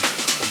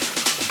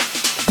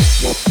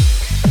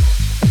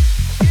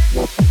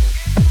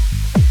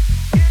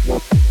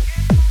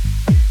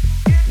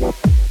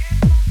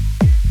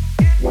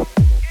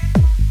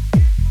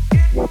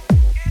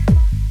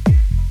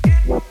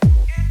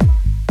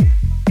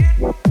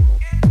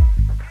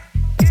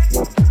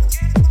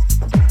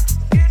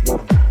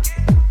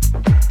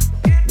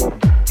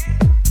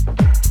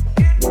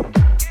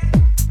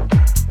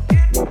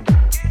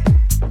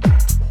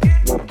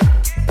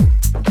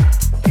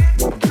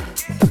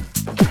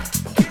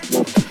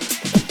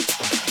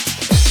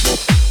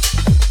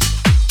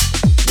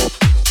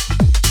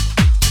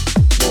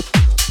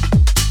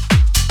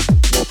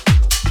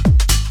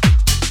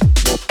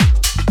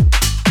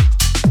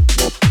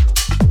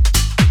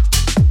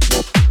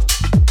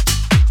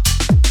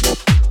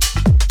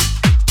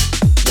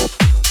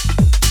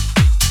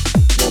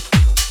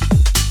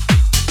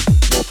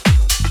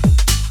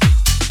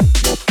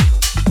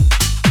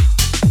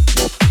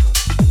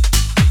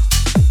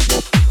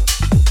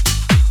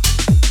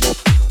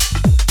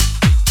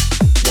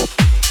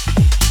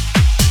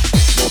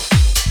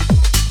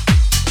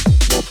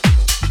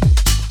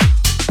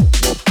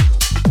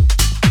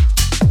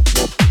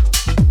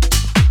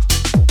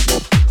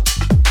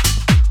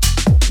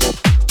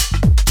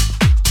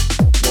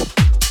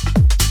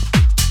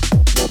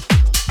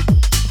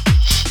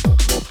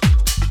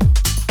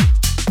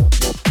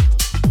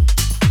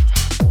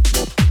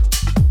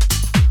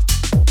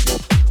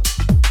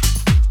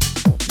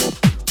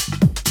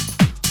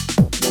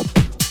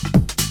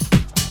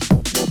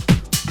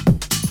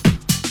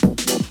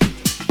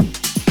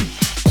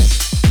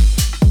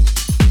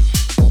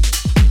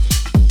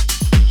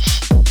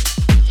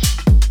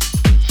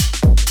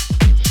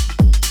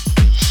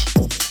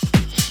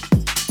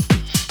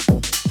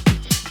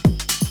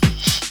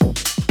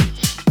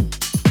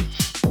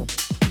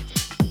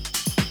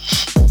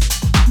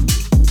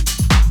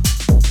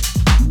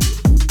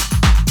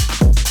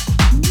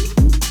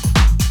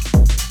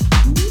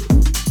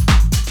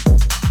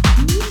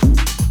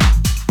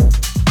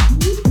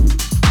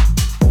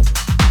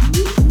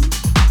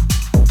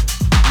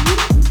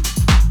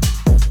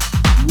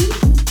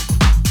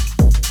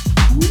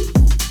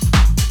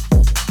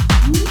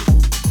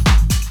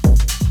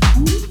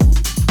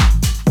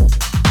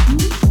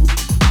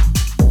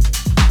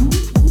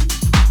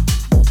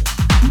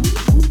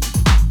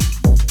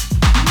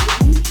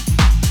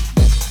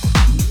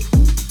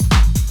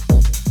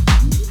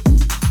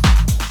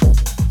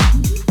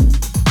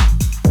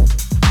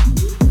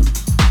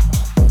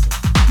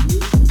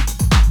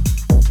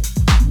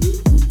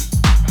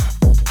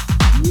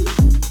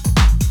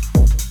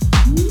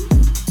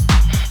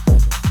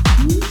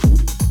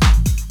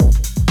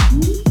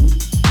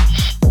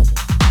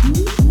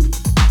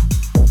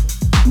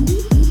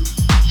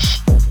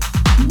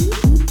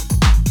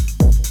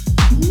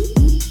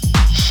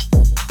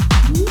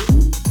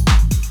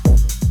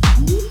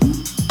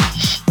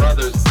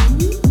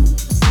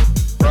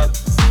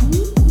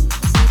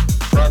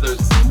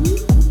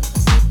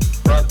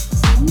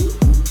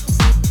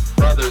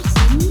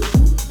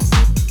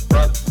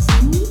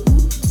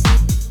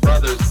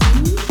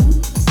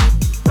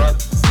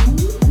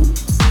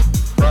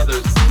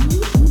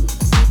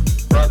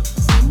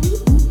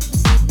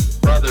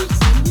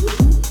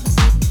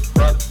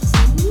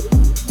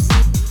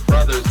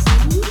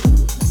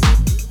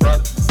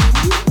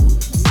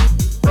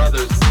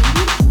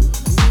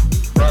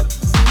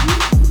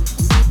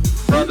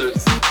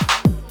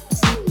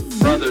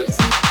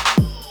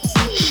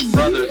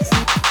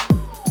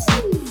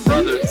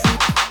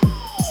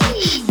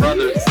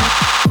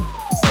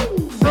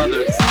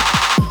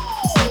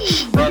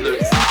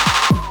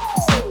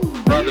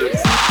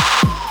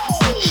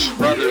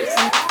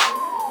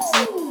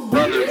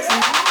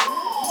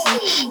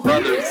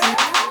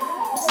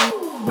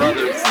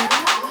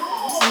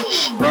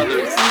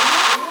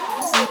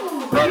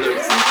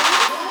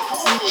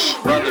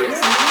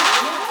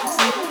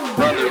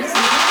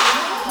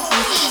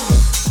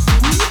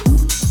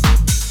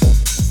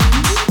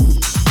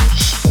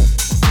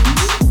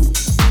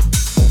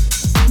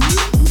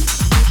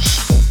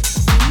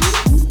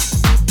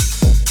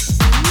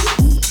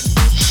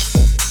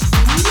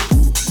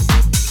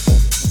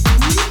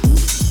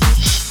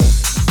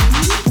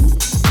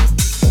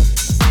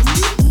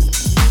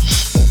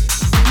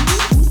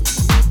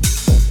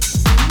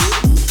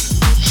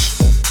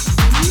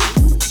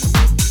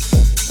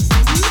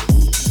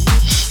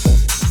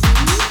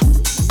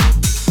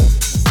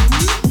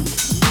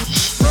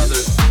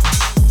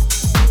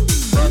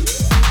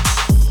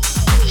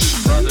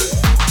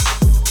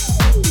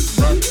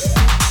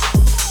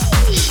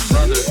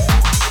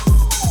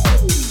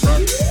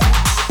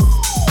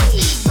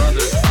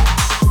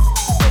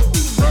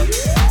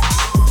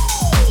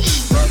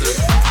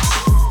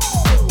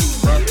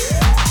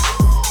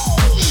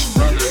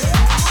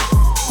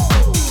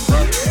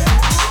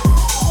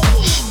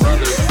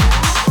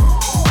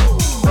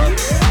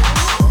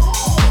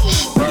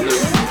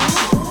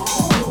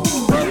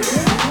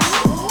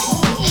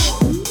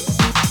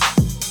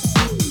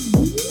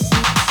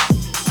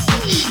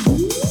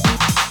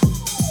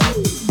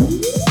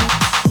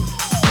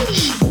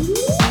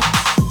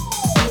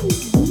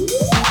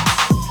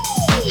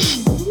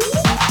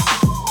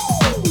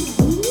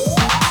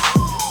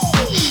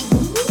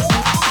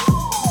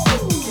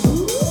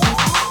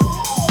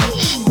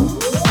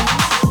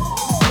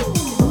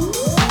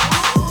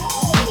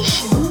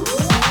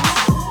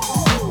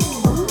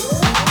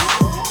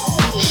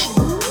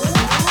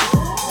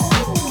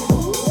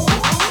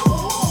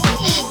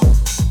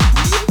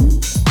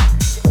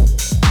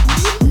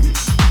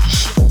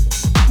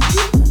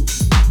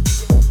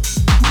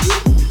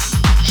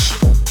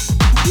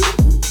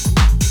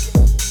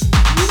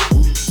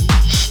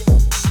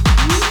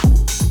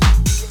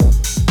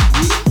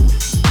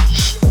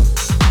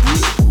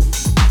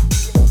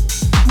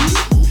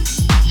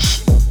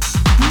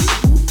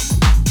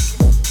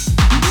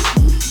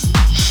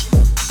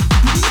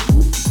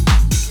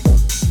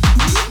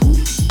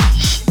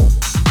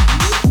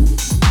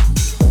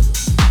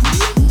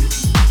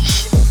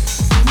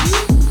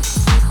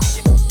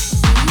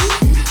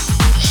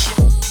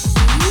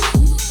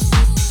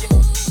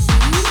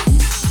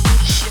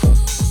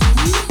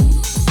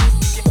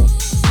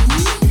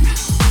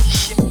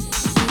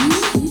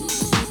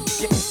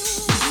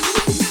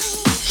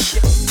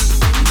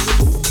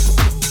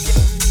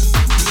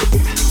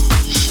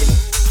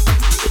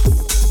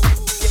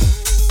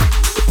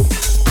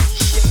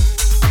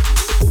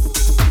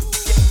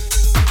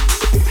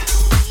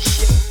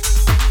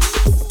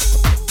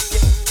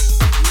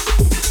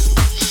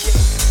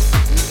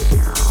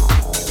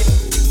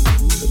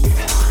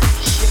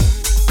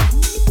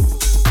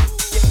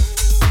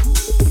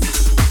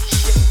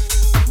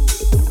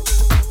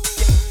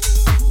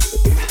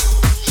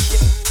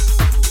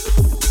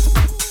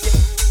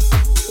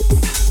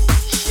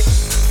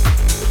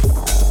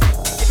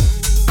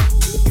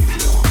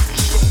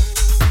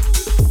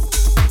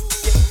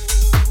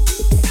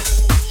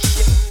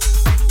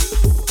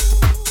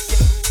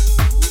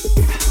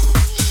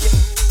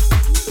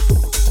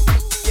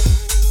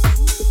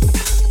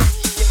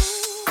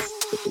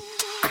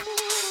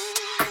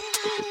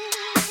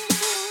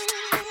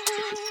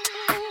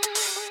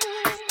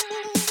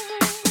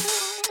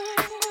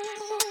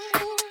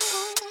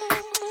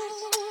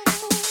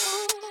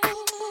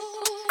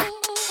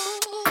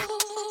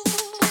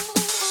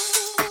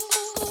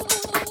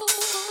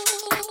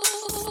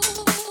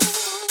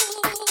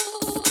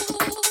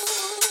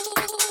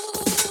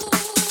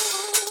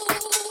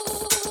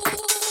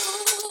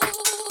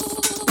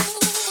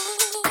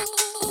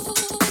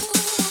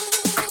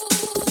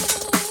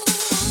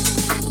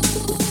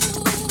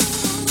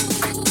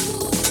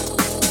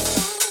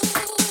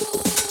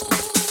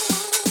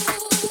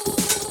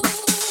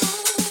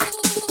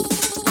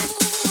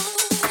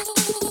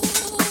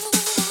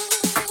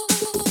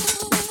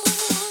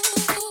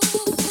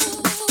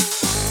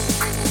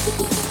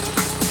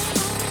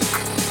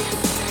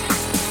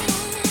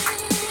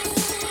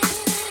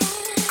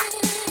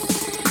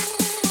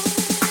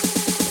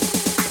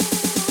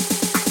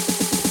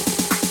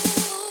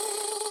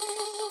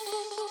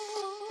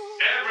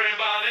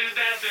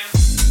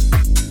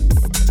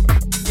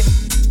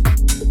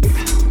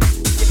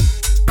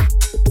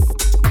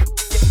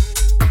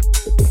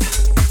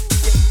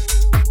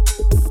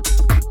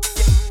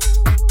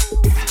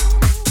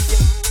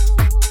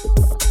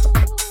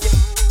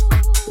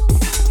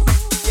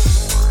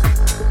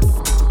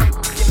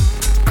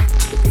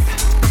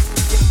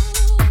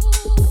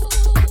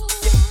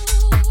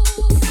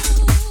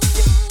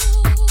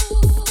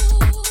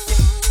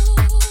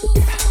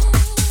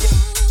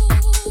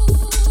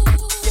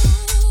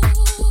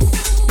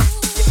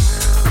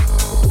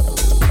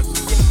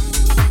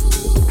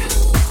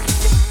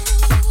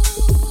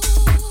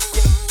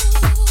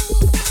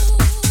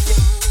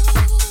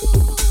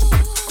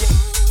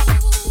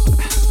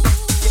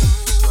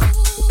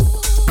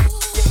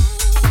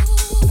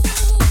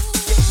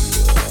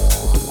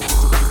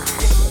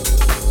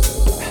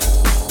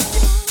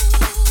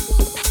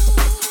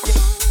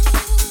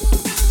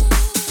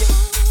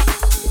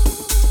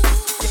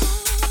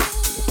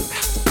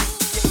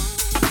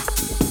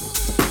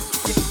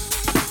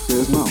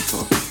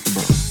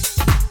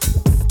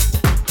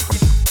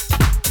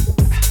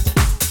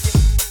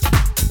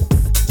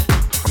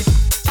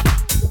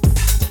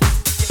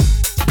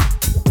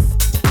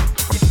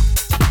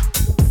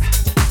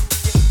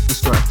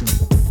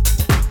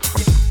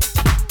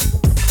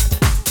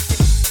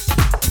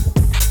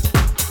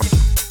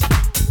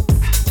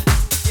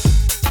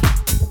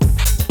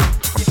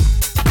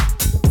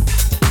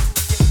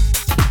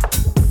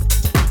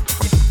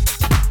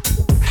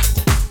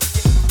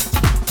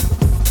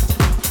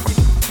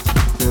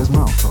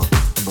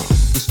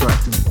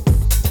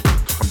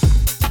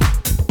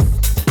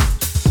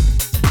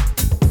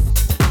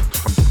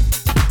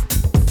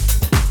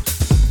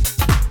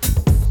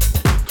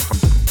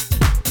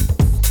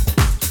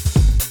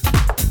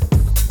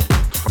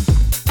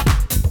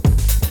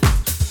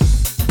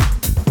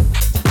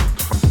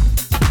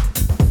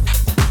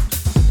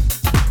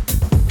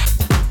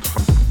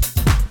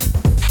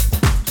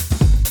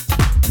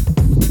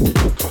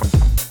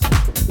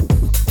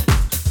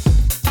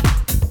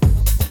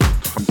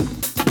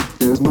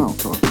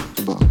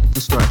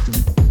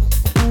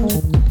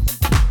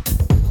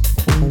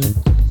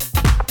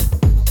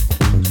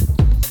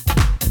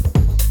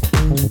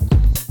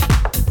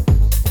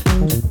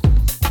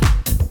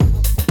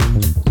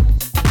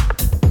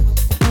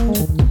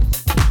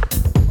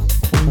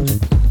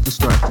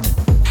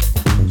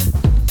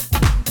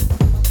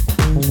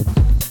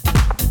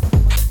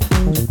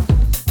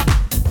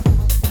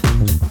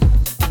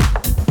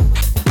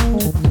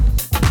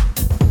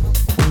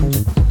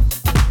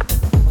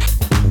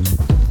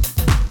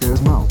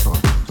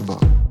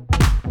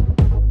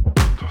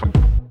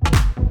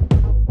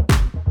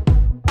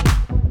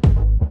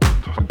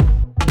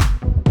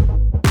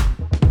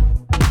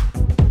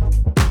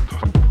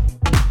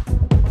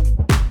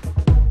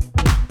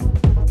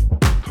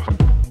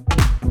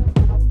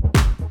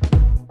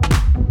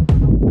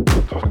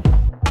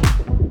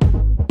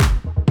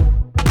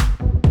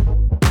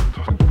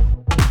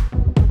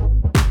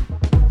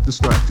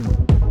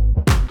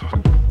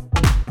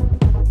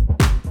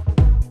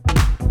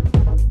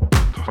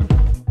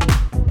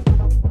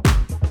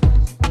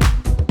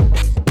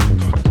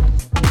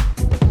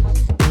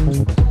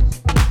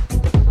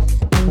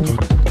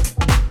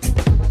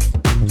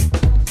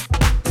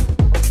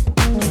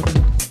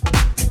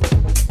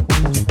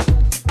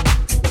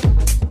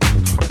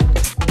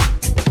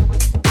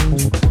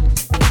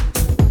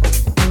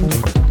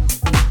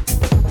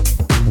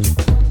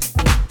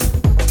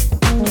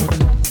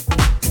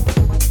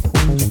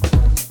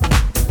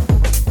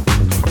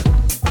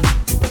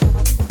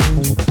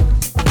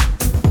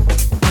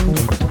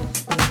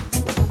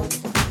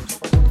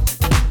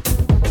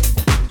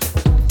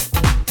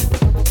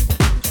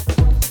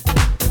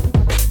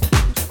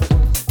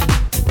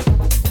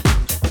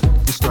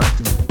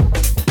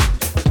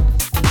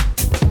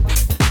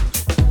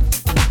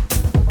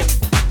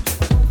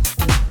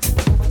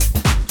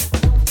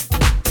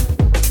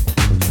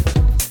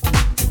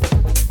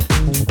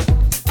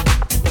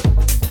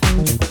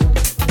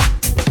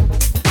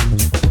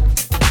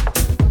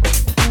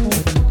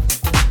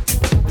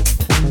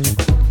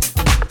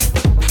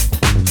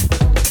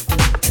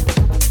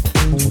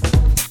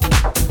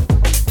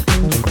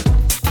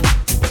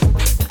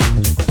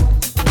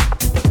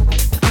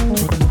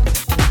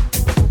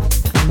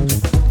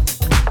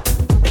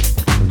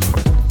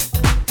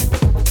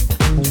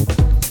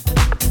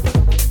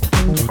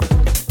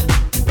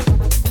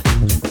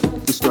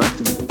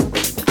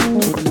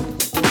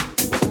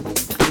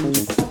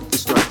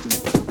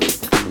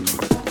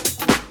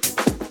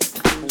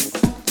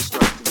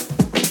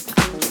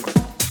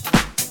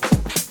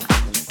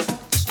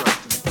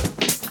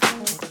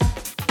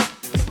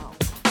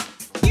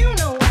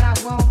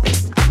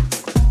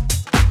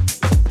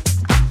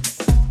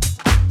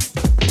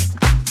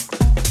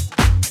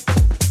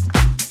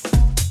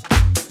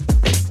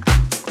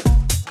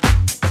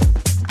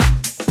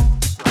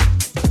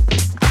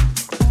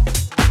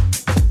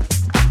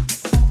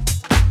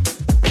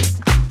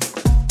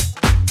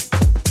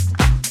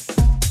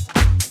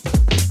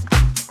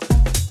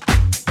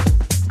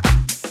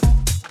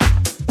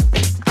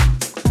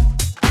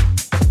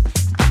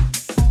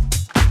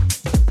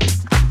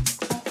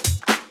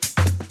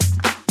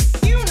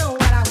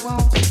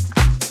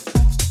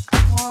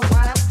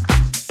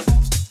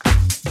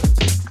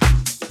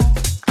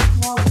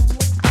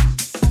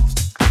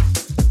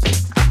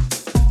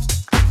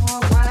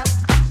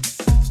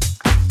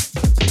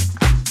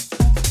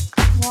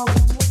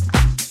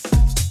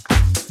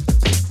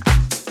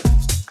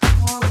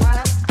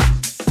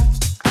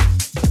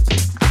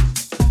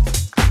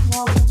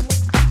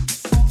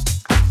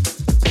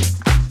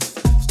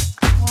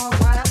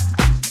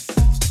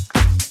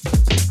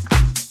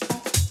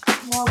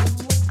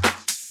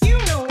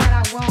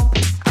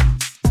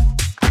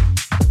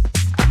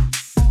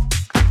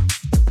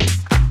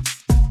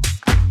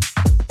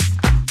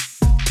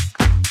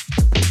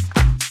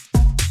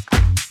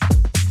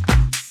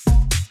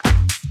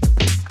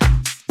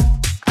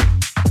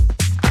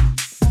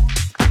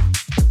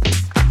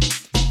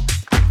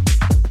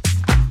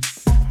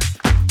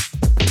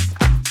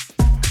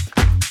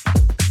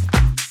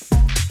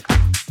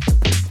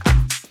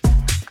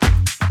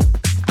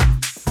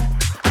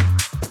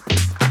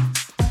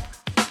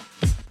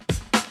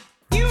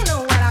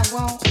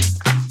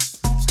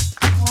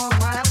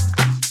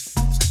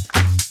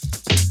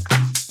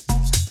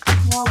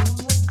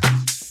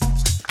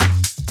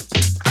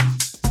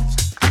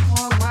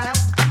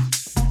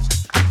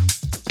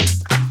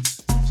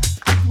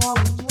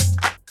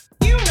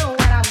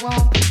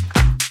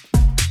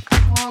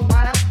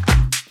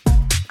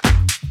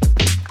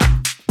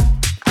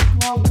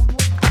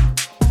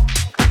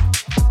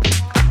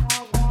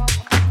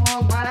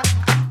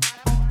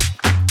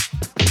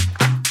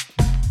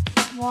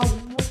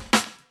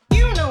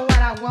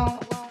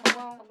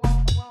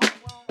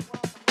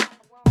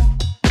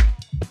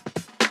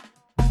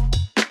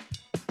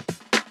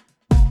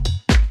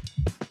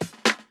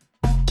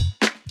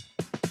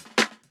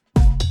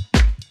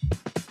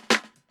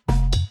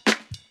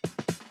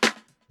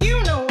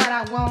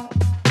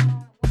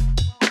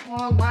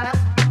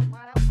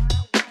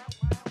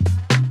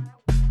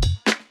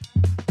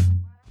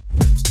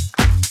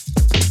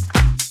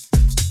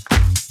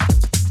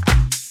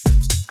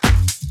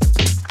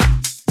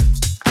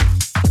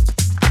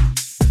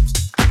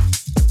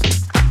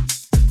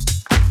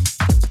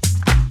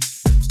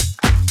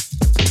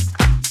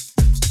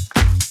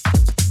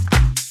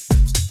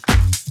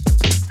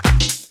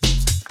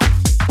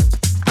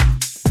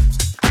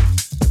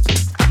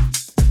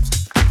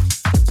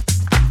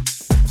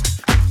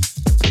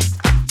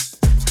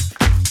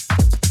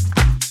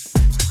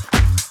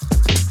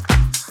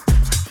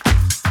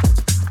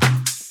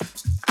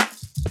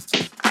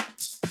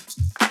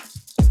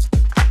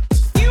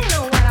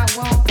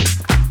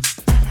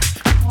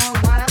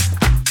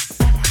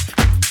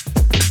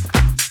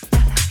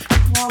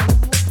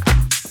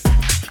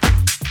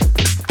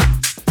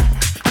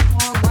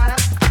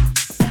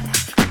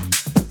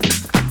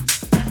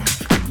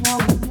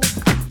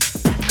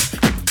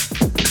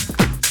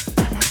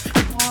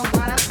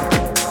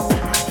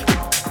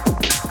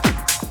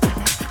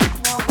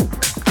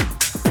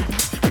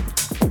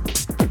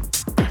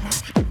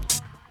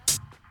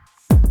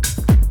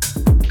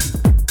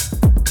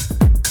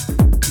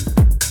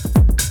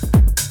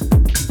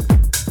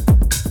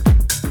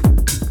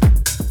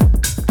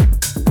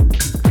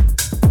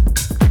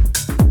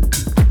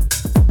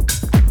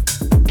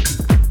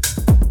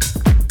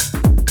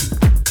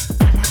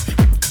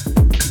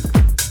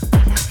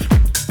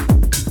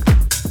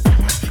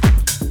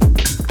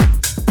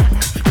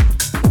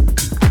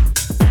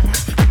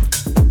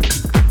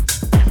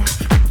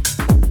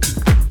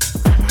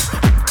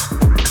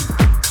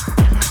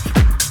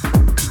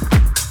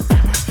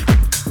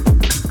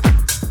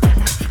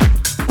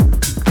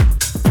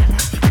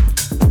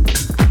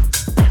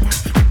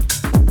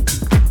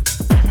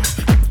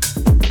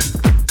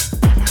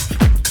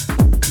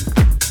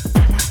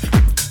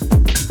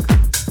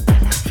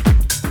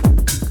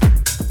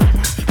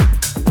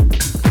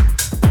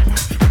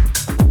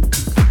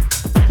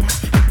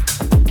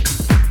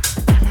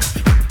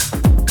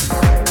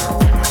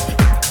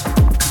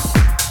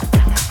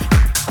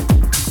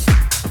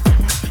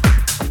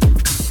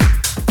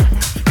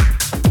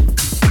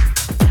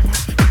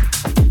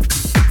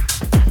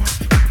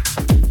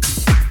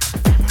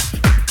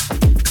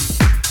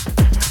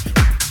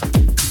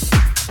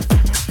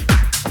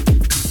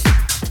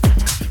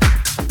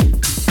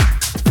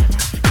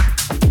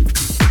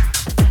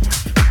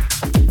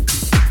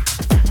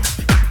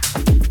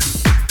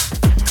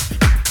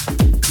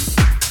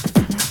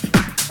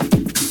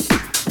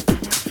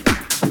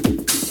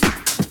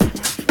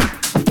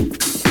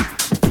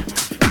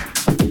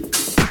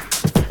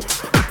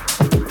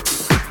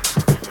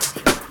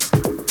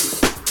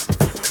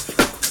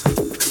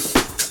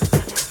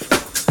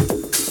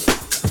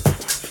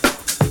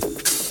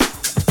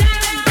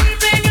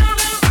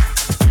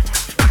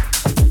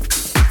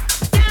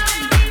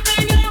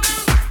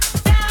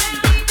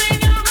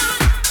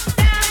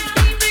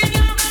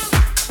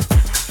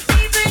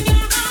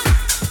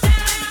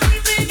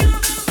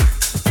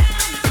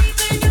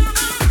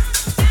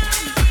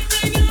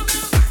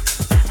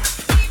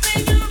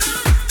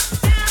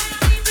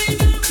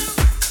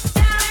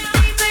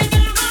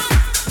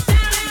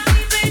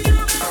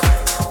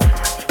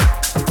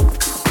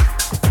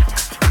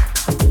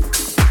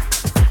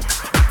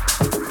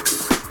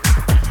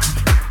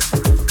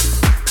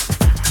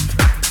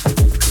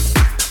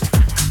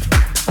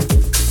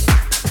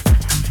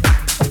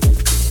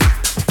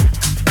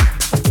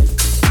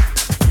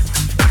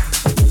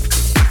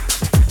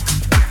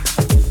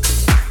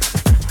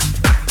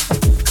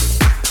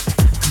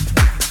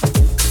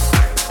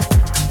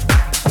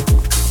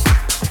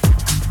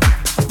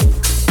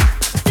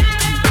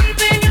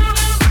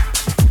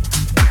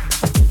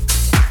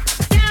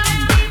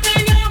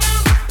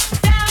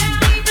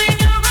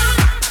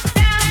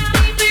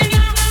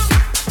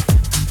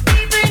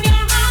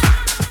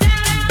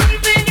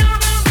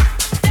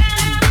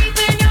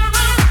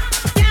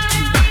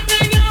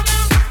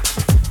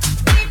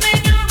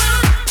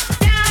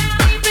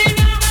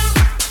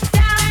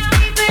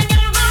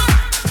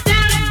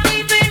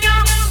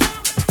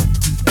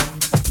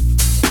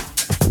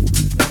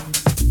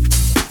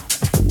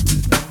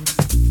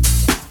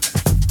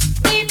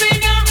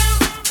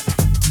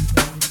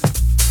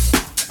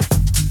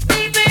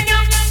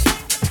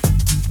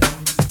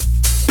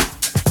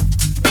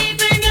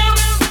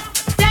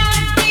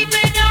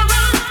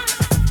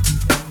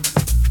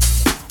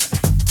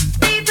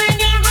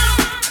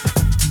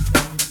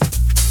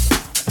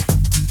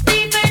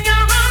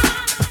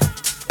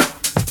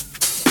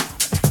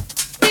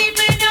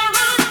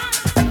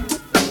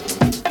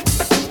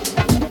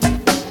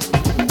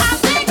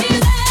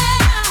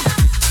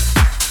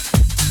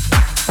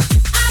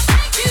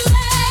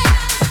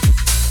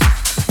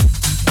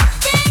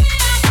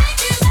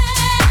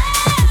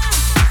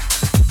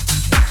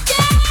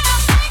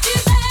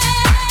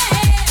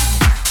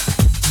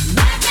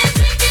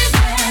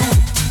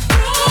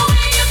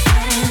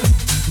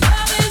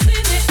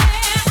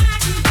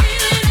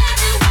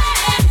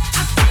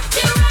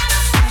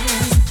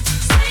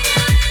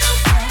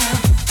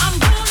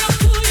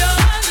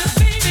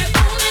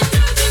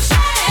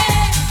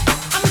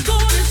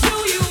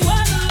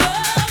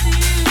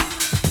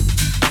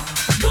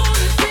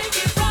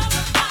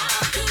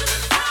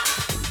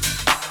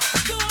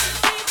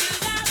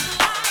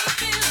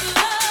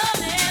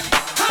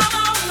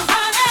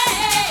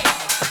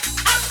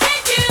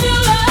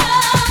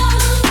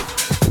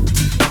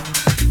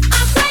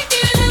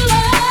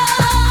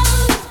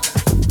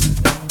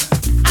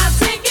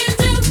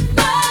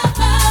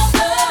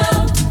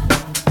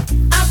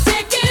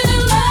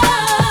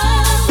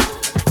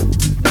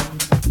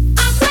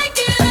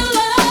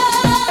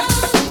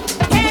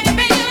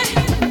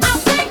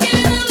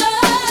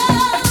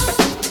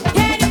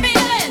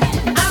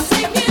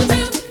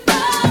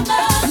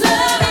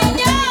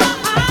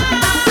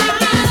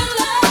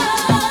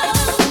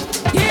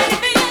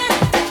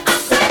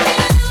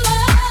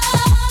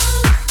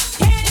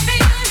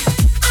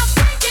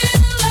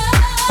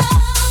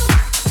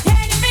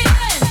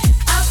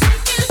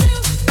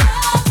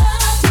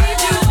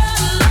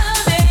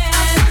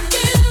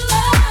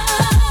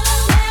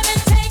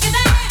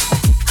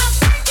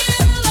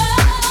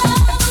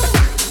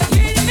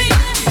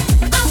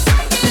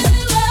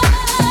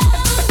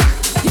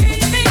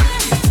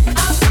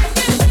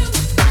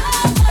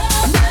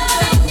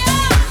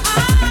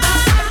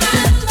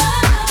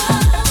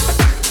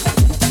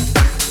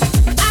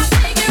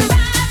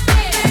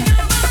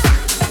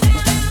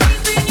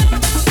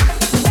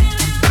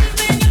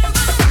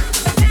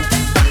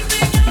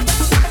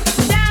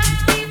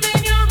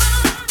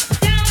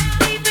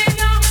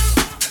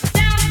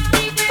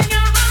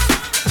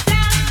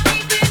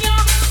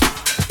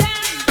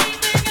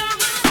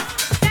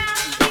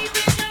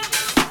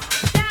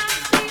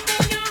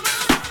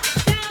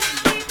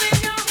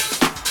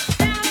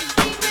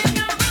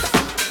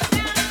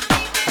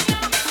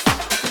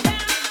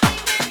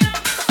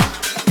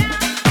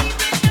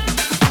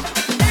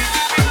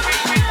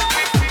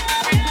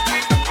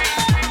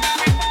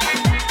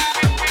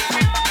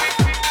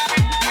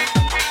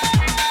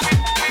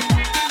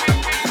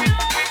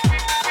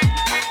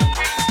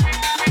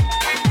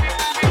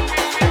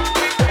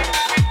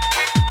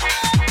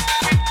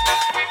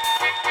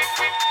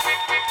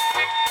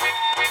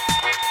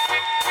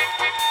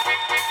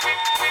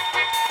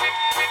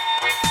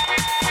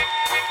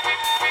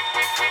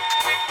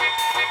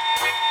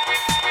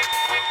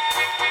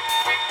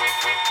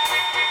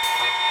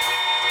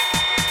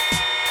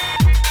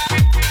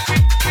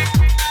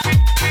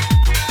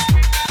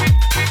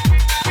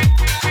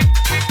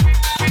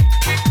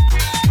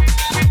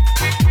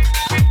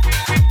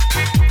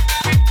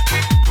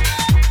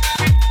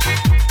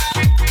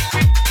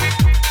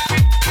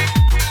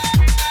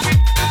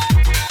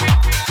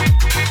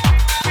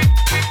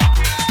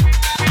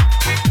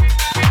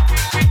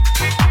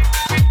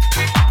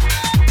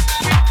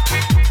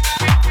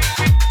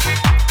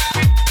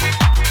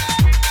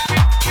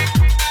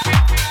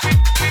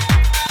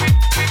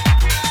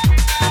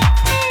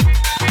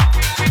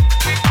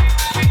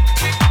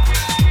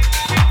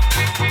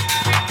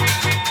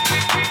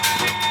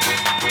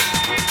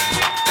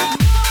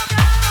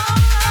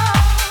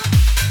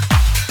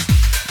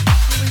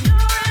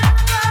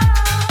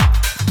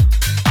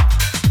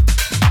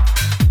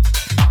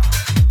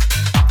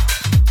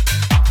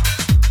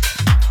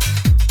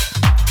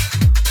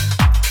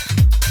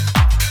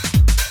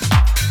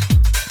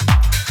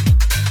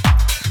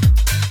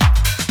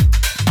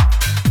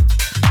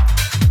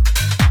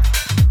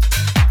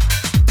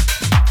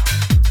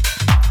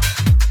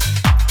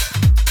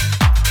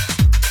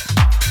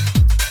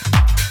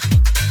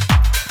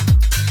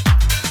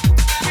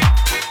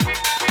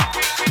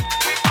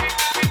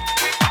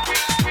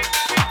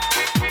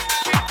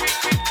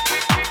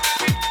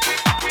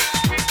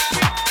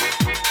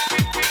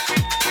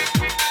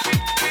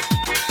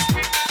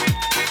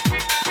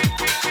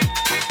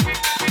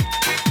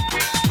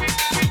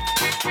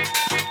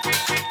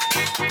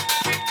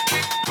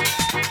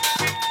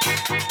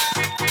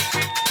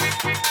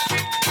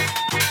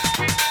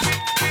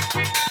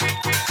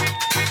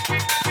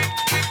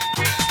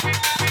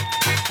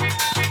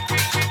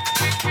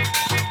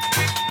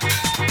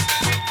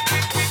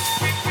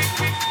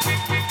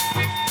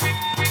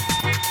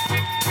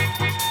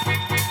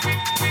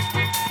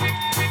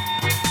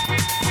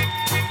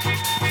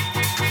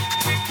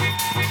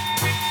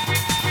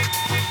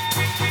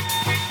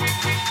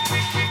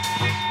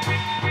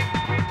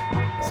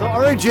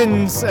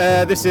Origins,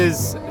 this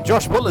is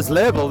Josh Butler's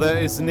label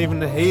that isn't even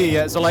here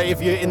yet. So, like,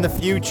 if you're in the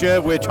future,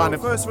 we're trying to.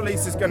 First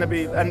release is going to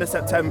be end of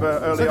September,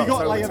 early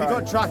October. Have you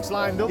got tracks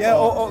lined up? Yeah,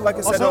 like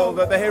I said, all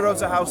the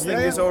Heroes of House thing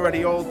Yeah. is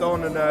already all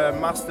done and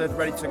mastered,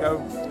 ready to go.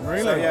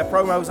 Really? So, yeah,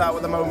 promo's out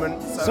at the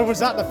moment. So was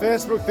that the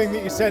Facebook thing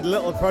that you said,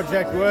 little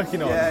project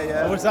working on?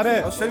 Yeah. Or was that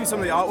it? I'll show you some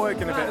of the artwork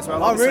in a bit as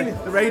well. Oh, Obviously,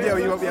 really? The radio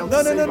you won't be able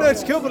to see. No,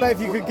 it's cool, but like,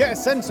 if you could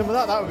send some of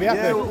that would be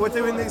epic. Yeah, we're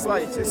doing these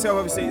so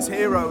obviously it's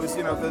heroes,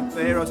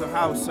 the Heroes of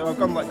House. So I've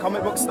gone like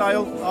comic book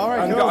style. All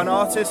right, and cool. got an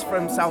artist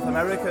from South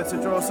America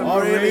to draw some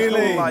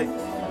really?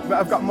 cool, But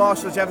I've got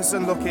Marshall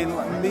Jefferson looking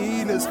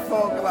mean as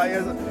fuck, like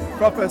a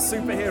proper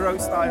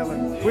superhero style.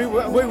 And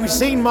We've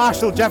seen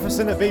Marshall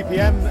Jefferson at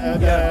BPM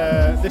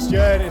this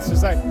year, and it's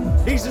just like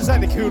he's just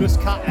like the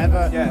coolest cat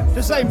ever. Yeah,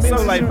 just like so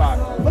laid back.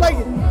 But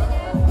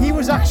like he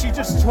was actually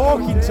just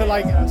talking to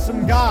like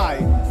some guy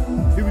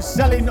who's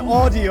selling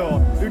audio,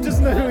 who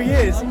doesn't know who he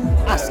is,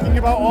 asking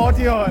about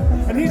audio,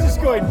 and he's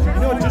just going,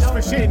 just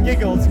for shit and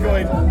giggles,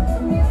 going,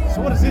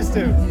 so what does this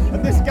do?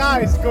 And this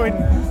guy's going,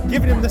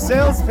 giving him the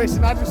sales pitch,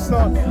 and I just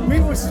thought, we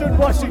were stood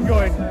watching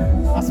going,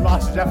 that's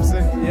Marshall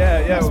Jefferson.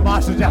 Yeah. That's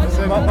Marshall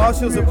Jefferson.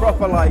 Marshall's a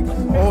proper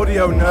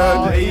audio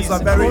nerd. He's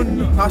like very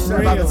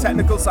passionate about the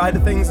technical side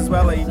of things as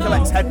well. He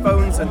collects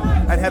headphones and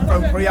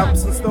headphone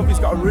preamps and stuff. He's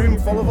got a room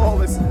full of all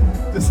this,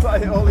 just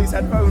like all these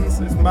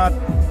headphones. It's mad.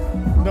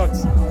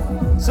 Nuts.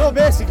 So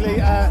basically,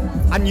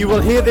 and you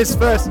will hear this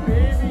first,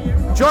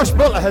 Josh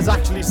Butler has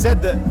actually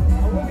said that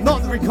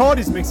not record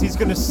his mix, he's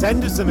going to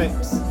send us a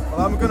mix.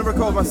 Well, I'm going to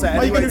record my set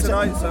anyway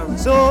tonight.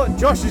 So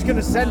Josh is going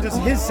to send us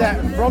his set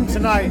from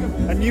tonight,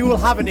 and you will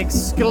have an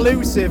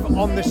exclusive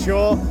on the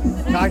show.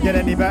 Can't get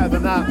any better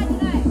than that.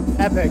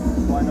 Epic.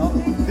 Why not?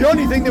 The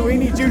only thing that we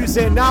need you to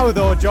say now,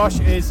 though, Josh,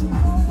 is,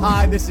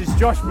 hi, this is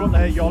Josh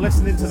Butler, you're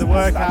listening to The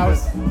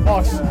Workhouse.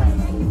 Bosh.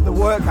 The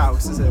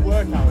Workhouse, is it? The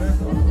Workhouse.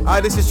 Hi,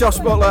 this is Josh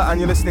Butler, and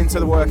you're listening to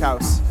The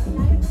Workhouse.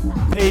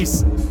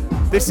 Peace.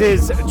 This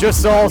is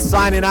Just All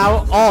signing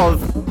out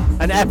of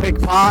an epic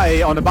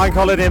party on a bank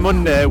holiday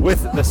Monday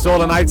with the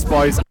Solar Nights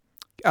boys.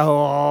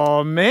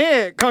 Oh,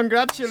 mate,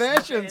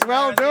 congratulations,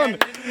 well done.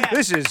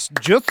 This is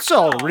Just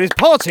Sol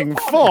reporting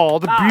for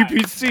the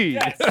BBC.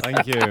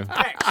 Thank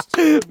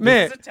you.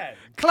 Mate,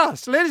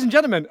 class, ladies and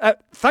gentlemen,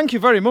 thank you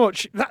very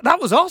much. That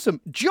was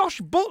awesome.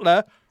 Josh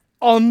Butler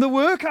on The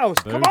Workhouse.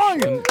 Come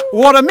on.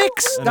 What a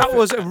mix. That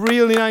was a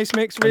really nice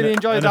mix. Really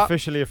enjoyed that.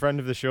 Officially a friend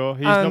of the show.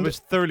 He's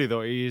noticed thoroughly,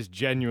 though. He is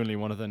genuinely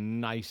one of the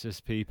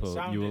nicest people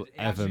you will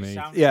ever meet.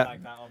 Yeah.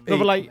 No,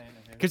 but like,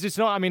 because it's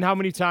not, I mean, how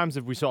many times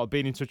have we sort of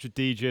been in touch with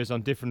DJs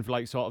on different,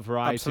 like, sort of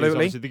varieties? Absolutely.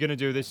 Obviously, they're going to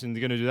do this and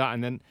they're going to do that.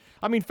 And then,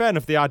 I mean, fair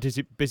enough, they are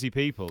busy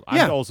people.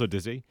 I'm also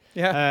dizzy.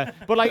 Yeah.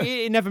 But, like,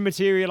 it never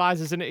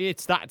materializes, and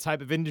it's that type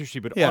of industry.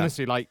 But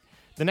honestly, like,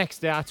 the next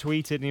day I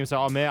tweeted and he was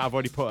like, oh, mate, I've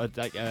already put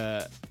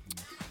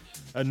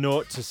a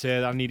note to say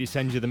that I need to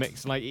send you the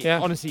mix. Like,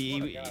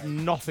 honestly,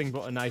 nothing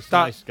but a nice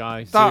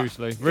guy.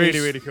 Seriously,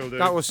 really cool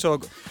dude. That was so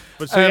good.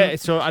 But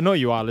so I know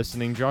you are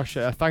listening, Josh.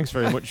 Thanks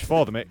very much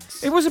for the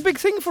mix. It was a big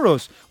thing for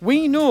us.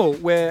 We know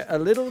we're a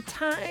little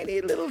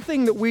tiny little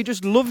thing that we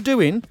just love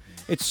doing.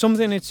 It's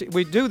something.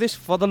 We do this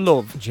for the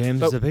love.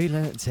 James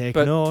Zabila, take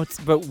note.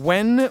 But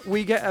when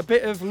we get a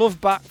bit of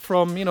love back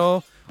from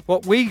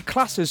what we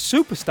class as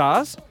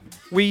superstars.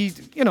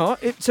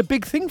 It's a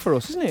big thing for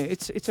us, isn't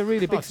it? It's a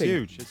really big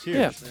thing. It's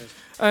huge.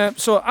 Yeah.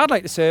 So I'd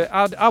like to say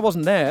I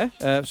wasn't there,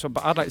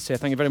 but I'd like to say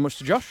thank you very much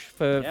to Josh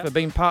for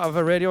being part of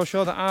a radio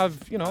show that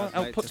I've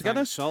helped put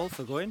together. Sol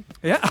for going.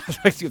 Yeah, I'd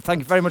like to thank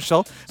you very much,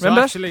 Sol.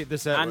 Remember? So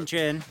actually, and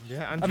Jane.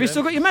 Yeah, and Have you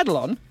still got your medal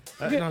on?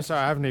 No, sorry,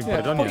 I haven't even put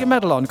it on put yet. your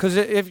medal on, because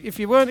if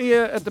you weren't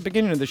here at the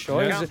beginning of the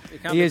show,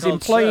 he is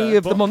employee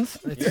of the month.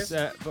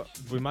 But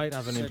we might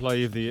have an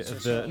employee of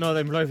the no, the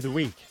employee of the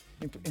week.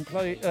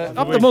 Employee of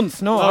the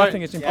month? No, I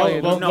think it's employee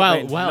of the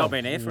month.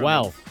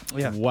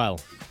 Well.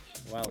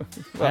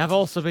 I have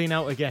also been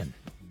out again.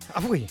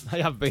 Have we? I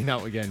have been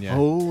out again, yeah.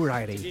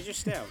 Alrighty. Did you just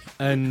stay out?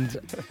 And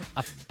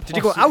did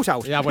you go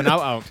out? Yeah, I went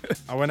out.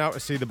 I went out to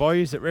see the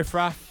boys at Riff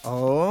Raff.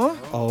 To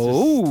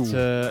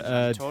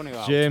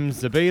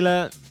James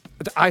Zabila.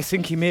 I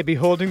think he may be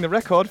holding the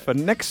record for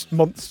next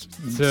month's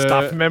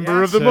staff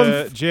member of the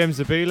month. James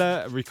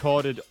Zabila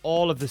recorded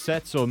all of the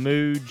sets. So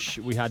Mooj,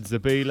 we had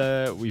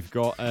Zabila, we've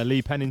got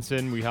Lee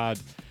Pennington, we had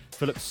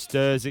Philip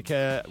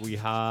Sturziker, we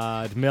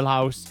had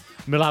Millhouse.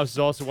 Millhouse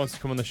also wants to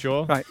come on the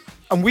show. Right.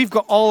 And we've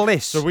got all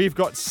this. So we've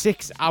got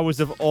 6 hours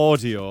of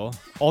audio.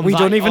 We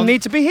don't even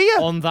need to be here.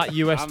 On that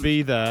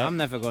USB there. I'm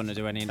never going to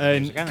do any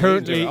interviews again.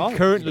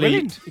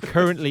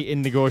 Currently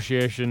in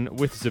negotiation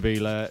with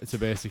Zabila to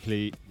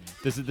basically...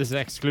 There's an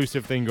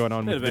exclusive thing going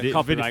on with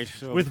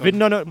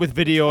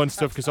video and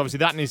stuff, because obviously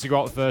that needs to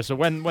go out first. So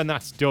when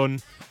that's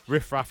done,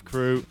 Riff Raff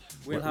crew,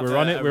 we're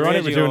on it.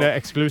 We're doing an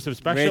exclusive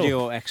special.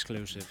 Radio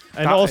exclusive.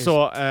 And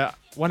also,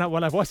 when I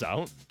was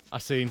out, I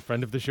seen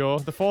friend of the show,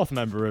 the 4th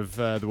member of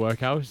the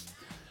Workhouse,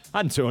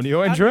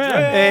 Antonio Andrea.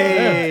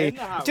 Hey. Do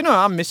you know,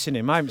 I'm missing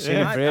him. I haven't seen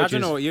him for ages. I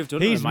don't know what you've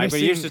done He's with him, Mike, but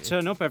he used to missing-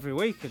 turn up every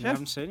week and I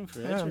haven't seen him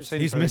for ages.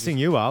 He's missing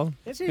you, Al.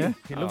 Is he? Yeah,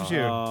 he loves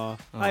you. Hi,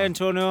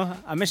 Antonio.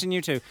 I'm missing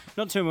you too.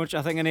 Not too much.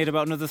 I think I need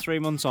about another 3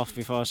 months off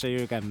before I see you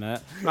again, mate.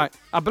 Right,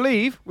 I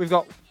believe we've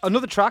got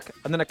another track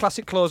and then a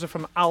classic closer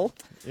from Al.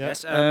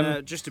 Yes,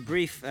 just a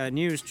brief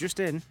news just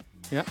in.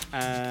 Yeah.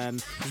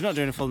 He's not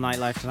doing a full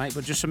nightlife tonight,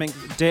 but just something,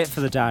 date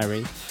for the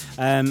diary.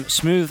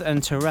 Smooth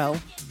and Terrell.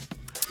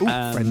 Ooh,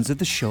 friends of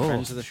the show.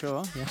 Friends of the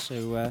show, yes.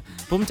 So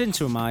bumped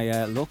into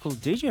my local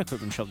DJ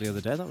equipment shop the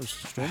other day. That was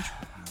strange.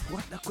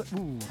 What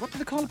do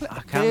they call it? I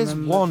can't Phase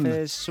remember. 1.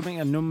 Phase something,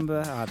 a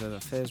number. I don't know.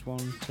 Phase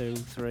 1, 2,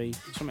 3,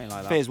 something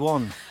like that. Phase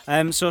 1.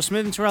 So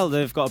Smooth and Terrell,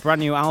 they've got a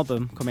brand new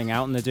album coming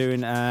out, and they're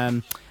doing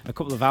a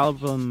couple of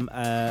album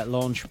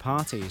launch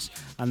parties,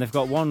 and they've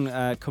got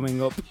one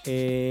coming up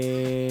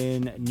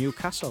in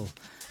Newcastle.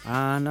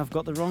 And I've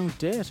got the wrong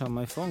date on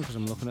my phone because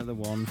I'm looking at the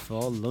one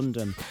for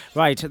London.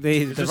 Right,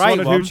 the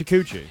right one. Hoochie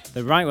Coochie?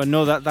 The right one.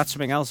 No, that's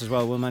something else as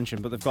well. We'll mention.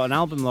 But they've got an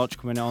album launch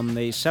coming on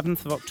the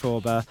 7th of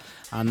October,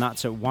 and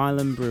that's at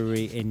Wylam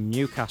Brewery in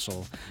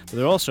Newcastle. But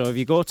they're also, if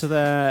you go to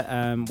their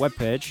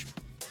webpage,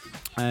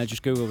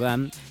 just Google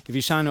them. If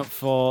you sign up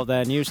for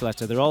their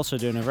newsletter, they're also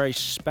doing a very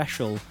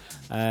special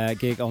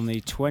gig on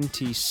the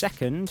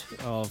 22nd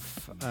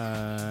of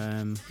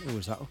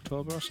is that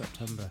October or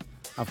September?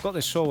 I've got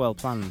this so well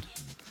planned.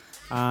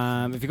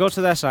 If you go to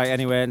their site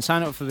anyway and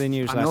sign up for the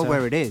newsletter. I know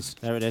where it is.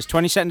 There it is.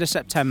 22nd of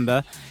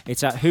September.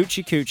 It's at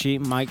Hoochie Coochie,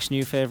 Mike's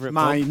new favourite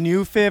pub. My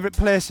new favourite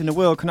place in the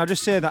world. Can I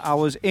just say that I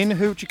was in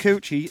Hoochie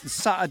Coochie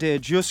Saturday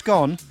just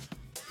gone.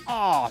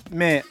 Oh,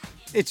 mate.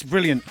 It's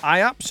brilliant.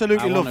 I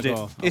absolutely loved it.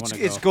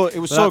 It's good. It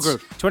was so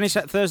good.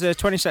 Thursday,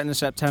 22nd of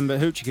September,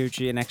 Hoochie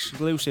Coochie, an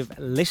exclusive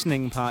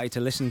listening party to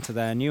listen to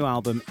their new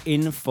album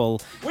in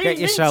full. Get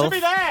yourself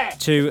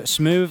to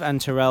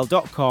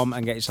smoothandterrell.com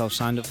and get yourself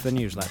signed up for the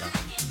newsletter.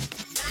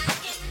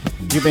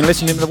 You've been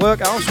listening to the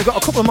Workhouse. We've got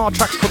a couple of more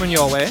tracks coming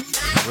your way.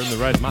 We're in the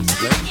red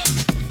massively.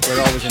 We're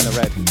always in the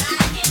red.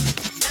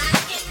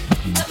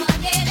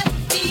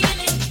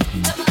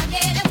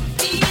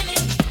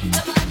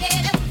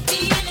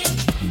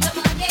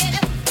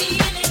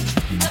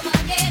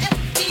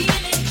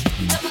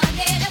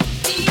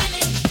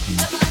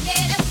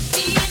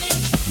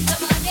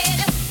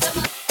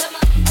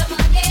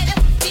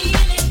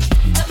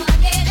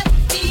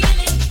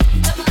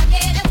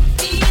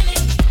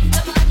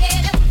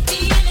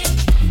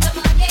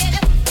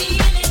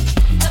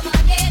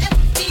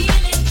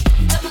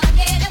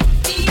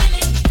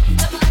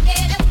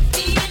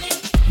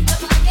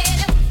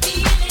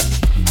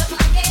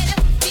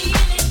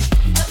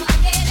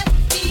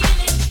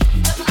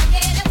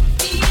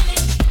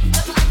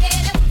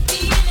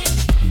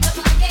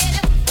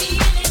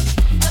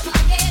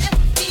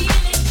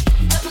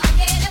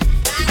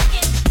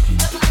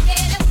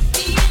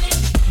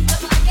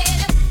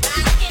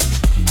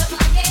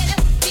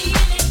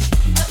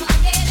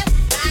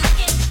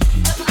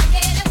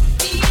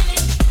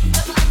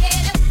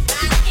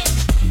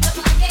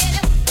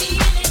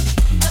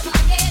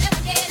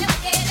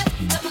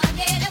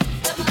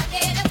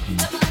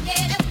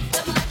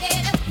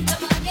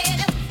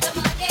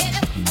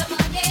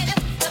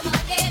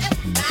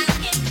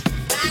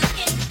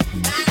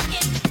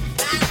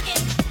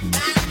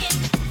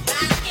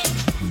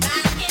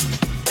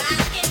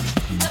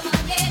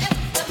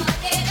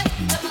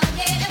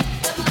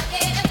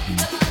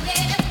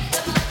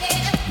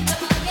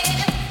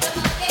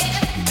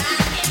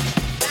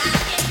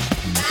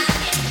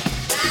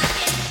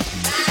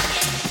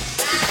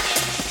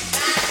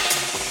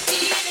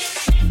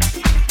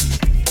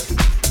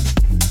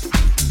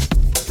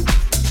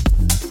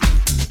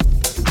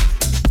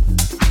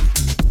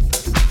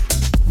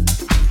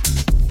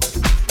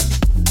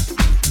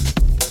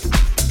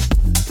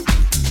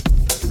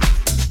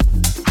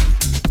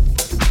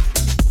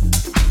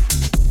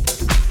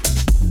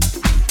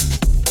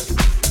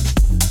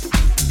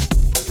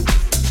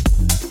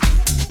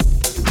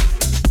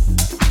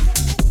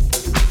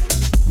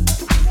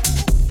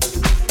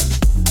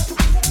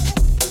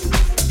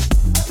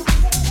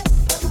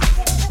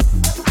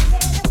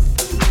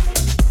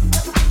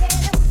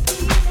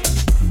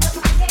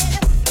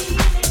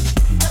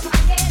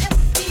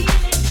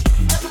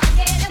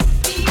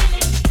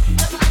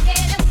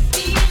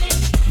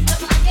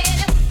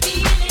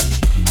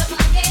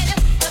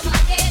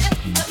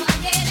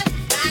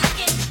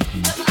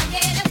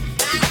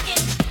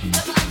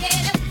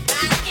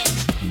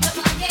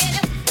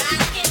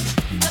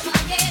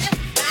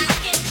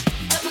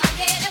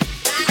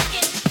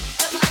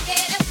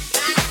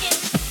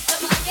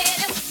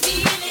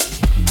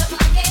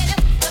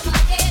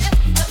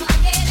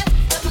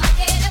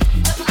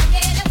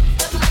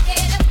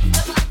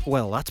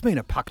 Well, that's been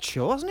a packed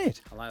show, hasn't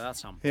it? I like that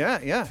sample.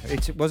 Yeah.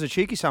 It was a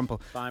cheeky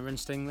sample. Byron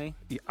Stingley.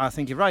 I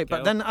think you're right,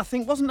 but then I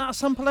think, wasn't that a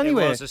sample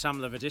anyway? It was a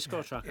sample of a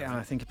disco track. Yeah,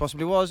 I think it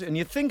possibly was. And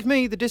you'd think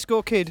me, the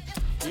disco kid,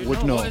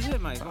 would know. What is it,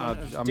 mate?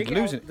 I'm Dig it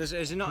losing out.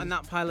 Is it not in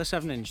that pile of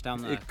 7-inch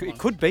down there? It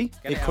could be.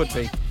 It could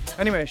be.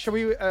 Anyway, shall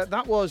we?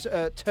 That was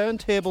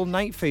Turntable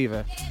Night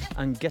Fever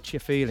and Get You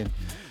Feeling.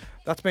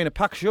 That's been a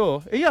packed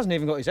show. He hasn't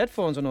even got his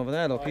headphones on over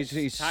there. Look,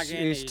 he's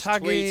tagging,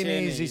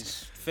 tweeting,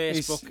 he's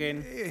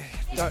Facebooking.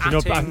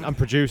 I'm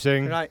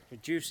producing. Right.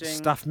 Producing.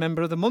 Staff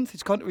member of the month.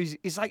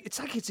 It's like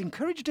it's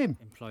encouraged him.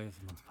 Employee of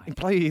the month.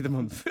 Employee of the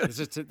month. This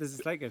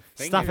is like a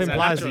thing. Staff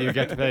implies that you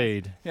get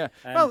paid. Yeah.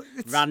 Well,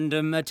 it's,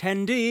 random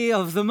attendee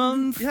of the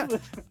month. Yeah.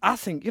 I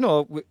think, it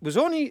was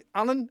only,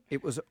 Alan,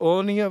 it was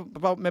only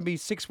about maybe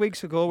 6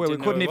 weeks ago where we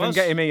couldn't even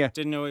get him here.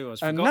 Didn't know he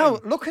was. And Forgot now,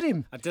 him. look at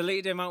him. I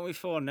deleted him out of my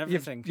phone and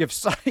everything. You've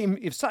sat him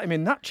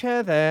in that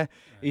chair there.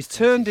 He's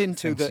turned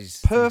into the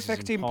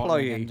perfect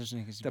employee. Again, doesn't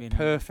he? 'Cause he's The been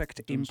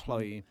perfect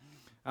employee.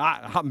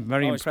 I'm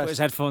very He's put impressed. his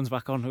headphones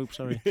back on. Oops,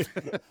 sorry.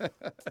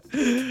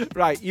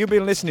 Right, you've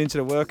been listening to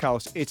the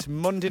Workhouse. It's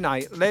Monday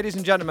night. Ladies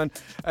and gentlemen,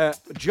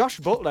 Josh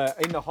Butler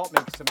in the hot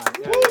mix tonight.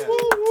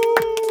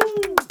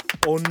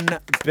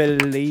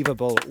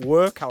 Unbelievable.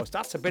 Workhouse.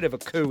 That's a bit of a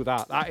coup,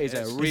 that. That is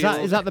a real...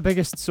 Is that the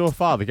biggest so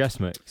far, the guest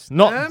mix?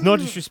 No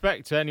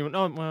disrespect to anyone.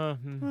 No,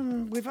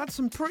 we've had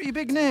some pretty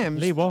big names.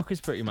 Lee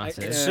Walker's pretty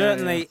massive. It's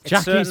certainly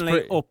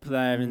up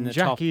there in the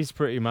top. Jackie's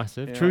pretty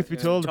massive. Truth be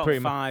told, top pretty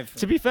five.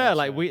 To be fair,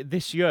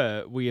 this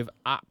year we have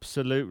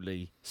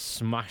absolutely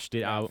smashed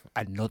it out.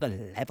 Another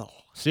level.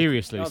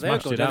 Seriously,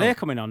 smashed it out. They're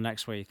coming on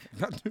next week.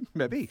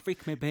 Maybe.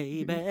 Freak me,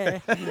 baby.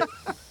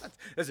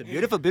 There's a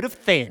beautiful bit of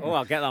thing. Oh,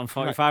 I'll get that on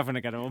 45 when I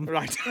get home.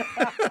 Right.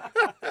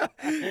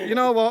 You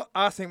know what?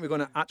 I think we're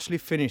going to actually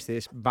finish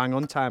this bang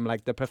on time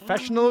like the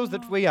professionals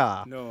that we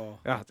are. No.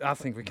 I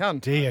think we can.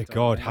 Dear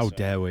God, how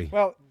dare we?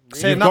 Well,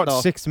 you've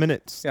got 6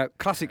 minutes. Yeah,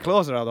 classic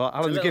closer, although.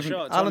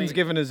 Alan's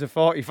given us a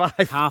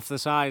 45. Half the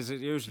size it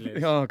usually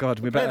is. Oh, God,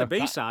 we Play better... the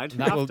B-side.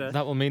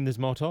 That will mean there's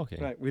more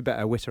talking. Right, we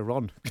better witter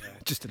on.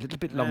 Just a little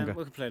bit longer.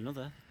 We can play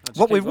another.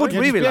 What we would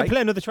really like...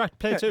 Play another track.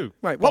 Play two.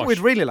 Right, what we'd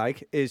really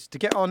like is to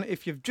get on,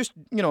 if you've just,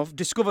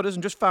 discovered us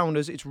and just found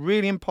us, it's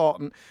really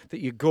important that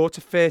you go to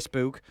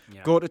Facebook,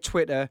 go to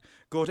Twitter,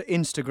 go to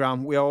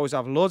Instagram. We always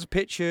have loads of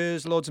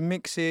pictures, loads of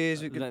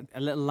mixes. A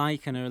little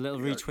like and a little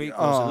retweet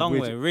goes a long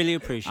way. Really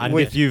appreciate it. And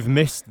if you've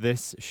missed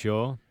this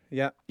show...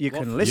 Yeah, you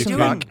can listen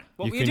back.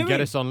 You can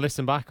get us on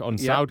Listen Back on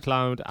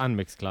SoundCloud and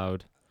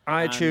Mixcloud.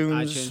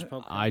 iTunes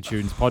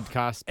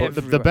podcast. But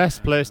the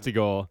best place to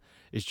go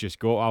is just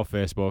go to our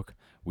Facebook.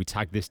 We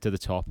tag this to the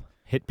top,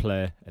 hit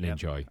play, and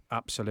enjoy.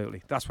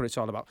 Absolutely. That's what it's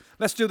all about.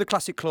 Let's do the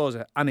classic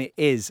closer, and it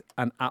is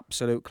an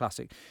absolute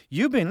classic.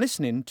 You've been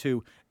listening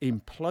to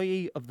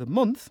Employee of the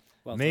Month.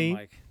 Well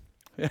me.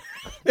 Done,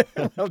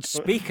 Mike.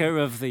 Speaker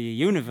of the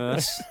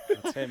universe.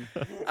 That's him.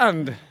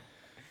 And...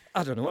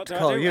 I don't know what to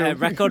call you.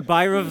 Record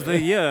buyer of the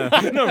year.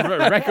 No,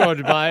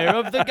 record buyer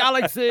of the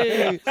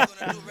galaxy. What we're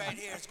gonna do right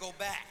here is go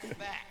back.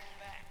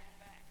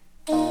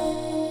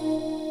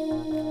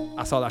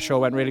 I thought that show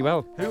went really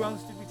well. Who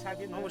else did we tag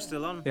in? Oh, we're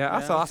still on. Yeah,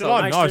 I thought.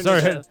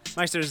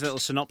 Nice to his little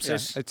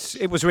synopsis.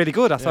 Yeah, it was really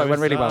good. I thought it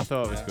went really well. I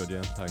thought it was good,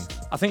 yeah. Thanks.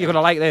 I think you're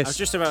going to like this. I was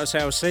just about to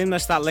say how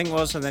seamless that link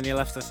was, and then you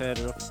left the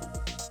fader up.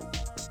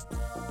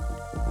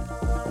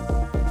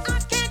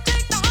 Baby,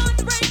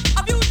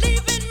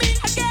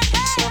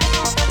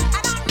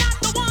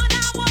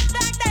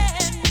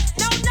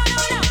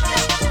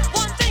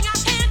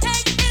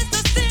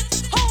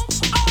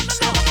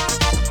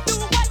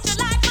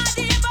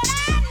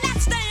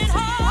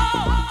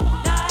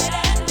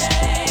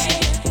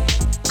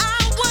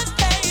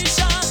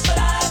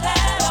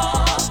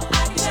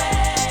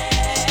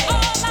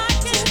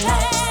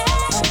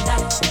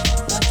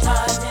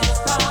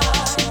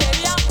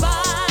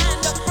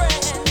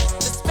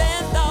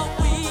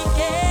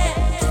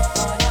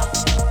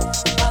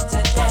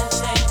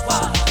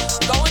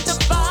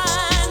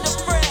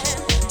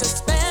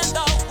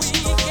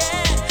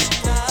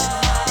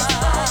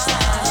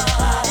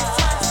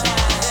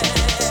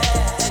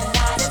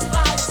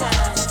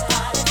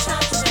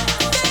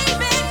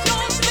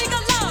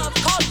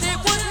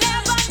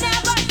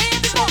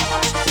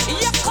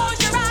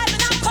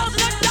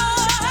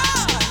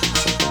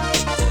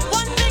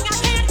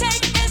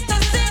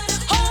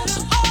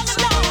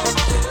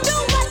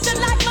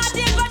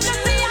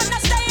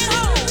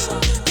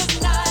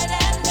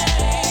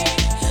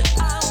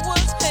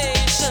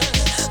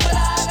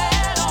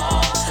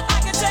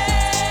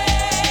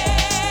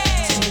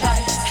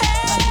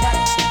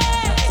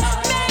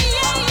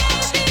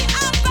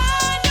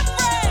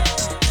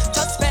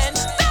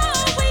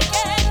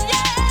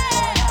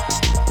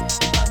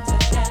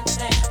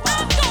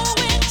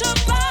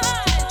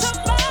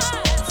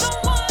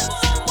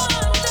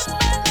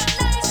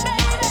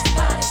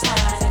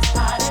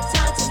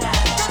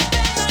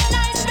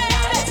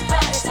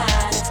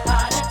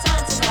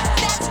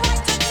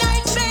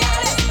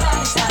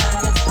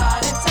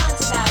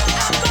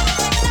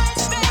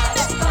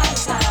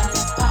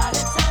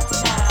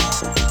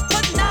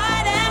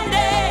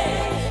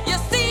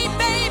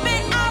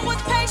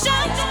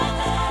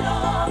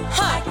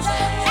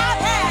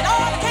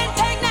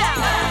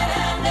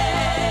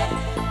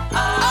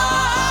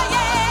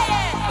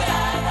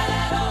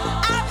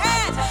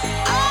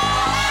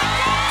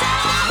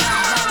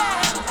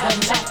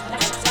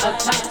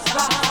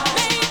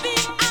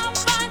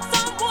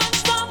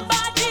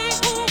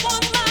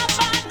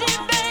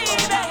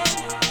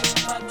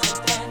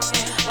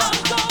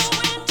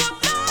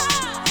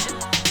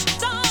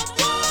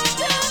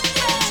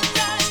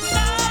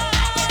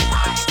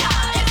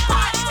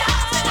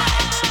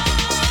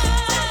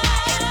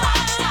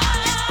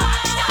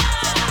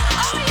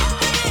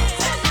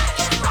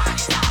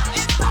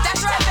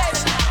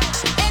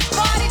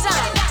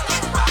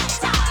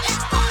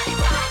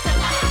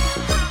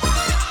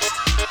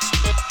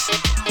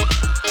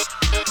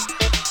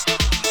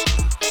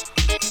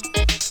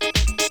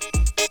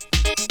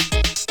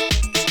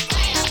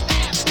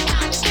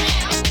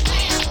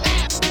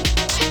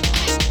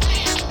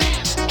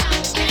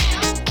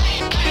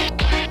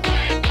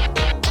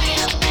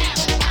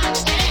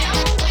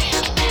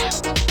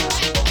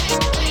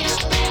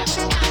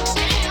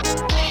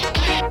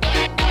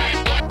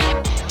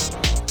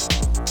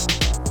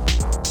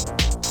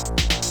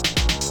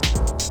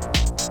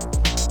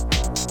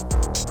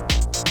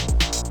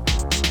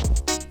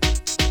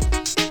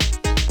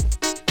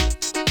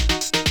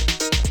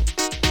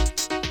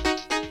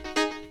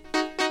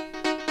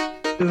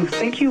 who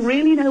think you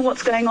really know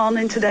what's going on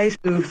in today's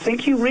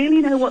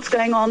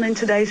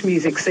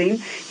music scene,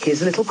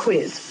 here's a little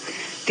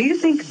quiz. Do you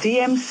think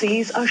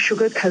DMCs are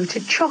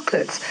sugar-coated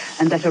chocolates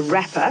and that a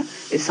rapper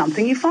is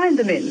something you find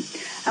them in?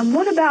 And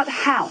what about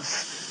house?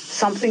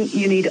 Something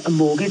you need a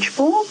mortgage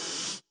for?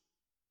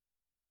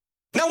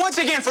 Now, once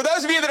again, for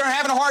those of you that are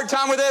having a hard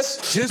time with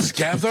this, just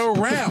gather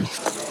around.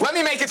 Let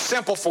me make it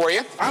simple for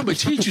you. I'm going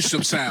to teach you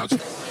some sounds.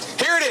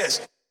 Here it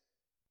is.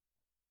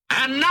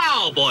 And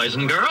now, boys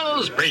and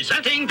girls,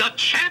 presenting the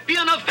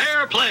champion of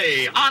fair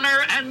play,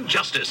 honor, and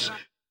justice.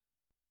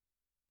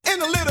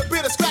 And a little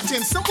bit of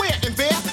scratching somewhere in there.